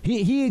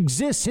 He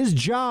exists. His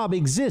job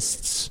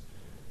exists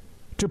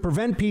to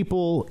prevent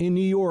people in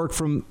New York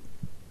from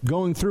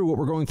going through what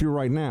we're going through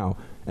right now.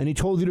 And he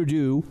told you to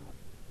do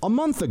a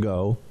month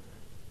ago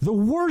The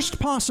worst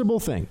possible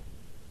thing.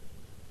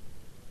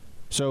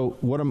 So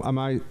what am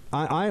I?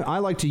 I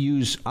like to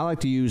use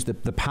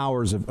the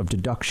powers of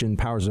deduction,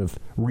 powers of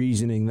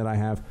reasoning that I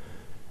have.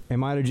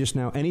 Am I to just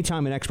now,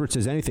 anytime an expert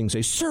says anything,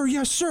 say, "Sir,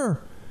 yes,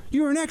 sir,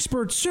 you're an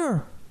expert,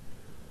 sir"?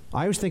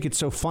 I always think it's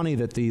so funny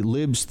that the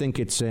libs think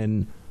it's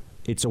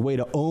a way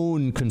to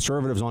own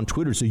conservatives on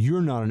Twitter. So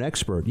you're not an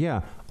expert.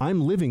 Yeah,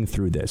 I'm living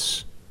through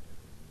this.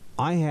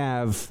 I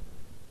have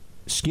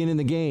skin in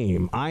the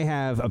game. I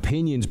have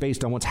opinions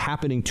based on what's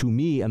happening to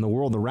me and the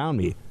world around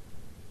me.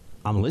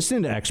 I'm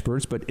listening to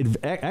experts, but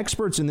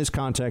experts in this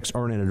context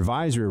are in an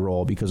advisory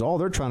role because all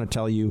they're trying to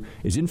tell you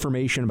is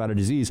information about a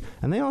disease,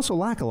 and they also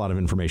lack a lot of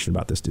information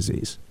about this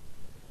disease.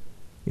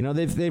 You know,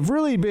 they've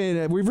really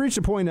been, we've reached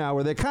a point now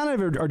where they kind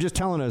of are just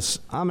telling us,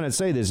 I'm going to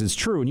say this, it's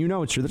true, and you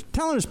know it's true. They're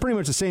telling us pretty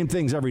much the same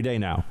things every day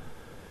now.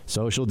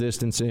 Social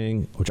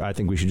distancing, which I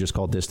think we should just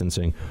call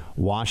distancing.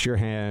 Wash your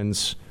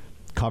hands,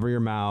 cover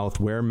your mouth,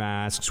 wear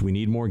masks. We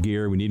need more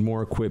gear. We need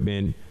more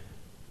equipment.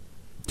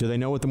 Do they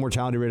know what the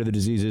mortality rate of the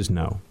disease is?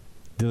 No.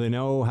 Do they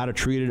know how to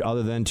treat it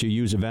other than to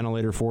use a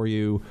ventilator for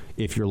you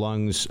if your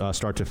lungs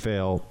start to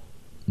fail?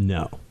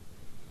 No.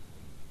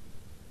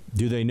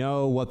 Do they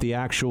know what the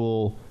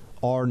actual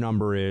R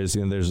number is?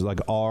 You know, there's like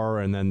R,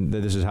 and then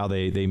this is how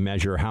they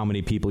measure how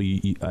many people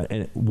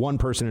one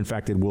person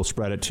infected will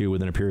spread it to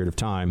within a period of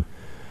time.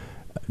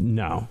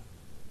 No.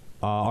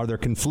 Are there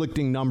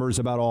conflicting numbers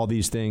about all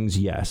these things?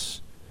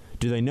 Yes.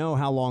 Do they know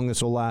how long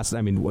this will last?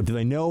 I mean, do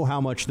they know how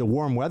much the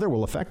warm weather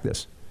will affect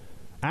this?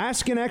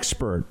 Ask an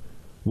expert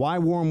why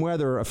warm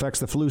weather affects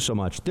the flu so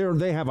much.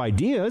 They have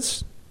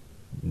ideas.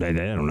 They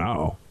don't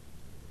know.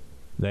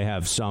 They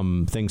have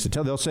some things to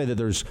tell. They'll say that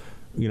there's,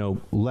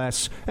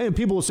 less. And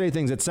people will say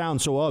things that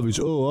sound so obvious.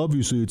 Oh,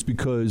 obviously it's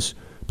because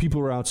people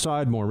are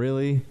outside more.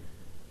 Really?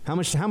 How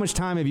much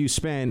time have you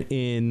spent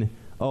in,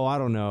 I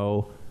don't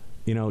know,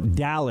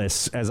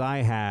 Dallas, as I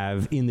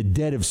have, in the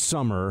dead of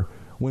summer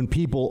when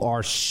people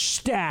are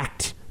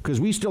stacked, because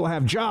we still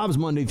have jobs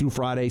Monday through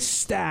Friday,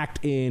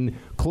 stacked in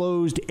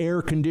closed,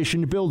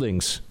 air-conditioned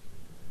buildings.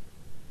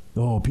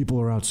 Oh, people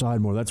are outside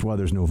more. That's why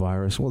there's no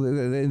virus. Well,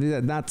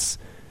 that's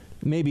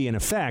maybe an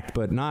effect,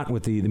 but not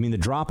with the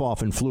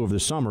drop-off in flu over the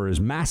summer is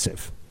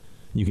massive.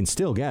 You can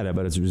still get it,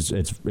 but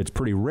it's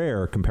pretty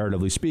rare,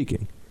 comparatively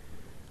speaking.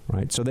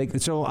 Right?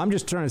 So I'm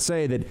just trying to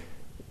say that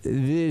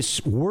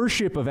this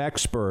worship of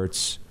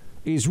experts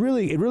is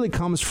really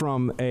comes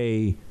from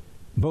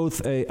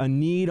both a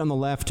need on the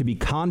left to be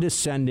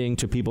condescending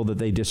to people that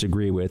they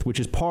disagree with, which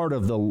is part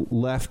of the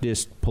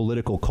leftist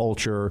political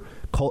culture,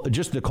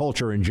 just the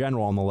culture in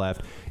general on the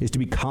left, is to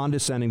be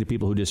condescending to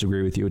people who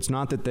disagree with you. It's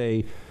not that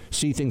they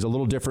see things a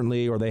little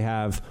differently or they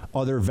have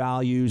other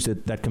values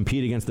that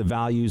compete against the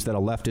values that a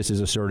leftist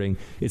is asserting.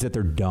 It's that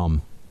they're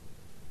dumb.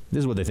 This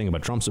is what they think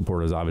about Trump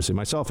supporters, obviously,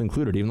 myself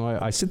included, even though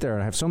I sit there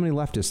and I have so many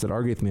leftists that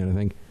argue with me, and I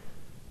think,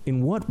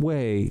 in what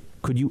way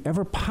could you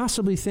ever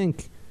possibly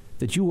think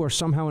that you are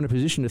somehow in a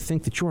position to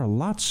think that you're a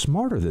lot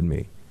smarter than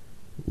me?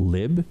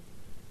 Lib?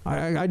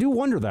 I do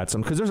wonder that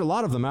some, because there's a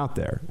lot of them out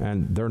there,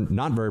 and they're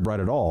not very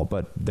bright at all,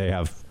 but they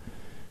have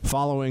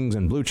followings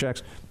and blue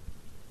checks.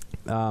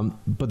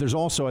 But there's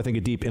also, I think,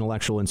 a deep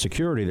intellectual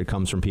insecurity that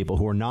comes from people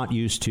who are not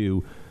used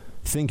to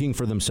thinking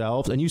for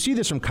themselves. And you see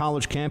this from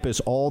college campus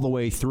all the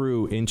way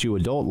through into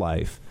adult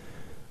life,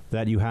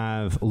 that you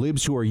have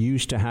libs who are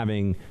used to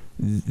having,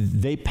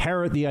 they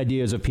parrot the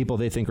ideas of people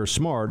they think are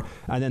smart,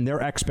 and then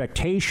their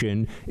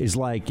expectation is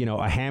like,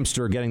 a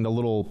hamster getting the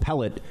little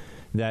pellet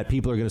that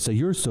people are going to say,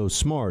 you're so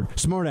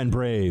smart and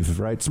brave,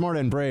 right? Smart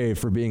and brave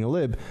for being a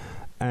lib.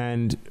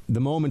 And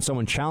the moment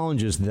someone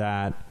challenges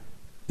that,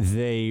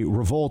 they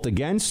revolt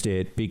against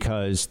it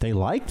because they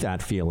like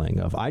that feeling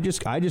of, I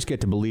just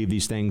get to believe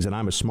these things and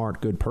I'm a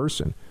smart, good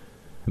person.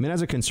 I mean,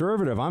 as a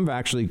conservative, I'm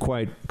actually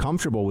quite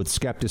comfortable with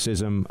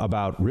skepticism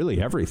about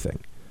really everything.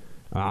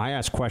 I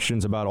ask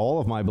questions about all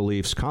of my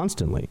beliefs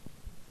constantly.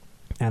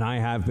 And I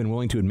have been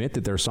willing to admit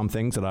that there are some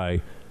things that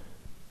I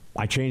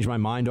change my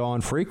mind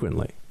on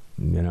frequently.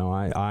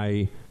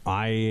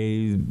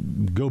 I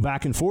go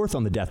back and forth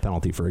on the death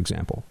penalty, for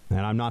example.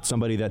 And I'm not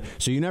somebody that,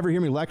 so you never hear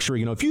me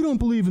lecturing, if you don't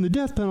believe in the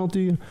death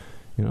penalty,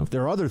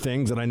 there are other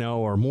things that I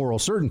know are moral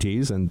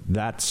certainties, and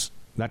that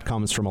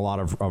comes from a lot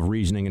of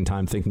reasoning and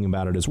time thinking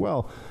about it as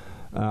well.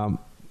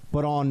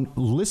 But on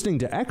listening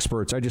to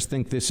experts, I just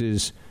think this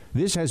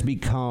has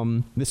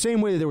become the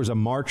same way that there was a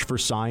march for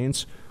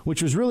science,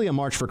 which was really a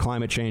march for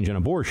climate change and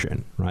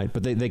abortion, right?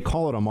 But they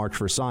call it a march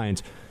for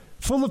science,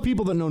 full of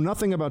people that know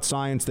nothing about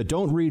science, that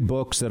don't read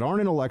books, that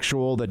aren't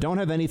intellectual, that don't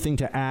have anything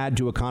to add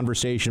to a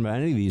conversation about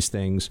any of these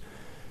things.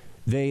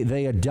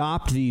 They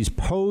adopt these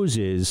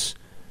poses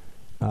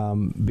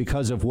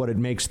because of what it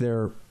makes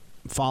their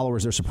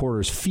followers, their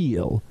supporters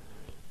feel.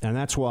 And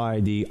that's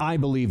why I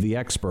believe the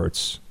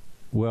experts.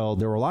 Well,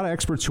 there were a lot of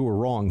experts who were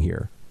wrong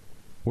here.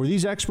 Were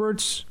these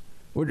experts?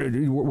 Were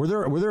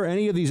there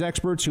any of these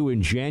experts who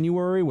in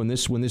January, when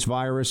this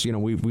virus,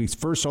 we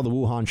first saw the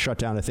Wuhan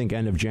shutdown, I think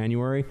end of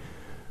January,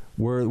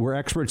 were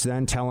experts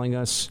then telling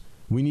us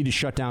we need to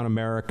shut down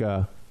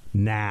America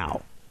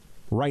now,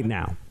 right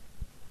now?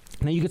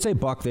 Now, you could say,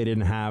 Buck, they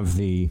didn't have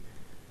the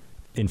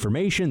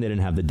information, they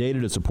didn't have the data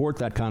to support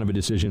that kind of a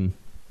decision.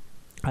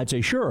 I'd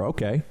say, sure,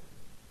 okay.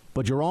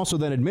 But you're also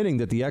then admitting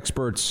that the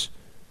experts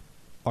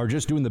are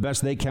just doing the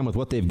best they can with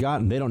what they've got,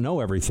 and they don't know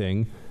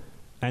everything,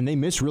 and they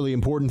miss really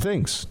important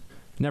things.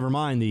 Never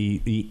mind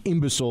the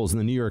imbeciles in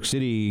the New York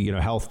City,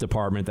 health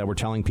department that were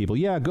telling people,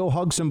 yeah, go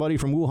hug somebody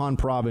from Wuhan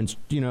province,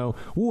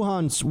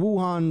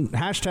 Wuhan,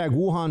 hashtag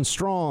Wuhan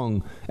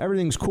strong,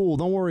 everything's cool,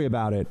 don't worry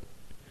about it.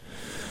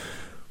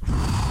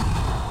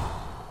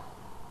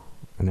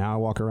 And now I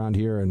walk around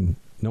here and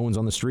no one's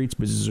on the streets.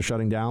 Businesses are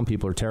shutting down.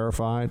 People are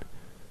terrified.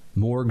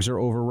 Morgues are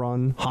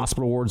overrun.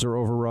 Hospital wards are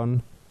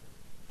overrun.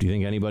 Do you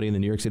think anybody in the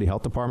New York City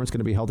Health Department is going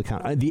to be held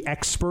accountable? The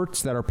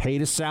experts that are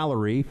paid a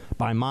salary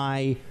by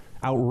my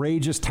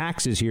outrageous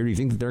taxes here, do you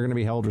think that they're going to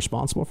be held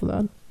responsible for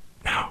that?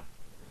 No.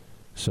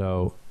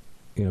 So,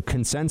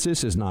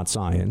 consensus is not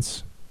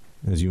science,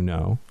 as you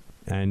know.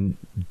 And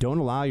don't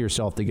allow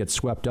yourself to get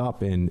swept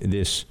up in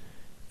this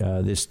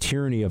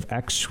tyranny of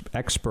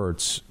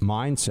experts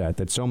mindset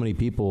that so many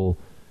people,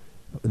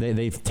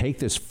 they take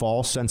this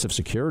false sense of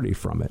security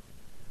from it.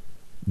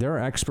 There are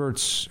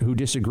experts who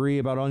disagree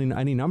about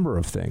any number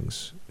of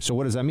things. So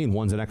what does that mean?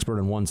 One's an expert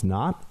and one's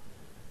not?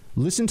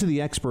 Listen to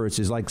the experts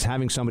is like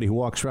having somebody who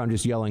walks around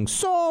just yelling,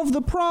 solve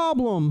the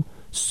problem,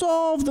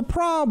 solve the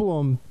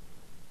problem.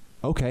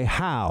 Okay,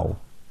 how?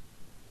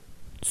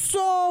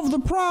 Solve the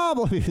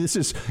problem. This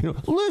is,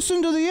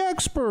 listen to the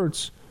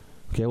experts.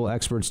 Okay, well,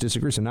 experts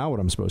disagree. So now what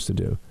I'm supposed to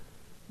do?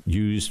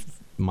 Use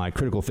my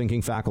critical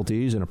thinking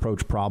faculties and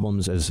approach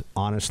problems as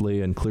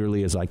honestly and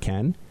clearly as I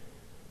can,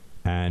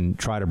 and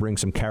try to bring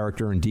some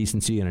character and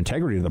decency and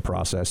integrity to the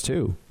process,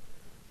 too.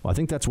 Well, I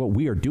think that's what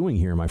we are doing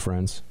here, my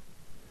friends.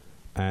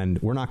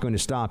 And we're not going to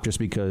stop just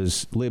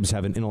because libs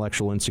have an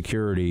intellectual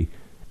insecurity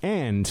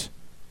and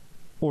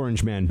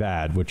Orange Man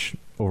bad, which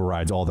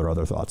overrides all their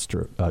other thoughts,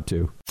 too.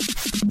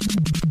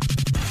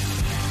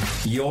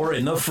 You're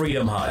in the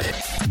Freedom Hut.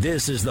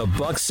 This is the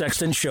Buck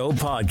Sexton Show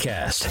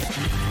podcast.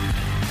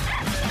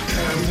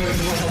 World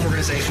Health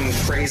Organization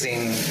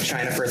praising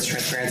China for its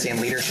transparency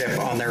and leadership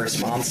on their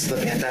response to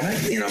the pandemic.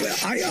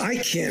 I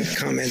can't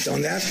comment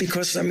on that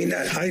because I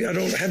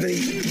don't have any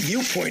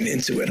viewpoint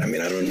into it. I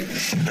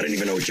don't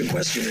even know what your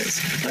question is.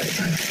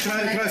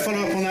 Can I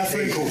follow up on that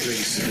phone call,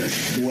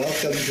 please?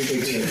 Welcome to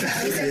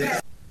the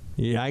team.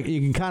 Yeah,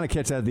 you can kind of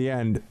catch that at the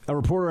end. A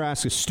reporter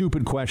asked a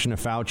stupid question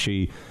of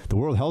Fauci. The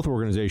World Health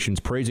Organization is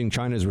praising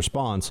China's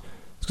response.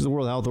 It's because the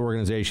World Health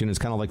Organization is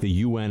kind of like the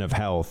UN of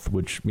health,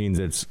 which means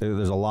there's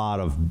a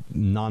lot of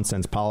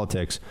nonsense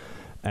politics.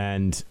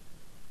 And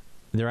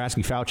they're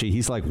asking Fauci,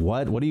 he's like,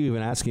 what? What are you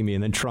even asking me?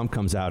 And then Trump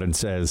comes out and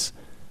says,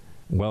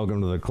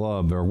 welcome to the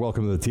club, or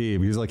welcome to the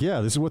team. He's like,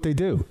 yeah, this is what they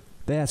do.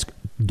 They ask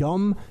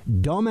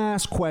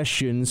dumbass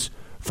questions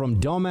from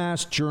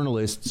dumbass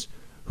journalists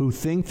who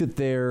think that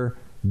they're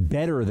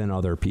better than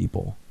other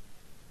people,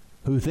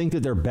 who think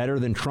that they're better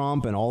than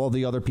Trump and all of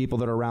the other people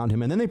that are around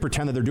him, and then they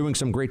pretend that they're doing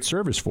some great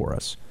service for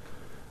us.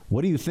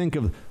 What do you think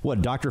of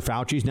what Dr.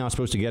 Fauci's now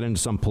supposed to get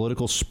into some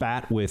political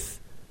spat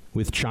with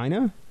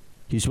China?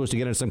 He's supposed to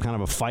get into some kind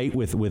of a fight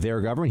with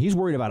their government. He's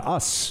worried about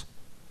us.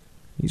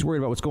 He's worried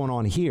about what's going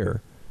on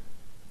here.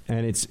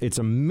 And it's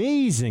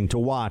amazing to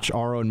watch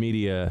our own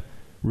media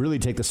really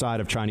take the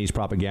side of Chinese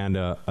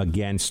propaganda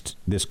against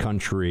this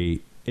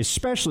country,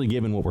 especially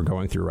given what we're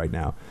going through right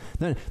now.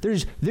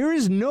 There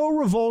is no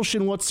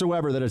revulsion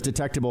whatsoever that is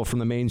detectable from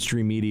the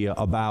mainstream media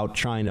about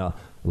China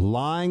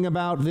lying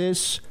about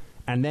this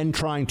and then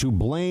trying to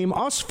blame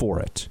us for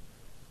it.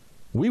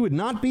 We would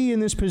not be in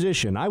this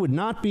position. I would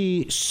not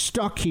be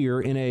stuck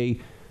here in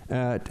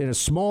a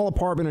small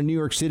apartment in New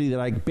York City that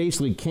I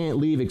basically can't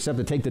leave except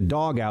to take the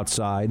dog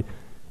outside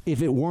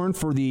if it weren't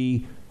for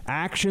the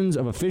actions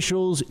of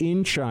officials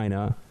in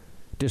China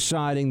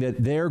deciding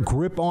that their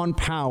grip on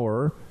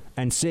power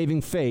and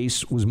saving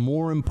face was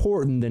more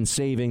important than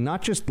saving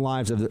not just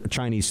lives of the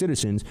Chinese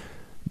citizens,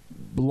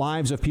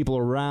 lives of people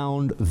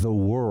around the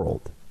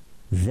world.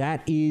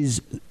 That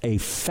is a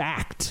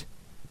fact.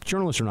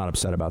 Journalists are not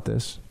upset about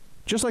this.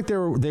 Just like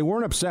they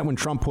weren't upset when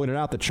Trump pointed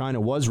out that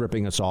China was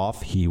ripping us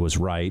off. He was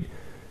right.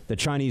 The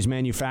Chinese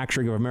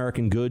manufacturing of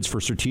American goods for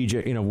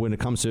strategic, when it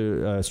comes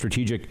to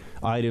strategic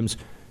items,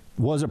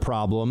 was a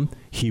problem.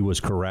 He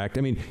was correct.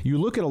 I mean, you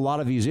look at a lot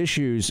of these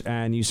issues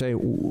and you say,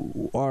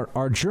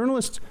 are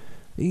journalists?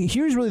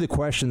 Here's really the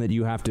question that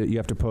you have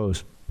to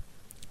pose.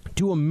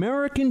 Do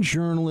American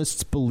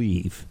journalists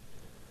believe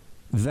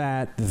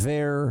that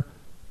their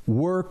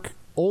work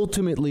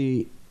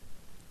ultimately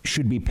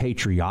should be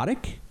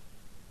patriotic?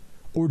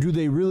 Or do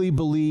they really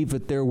believe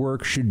that their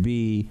work should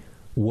be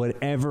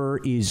whatever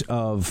is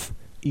of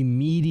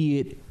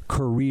immediate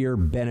career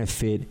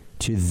benefit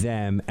to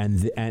them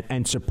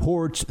and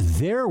supports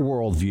their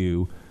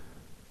worldview,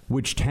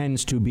 which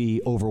tends to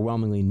be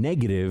overwhelmingly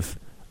negative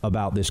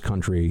about this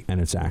country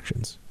and its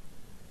actions?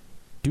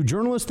 Do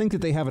journalists think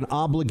that they have an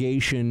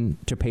obligation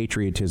to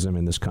patriotism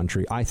in this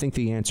country? I think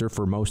the answer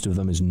for most of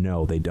them is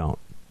no, they don't.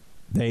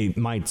 They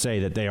might say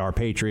that they are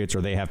patriots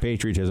or they have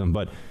patriotism,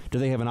 but do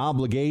they have an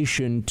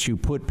obligation to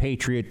put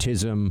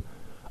patriotism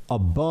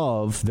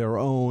above their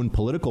own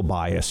political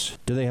bias?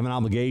 Do they have an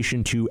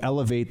obligation to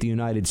elevate the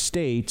United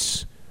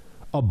States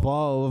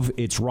above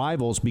its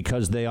rivals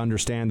because they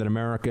understand that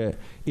America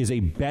is a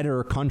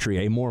better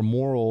country, a more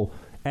moral,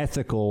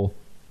 ethical,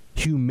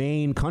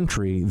 humane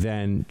country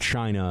than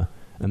China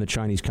and the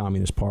Chinese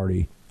Communist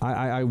Party?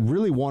 I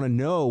really want to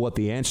know what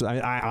the answer.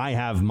 I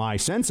have my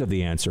sense of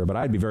the answer, but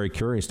I'd be very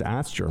curious to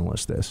ask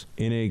journalists this.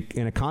 In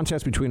a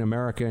contest between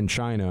America and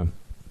China,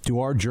 do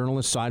our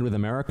journalists side with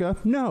America?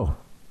 No.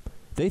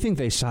 They think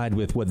they side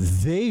with what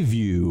they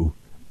view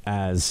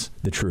as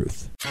the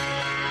truth.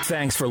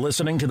 Thanks for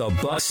listening to the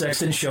Buck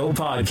Sexton Show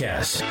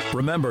podcast.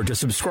 Remember to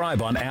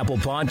subscribe on Apple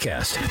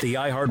Podcast, the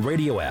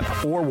iHeartRadio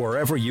app, or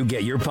wherever you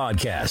get your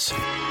podcasts.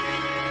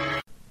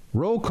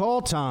 Roll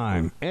call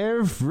time,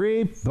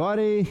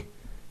 everybody.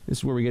 This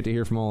is where we get to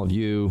hear from all of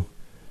you.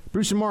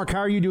 Bruce and Mark, how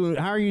are you doing?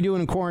 How are you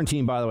doing in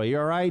quarantine, by the way? You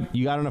all right?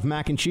 You got enough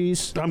mac and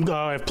cheese?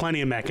 I have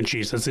plenty of mac and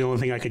cheese. That's the only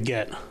thing I could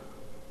get.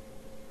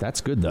 That's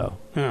good, though.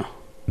 Yeah.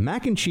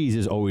 Mac and cheese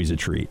is always a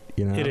treat,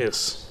 you know? It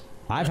is.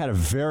 I've had a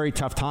very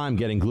tough time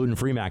getting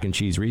gluten-free mac and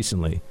cheese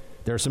recently.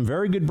 There are some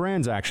very good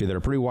brands, actually, that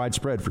are pretty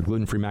widespread for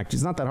gluten-free mac and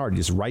cheese. It's not that hard.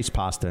 Just rice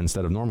pasta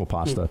instead of normal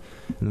pasta,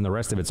 and then the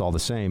rest of it's all the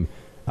same.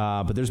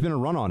 But there's been a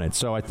run on it,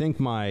 so I think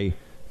my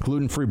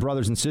gluten-free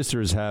brothers and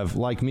sisters have,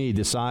 like me,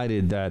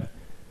 decided that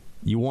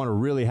you want to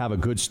really have a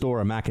good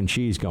store of mac and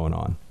cheese going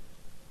on.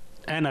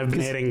 And I've been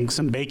adding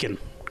some bacon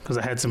because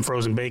I had some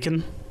frozen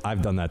bacon.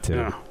 I've done that too.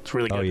 Yeah, it's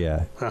really good. Oh,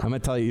 yeah. I'm going to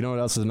tell you, you know what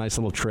else is a nice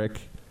little trick?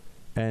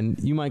 And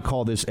you might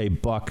call this a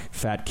buck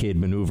fat kid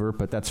maneuver,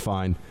 but that's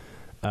fine.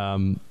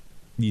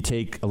 You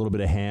take a little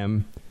bit of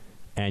ham,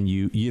 and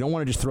you don't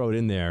want to just throw it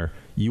in there.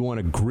 You want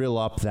to grill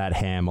up that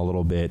ham a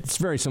little bit. It's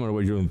very similar to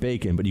what you're doing with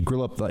bacon, but you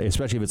grill up,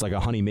 especially if it's like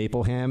a honey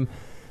maple ham,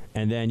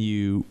 and then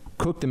you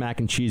cook the mac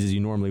and cheese as you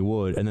normally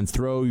would, and then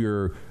throw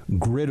your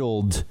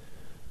griddled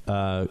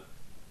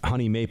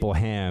honey maple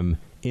ham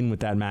in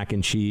with that mac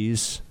and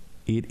cheese.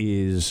 It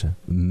is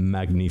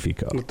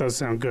magnifico. It does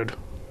sound good.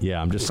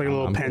 Yeah, it's like a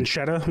little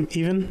pancetta,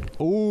 even.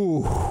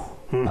 Ooh,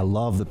 I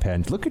love the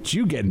pen. Look at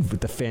you getting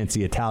with the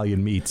fancy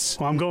Italian meats.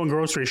 Well, I'm going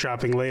grocery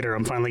shopping later.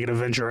 I'm finally going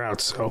to venture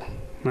out, so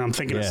I'm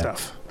thinking of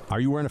stuff. Are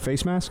you wearing a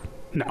face mask?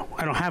 No,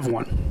 I don't have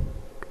one.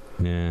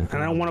 Yeah, and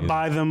I don't want to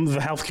buy them. The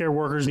healthcare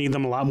workers need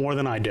them a lot more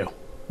than I do.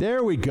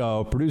 There we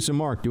go. Producer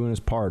Mark doing his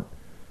part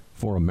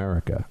for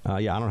America.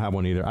 Yeah, I don't have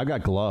one either. I've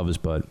got gloves,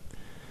 but,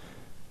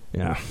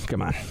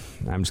 come on.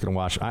 I'm just going to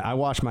wash. I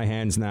wash my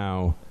hands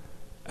now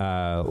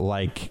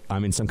like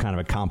I'm in some kind of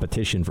a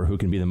competition for who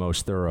can be the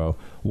most thorough.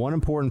 One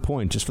important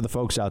point, just for the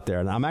folks out there,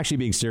 and I'm actually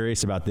being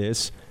serious about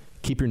this,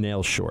 keep your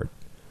nails short.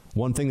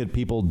 One thing that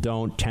people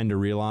don't tend to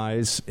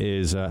realize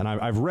is, and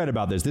I've read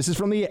about this. This is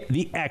from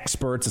the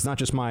experts. It's not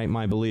just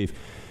my belief.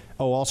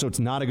 Oh, also, it's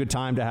not a good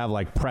time to have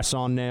like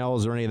press-on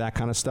nails or any of that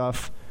kind of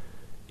stuff.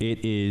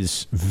 It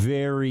is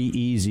very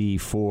easy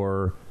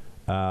for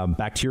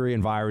bacteria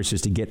and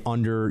viruses to get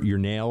under your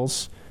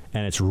nails,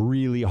 and it's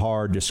really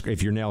hard to.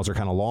 If your nails are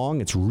kind of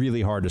long, it's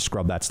really hard to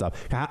scrub that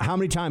stuff. How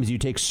many times do you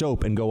take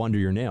soap and go under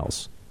your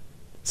nails?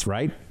 That's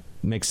right.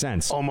 Makes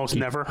sense. Almost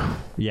never.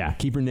 Yeah,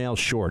 keep your nails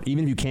short,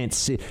 even if you can't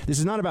see. This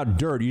is not about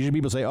dirt. Usually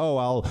people say,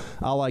 "Oh,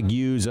 I'll like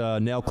use a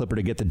nail clipper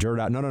to get the dirt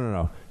out."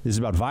 No. This is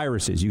about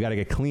viruses. You got to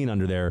get clean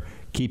under there.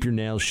 Keep your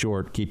nails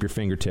short. Keep your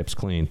fingertips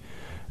clean.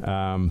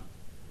 All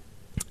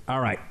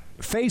right.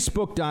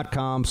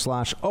 Facebook.com/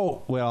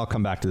 I'll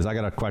come back to this. I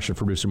got a question for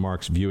producer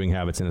Mark's viewing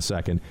habits in a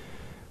second.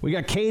 We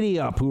got Katie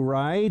up who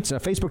writes,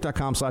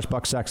 Facebook.com/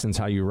 Buck Sexton's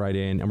how you write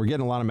in. And we're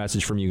getting a lot of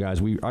message from you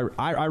guys.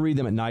 I read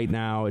them at night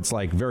now. It's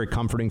like very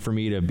comforting for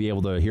me to be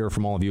able to hear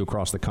from all of you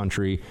across the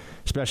country,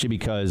 especially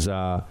because,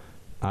 like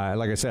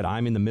I said,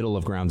 I'm in the middle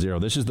of ground zero.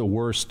 This is the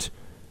worst.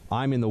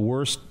 I'm in the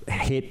worst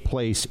hit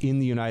place in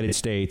the United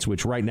States,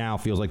 which right now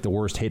feels like the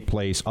worst hit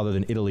place other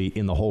than Italy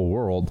in the whole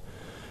world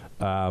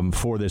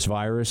for this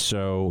virus.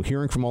 So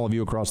hearing from all of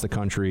you across the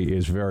country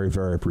is very,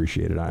 very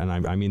appreciated. And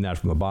I mean that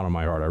from the bottom of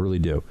my heart. I really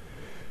do.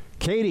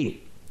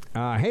 Katie,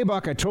 hey,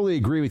 Buck, I totally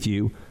agree with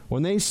you.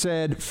 When they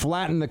said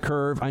flatten the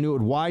curve, I knew it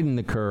would widen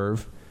the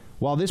curve.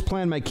 While this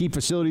plan might keep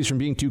facilities from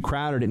being too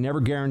crowded, it never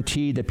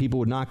guaranteed that people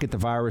would not get the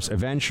virus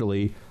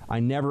eventually. I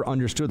never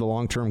understood the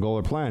long-term goal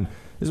or plan.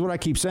 This is what I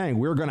keep saying.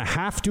 We're going to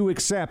have to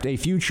accept a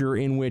future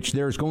in which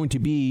there's going to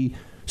be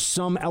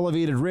some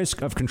elevated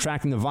risk of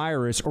contracting the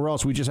virus, or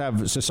else we just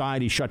have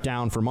society shut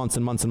down for months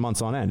and months and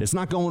months on end. It's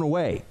not going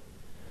away.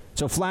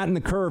 So flatten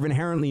the curve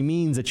inherently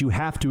means that you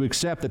have to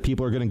accept that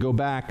people are going to go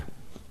back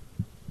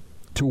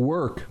to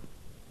work,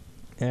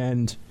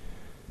 and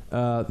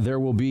there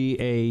will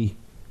be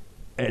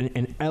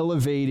an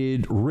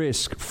elevated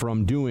risk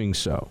from doing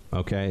so.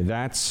 Okay,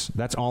 that's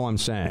all I'm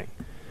saying.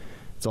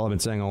 That's all I've been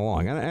saying all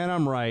along, and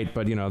I'm right.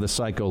 But the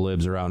psycho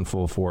libs are out in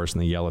full force,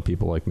 and they yell at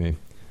people like me.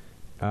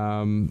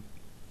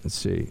 Let's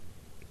see.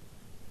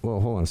 Well,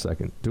 hold on a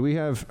second. Do we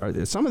have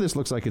some of this?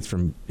 Looks like it's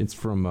from.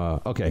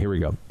 Okay, here we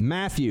go.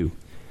 Matthew.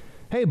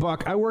 Hey,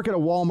 Buck, I work at a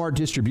Walmart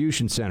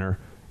distribution center,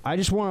 I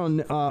just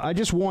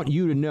want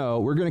you to know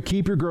we're going to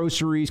keep your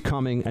groceries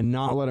coming and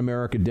not let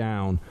America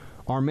down.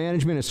 Our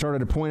management has started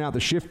to point out the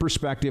shift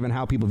perspective and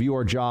how people view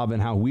our job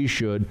and how we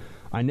should.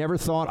 I never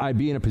thought I'd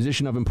be in a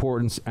position of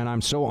importance, and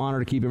I'm so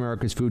honored to keep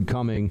America's food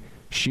coming.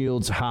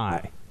 Shields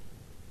high.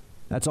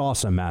 That's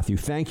awesome, Matthew.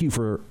 Thank you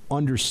for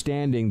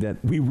understanding that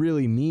we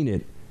really mean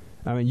it.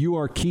 I mean, you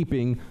are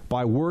keeping,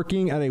 by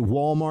working at a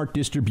Walmart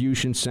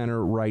distribution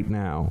center right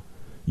now,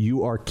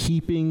 you are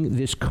keeping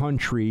this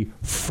country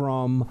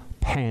from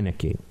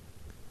panicking.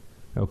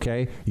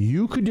 Okay?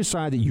 You could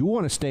decide that you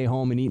want to stay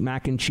home and eat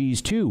mac and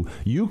cheese too.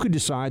 You could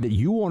decide that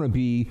you want to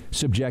be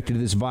subjected to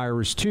this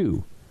virus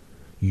too.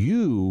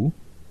 You,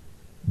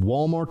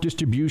 Walmart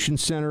distribution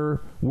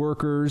center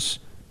workers,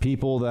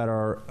 people that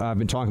I've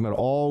been talking about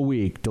all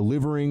week,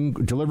 delivering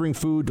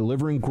food,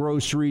 delivering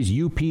groceries,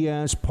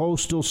 UPS,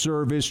 postal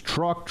service,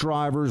 truck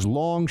drivers,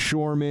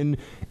 longshoremen,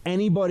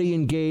 anybody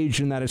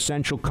engaged in that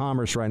essential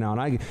commerce right now.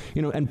 And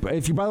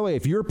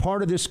if you're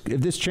part of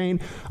this chain,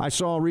 I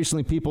saw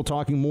recently people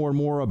talking more and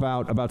more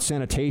about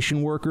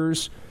sanitation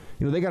workers.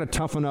 They got a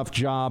tough enough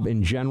job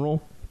in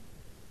general,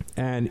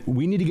 and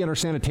we need to get our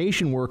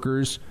sanitation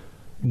workers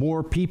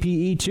more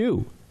PPE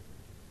too.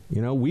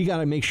 We got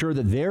to make sure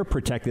that they're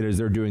protected as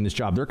they're doing this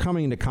job. They're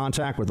coming into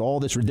contact with all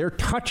this. They're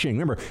touching.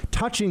 Remember,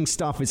 touching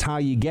stuff is how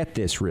you get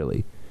this,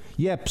 really.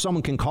 Yep,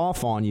 someone can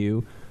cough on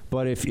you,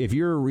 but if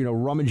you're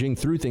rummaging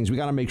through things, we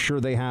got to make sure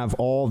they have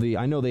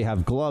I know they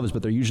have gloves,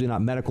 but they're usually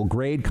not medical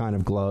grade kind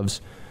of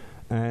gloves.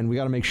 And we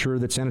got to make sure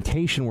that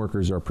sanitation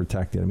workers are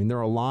protected. I mean, there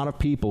are a lot of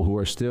people who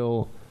are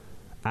still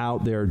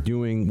out there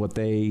doing what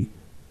they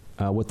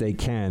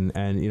can.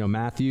 And,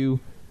 Matthew,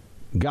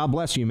 God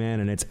bless you, man,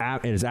 and it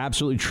is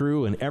absolutely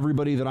true, and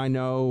everybody that I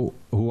know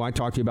who I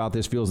talk to about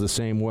this feels the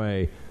same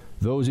way.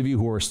 Those of you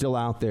who are still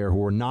out there,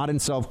 who are not in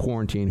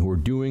self-quarantine, who are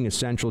doing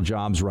essential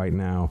jobs right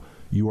now,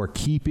 you are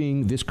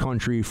keeping this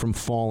country from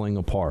falling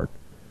apart.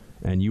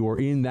 And you are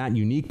in that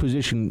unique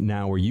position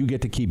now where you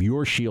get to keep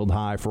your shield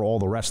high for all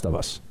the rest of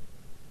us.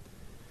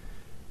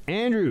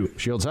 Andrew,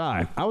 shields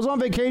high. I was on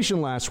vacation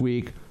last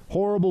week.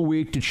 Horrible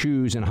week to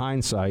choose in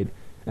hindsight.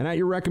 And at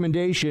your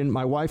recommendation,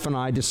 my wife and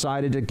I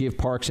decided to give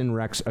Parks and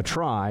Recs a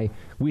try.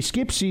 We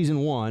skipped season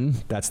 1.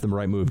 That's the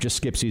right move. Just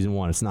skip season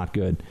 1. It's not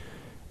good.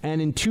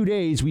 And in 2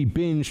 days, we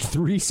binged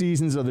 3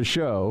 seasons of the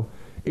show.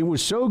 It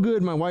was so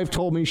good, my wife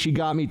told me she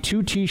got me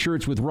 2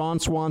 T-shirts with Ron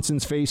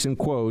Swanson's face in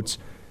quotes.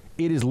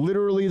 It is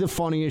literally the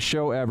funniest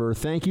show ever.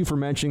 Thank you for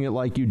mentioning it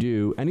like you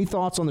do. Any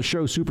thoughts on the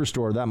show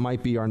Superstore? That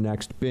might be our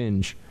next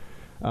binge.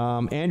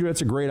 Andrew,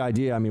 that's a great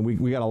idea. I mean,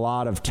 we got a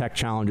lot of tech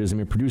challenges. I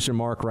mean, producer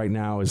Mark right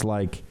now is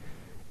like,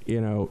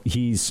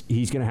 he's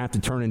going to have to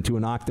turn into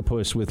an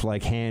octopus with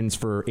like hands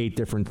for 8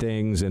 different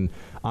things. And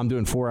I'm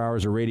doing 4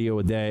 hours of radio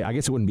a day. I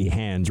guess it wouldn't be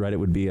hands, right? It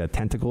would be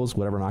tentacles,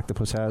 whatever an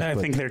octopus has. I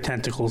think they're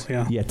tentacles,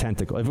 yeah. Yeah,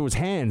 tentacle. If it was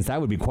hands, that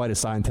would be quite a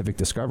scientific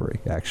discovery,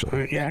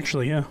 actually.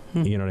 Yeah.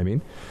 You know what I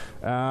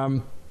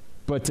mean?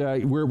 But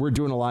we're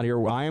doing a lot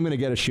here. I am going to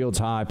get a Shields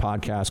High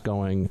podcast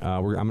going.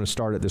 I'm going to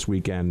start it this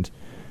weekend.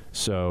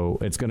 So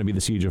it's going to be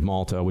the Siege of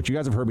Malta, which you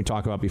guys have heard me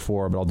talk about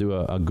before, but I'll do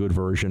a good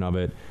version of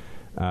it.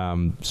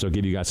 So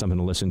give you guys something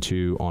to listen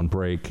to on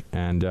break.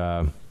 And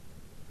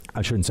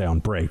I shouldn't say on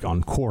break,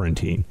 on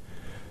quarantine.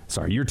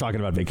 Sorry, you're talking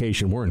about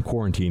vacation. We're in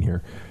quarantine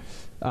here.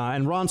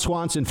 And Ron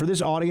Swanson, for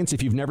this audience,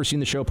 if you've never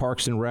seen the show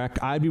Parks and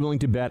Rec, I'd be willing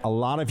to bet a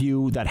lot of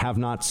you that have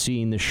not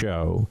seen the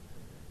show,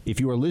 if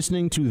you are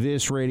listening to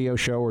this radio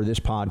show or this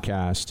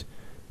podcast,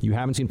 you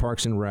haven't seen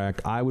Parks and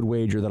Rec, I would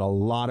wager that a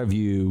lot of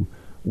you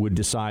would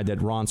decide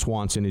that Ron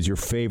Swanson is your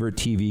favorite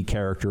TV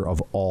character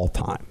of all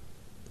time.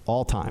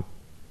 All time.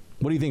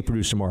 What do you think,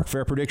 producer Mark?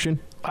 Fair prediction?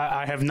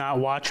 I have not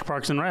watched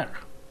Parks and Rec,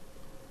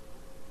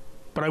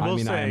 but I will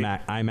say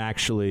I'm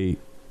actually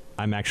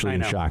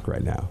in shock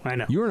right now. I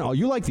know.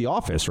 You like The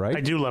Office, right?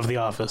 I do love The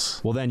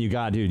Office. Well, then you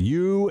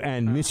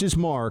and Mrs.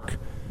 Mark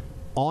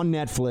on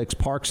Netflix,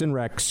 Parks and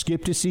Rec,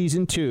 skip to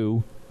season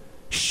 2.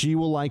 She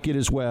will like it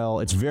as well.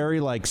 It's very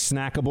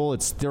snackable.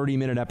 It's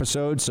 30-minute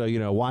episodes,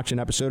 so watch an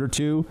episode or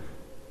 2.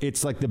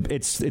 It's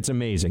it's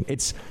amazing.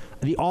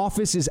 The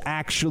Office is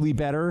actually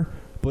better,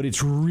 but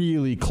it's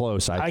really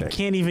close, I think. I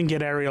can't even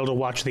get Ariel to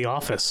watch The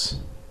Office.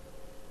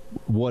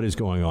 What is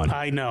going on?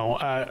 I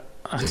know.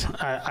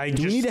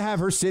 Do we need to have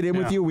her sit in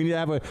with you? We need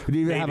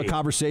to have a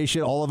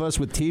conversation, all of us,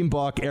 with Team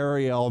Buck,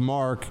 Ariel,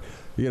 Mark.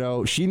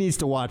 She needs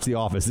to watch The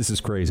Office. This is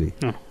crazy.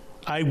 No.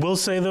 I will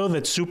say, though,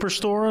 that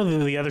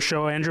Superstore, the other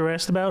show Andrew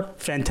asked about,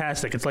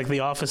 fantastic. It's like The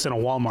Office in a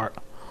Walmart.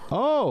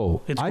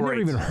 Oh, I never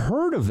even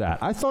heard of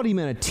that. I thought he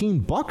meant a Team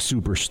Buck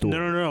Superstore.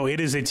 No. It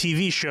is a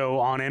TV show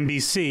on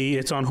NBC.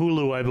 It's on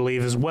Hulu, I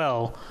believe, as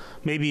well.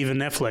 Maybe even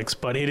Netflix,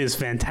 but it is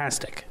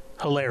fantastic.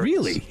 Hilarious.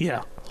 Really?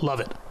 Yeah. Love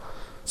it.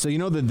 So,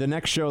 the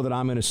next show that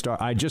I'm going to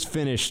start, I just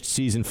finished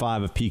season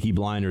 5 of Peaky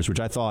Blinders, which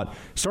I thought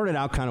started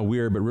out kind of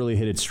weird, but really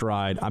hit its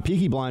stride.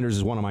 Peaky Blinders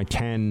is one of my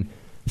 10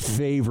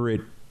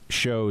 favorite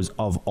shows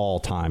of all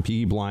time.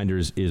 Peaky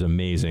Blinders is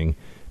amazing.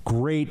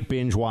 Great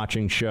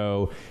binge-watching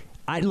show.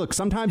 Look,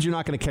 sometimes you're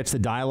not going to catch the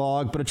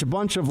dialogue, but it's a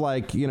bunch of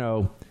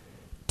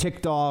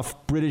ticked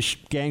off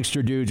British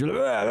gangster dudes. I'm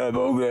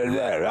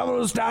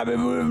going to stop it.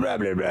 Blah, blah,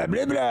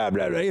 blah, blah,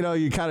 blah. You know,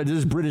 you kind of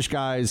just British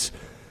guys.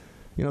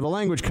 You know, the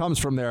language comes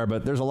from there,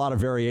 but there's a lot of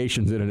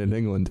variations in it in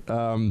England.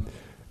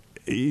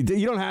 You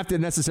don't have to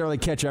necessarily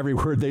catch every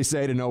word they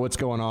say to know what's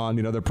going on.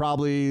 You know, they're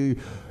probably,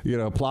 you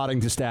know,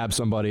 plotting to stab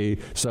somebody.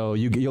 So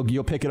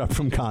you'll pick it up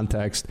from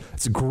context.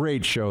 It's a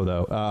great show,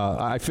 though.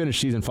 I finished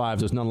season 5.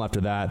 There's none left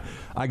of that.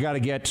 We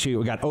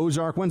got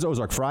Ozark. When's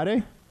Ozark?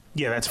 Friday?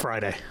 Yeah, that's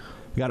Friday.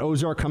 We got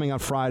Ozark coming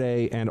out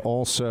Friday, and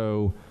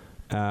also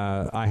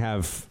I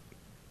have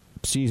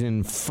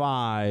season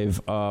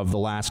 5 of The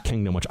Last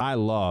Kingdom, which I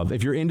love.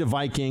 If you're into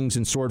Vikings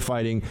and sword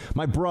fighting,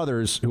 my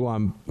brothers, who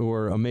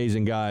are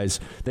amazing guys,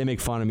 they make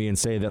fun of me and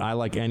say that I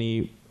like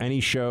any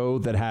show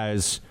that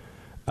has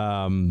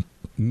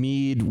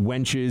mead,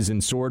 wenches,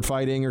 and sword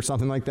fighting or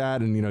something like that,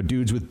 and you know,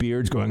 dudes with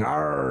beards going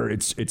 "arr."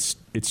 It's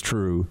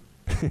true.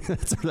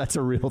 That's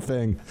a real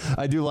thing.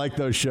 I do like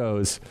those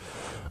shows.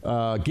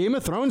 Game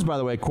of Thrones, by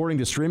the way, according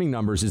to streaming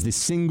numbers, is the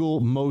single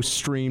most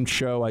streamed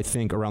show I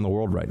think around the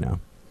world right now.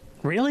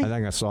 Really? I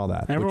think I saw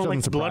that. Everyone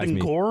likes blood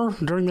and gore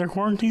during their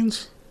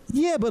quarantines?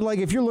 Yeah, but like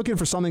if you're looking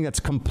for something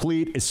that's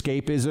complete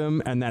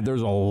escapism and that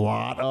there's a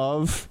lot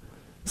of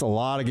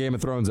Game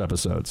of Thrones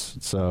episodes.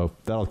 So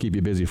that'll keep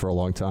you busy for a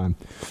long time.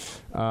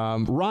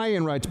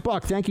 Ryan writes,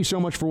 Buck, thank you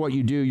so much for what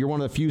you do. You're one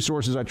of the few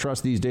sources I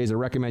trust these days. I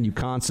recommend you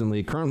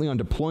constantly. Currently on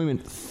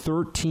deployment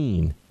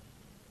 13.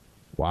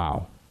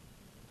 Wow.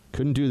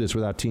 Couldn't do this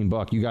without Team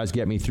Buck. You guys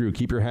get me through.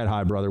 Keep your head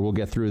high, brother. We'll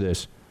get through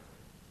this.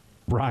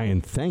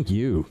 Brian, thank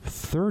you.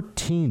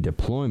 13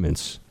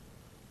 deployments.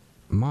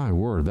 My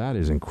word, that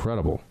is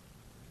incredible.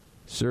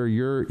 Sir,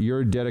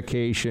 your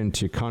dedication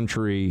to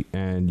country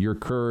and your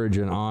courage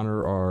and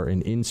honor are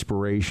an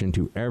inspiration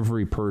to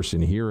every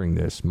person hearing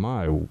this.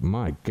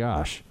 My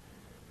gosh.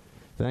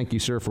 Thank you,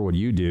 sir, for what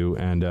you do.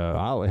 And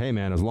hey,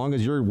 man, as long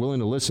as you're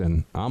willing to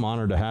listen, I'm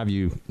honored to have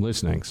you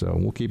listening. So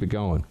we'll keep it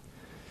going.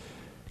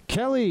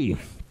 Kelly.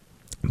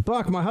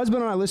 Buck, my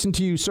husband and I listen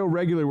to you so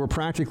regularly we're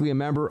practically a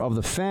member of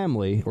the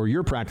family, or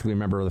you're practically a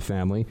member of the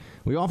family.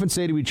 We often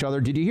say to each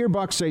other, did you hear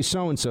Buck say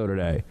so-and-so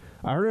today?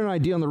 I heard an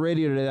idea on the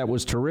radio today that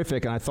was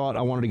terrific, and I thought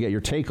I wanted to get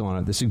your take on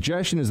it. The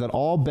suggestion is that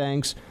all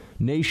banks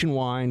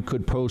nationwide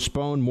could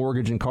postpone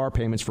mortgage and car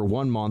payments for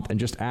 1 month and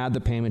just add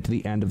the payment to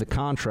the end of the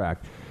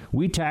contract.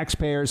 We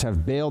taxpayers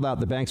have bailed out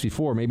the banks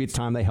before. Maybe it's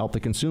time they help the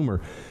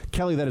consumer.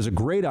 Kelly, that is a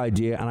great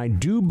idea, and I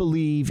do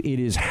believe it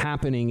is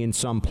happening in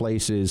some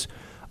places.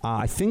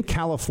 I think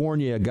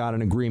California got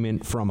an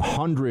agreement from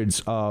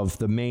hundreds of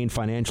the main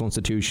financial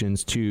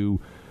institutions to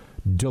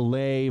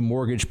delay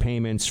mortgage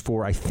payments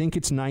for, I think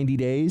it's 90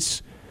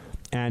 days.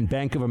 And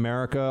Bank of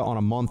America, on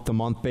a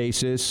month-to-month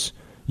basis,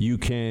 you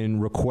can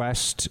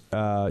request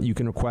a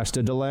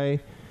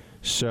delay.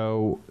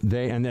 So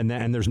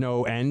and there's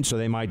no end, so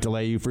they might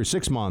delay you for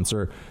 6 months.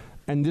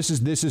 And this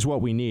is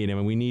what we need. I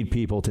mean, we need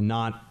people to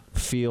not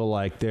feel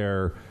like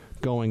they're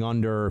going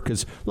under,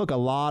 because look, a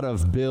lot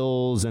of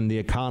bills and the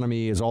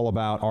economy is all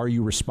about, are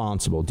you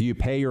responsible? Do you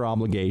pay your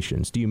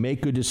obligations? Do you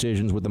make good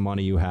decisions with the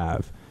money you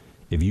have?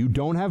 If you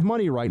don't have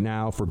money right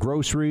now for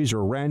groceries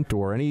or rent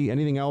or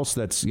anything else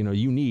that's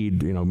you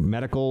need,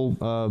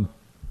 medical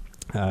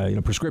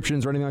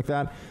prescriptions or anything like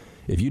that,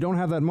 if you don't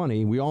have that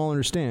money, we all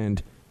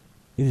understand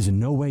it is in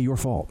no way your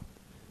fault.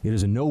 It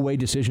is in no way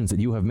decisions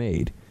that you have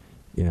made.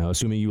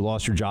 Assuming you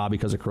lost your job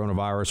because of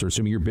coronavirus, or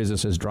assuming your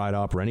business has dried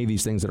up, or any of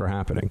these things that are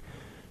happening.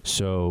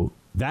 So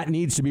that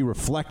needs to be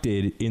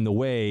reflected in the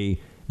way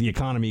the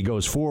economy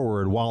goes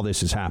forward while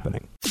this is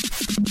happening.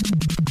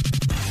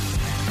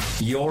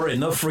 You're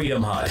in the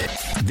Freedom Hut.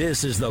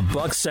 This is the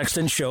Buck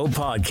Sexton Show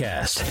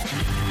podcast.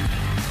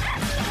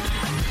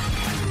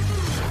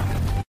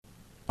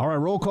 All right,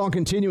 roll call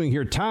continuing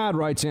here. Todd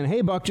writes in,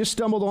 hey, Buck, just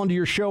stumbled onto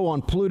your show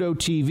on Pluto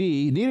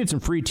TV. Needed some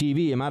free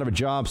TV. I'm out of a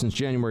job since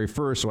January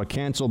 1st, so I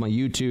canceled my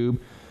YouTube.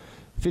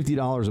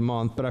 $50 a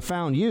month, but I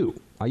found you.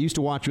 I used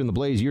to watch you in the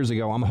Blaze years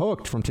ago. I'm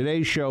hooked from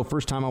today's show.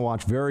 First time I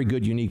watched. Very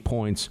good, unique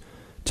points.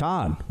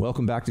 Todd,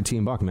 welcome back to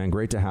Team Buck, man.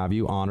 Great to have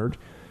you. Honored.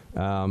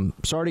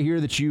 Sorry to hear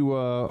that you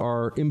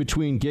are in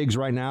between gigs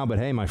right now, but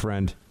hey, my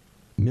friend,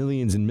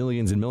 millions and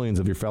millions and millions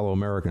of your fellow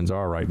Americans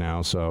are right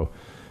now, so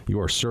you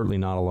are certainly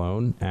not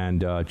alone.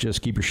 And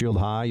just keep your shield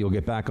high. You'll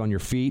get back on your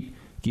feet.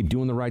 Keep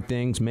doing the right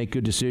things. Make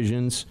good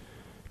decisions.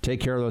 Take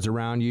care of those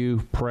around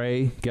you.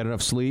 Pray. Get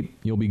enough sleep.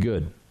 You'll be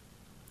good.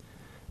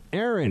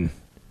 Aaron,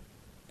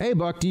 hey,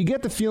 Buck, do you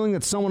get the feeling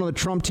that someone on the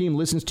Trump team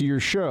listens to your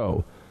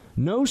show?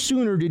 No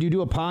sooner did you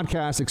do a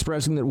podcast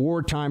expressing that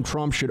wartime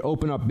Trump should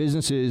open up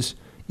businesses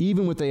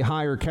even with a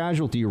higher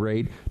casualty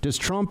rate, does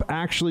Trump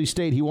actually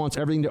state he wants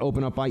everything to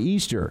open up by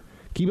Easter?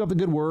 Keep up the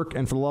good work,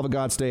 and for the love of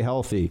God, stay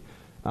healthy.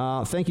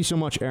 Thank you so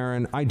much,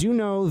 Aaron. I do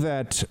know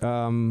that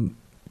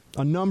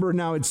a number,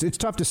 now it's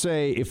tough to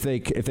say if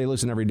they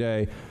listen every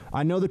day.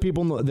 I know that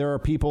there are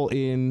people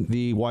in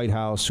the White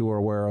House who are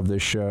aware of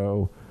this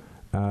show.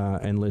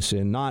 And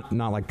listen, not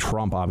like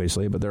Trump,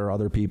 obviously, but there are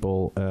other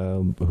people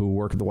who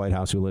work at the White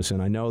House who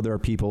listen. I know there are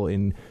people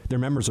they're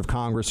members of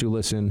Congress who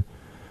listen.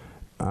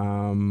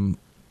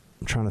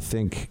 I'm trying to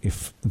think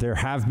if there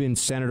have been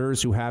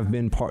senators who have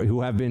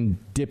been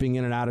dipping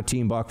in and out of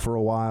Team Buck for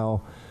a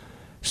while.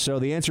 So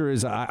the answer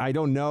is I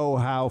don't know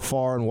how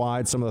far and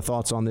wide some of the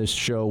thoughts on this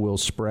show will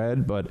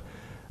spread, but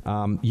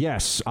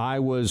yes, I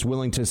was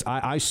willing to.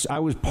 I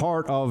was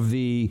part of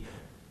the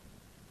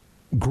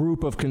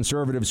group of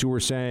conservatives who were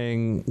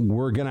saying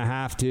we're going to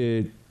have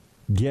to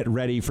get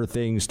ready for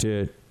things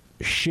to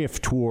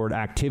shift toward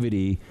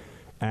activity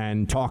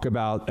and talk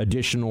about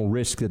additional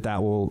risk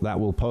that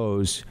will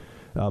pose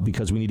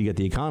because we need to get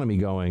the economy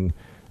going.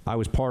 I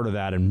was part of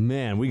that, and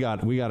man, we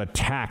got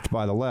attacked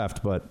by the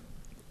left, but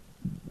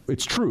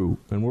it's true,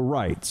 and we're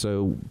right.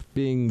 So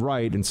being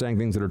right and saying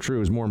things that are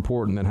true is more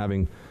important than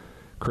having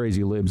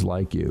crazy libs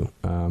like you.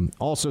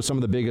 Also, some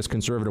of the biggest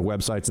conservative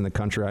websites in the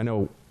country, I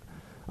know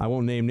I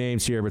won't name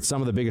names here, but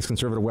some of the biggest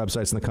conservative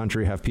websites in the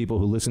country have people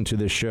who listen to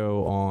this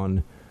show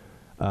on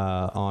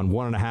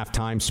 1.5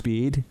 times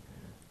speed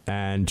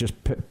and just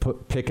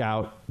pick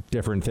out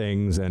different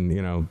things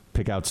and,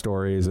 pick out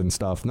stories and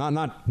stuff.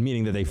 Not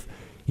meaning that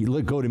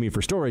you go to me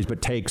for stories,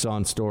 but takes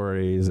on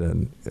stories,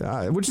 and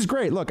which is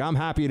great. Look, I'm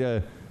happy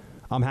to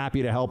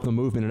help the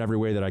movement in every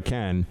way that I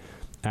can.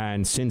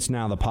 And since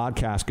now the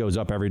podcast goes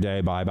up every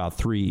day by about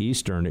 3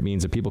 Eastern, it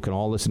means that people can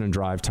all listen in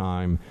drive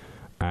time.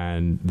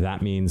 And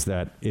that means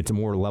that it's a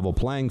more level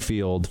playing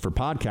field for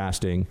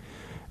podcasting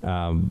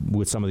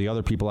with some of the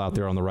other people out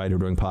there on the right who are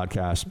doing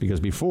podcasts. Because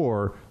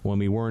before, when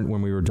we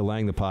were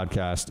delaying the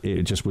podcast,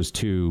 it just was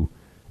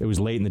it was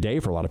late in the day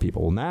for a lot of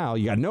people. Well, now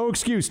you got no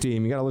excuse,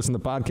 team. You got to listen to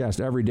the podcast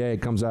every day.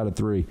 It comes out at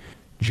 3.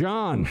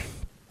 John,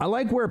 I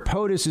like where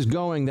POTUS is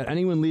going, that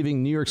anyone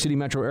leaving New York City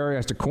metro area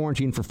has to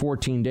quarantine for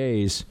 14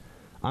 days.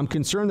 I'm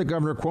concerned that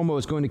Governor Cuomo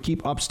is going to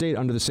keep upstate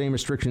under the same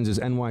restrictions as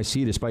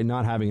NYC despite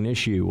not having an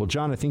issue. Well,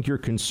 John, I think your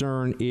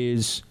concern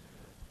is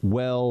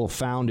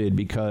well-founded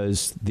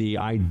because the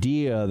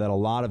idea that a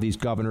lot of these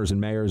governors and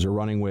mayors are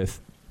running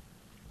with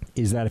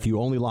is that if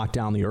you only lock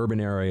down the urban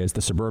areas,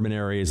 the suburban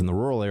areas, and the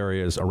rural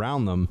areas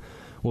around them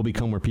will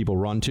become where people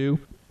run to.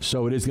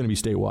 So it is going to be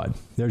statewide.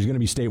 There's going to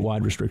be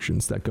statewide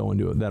restrictions that go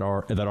into it that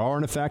are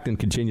in effect and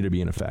continue to be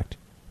in effect.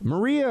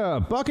 Maria,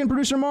 Buck, and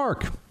producer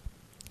Mark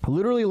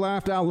literally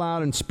laughed out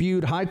loud and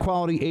spewed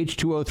high-quality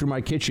H2O through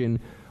my kitchen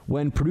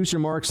when producer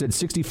Mark said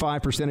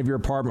 65% of your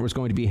apartment was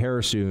going to be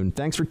hair soon.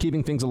 Thanks for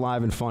keeping things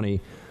alive and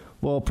funny.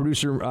 Well,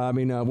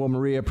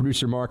 Maria,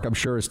 producer Mark, I'm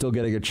sure is still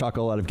getting a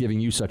chuckle out of giving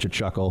you such a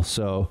chuckle.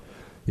 So,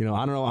 I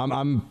don't know.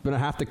 I'm going to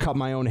have to cut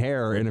my own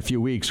hair in a few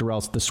weeks, or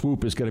else the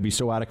swoop is going to be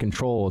so out of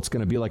control. It's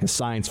going to be like a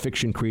science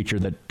fiction creature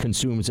that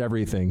consumes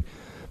everything.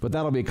 But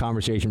that'll be a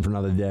conversation for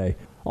another day.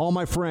 All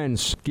my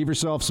friends, give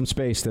yourself some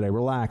space today.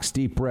 Relax,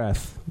 deep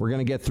breath. We're going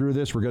to get through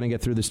this. We're going to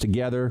get through this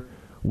together.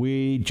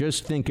 We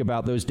just think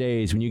about those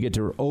days when you get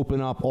to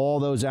open up all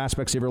those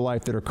aspects of your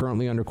life that are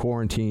currently under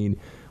quarantine.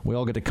 We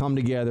all get to come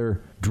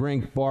together,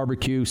 drink,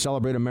 barbecue,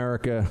 celebrate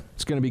America.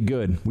 It's going to be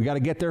good. We got to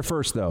get there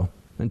first, though.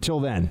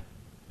 Until then,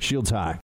 shields high.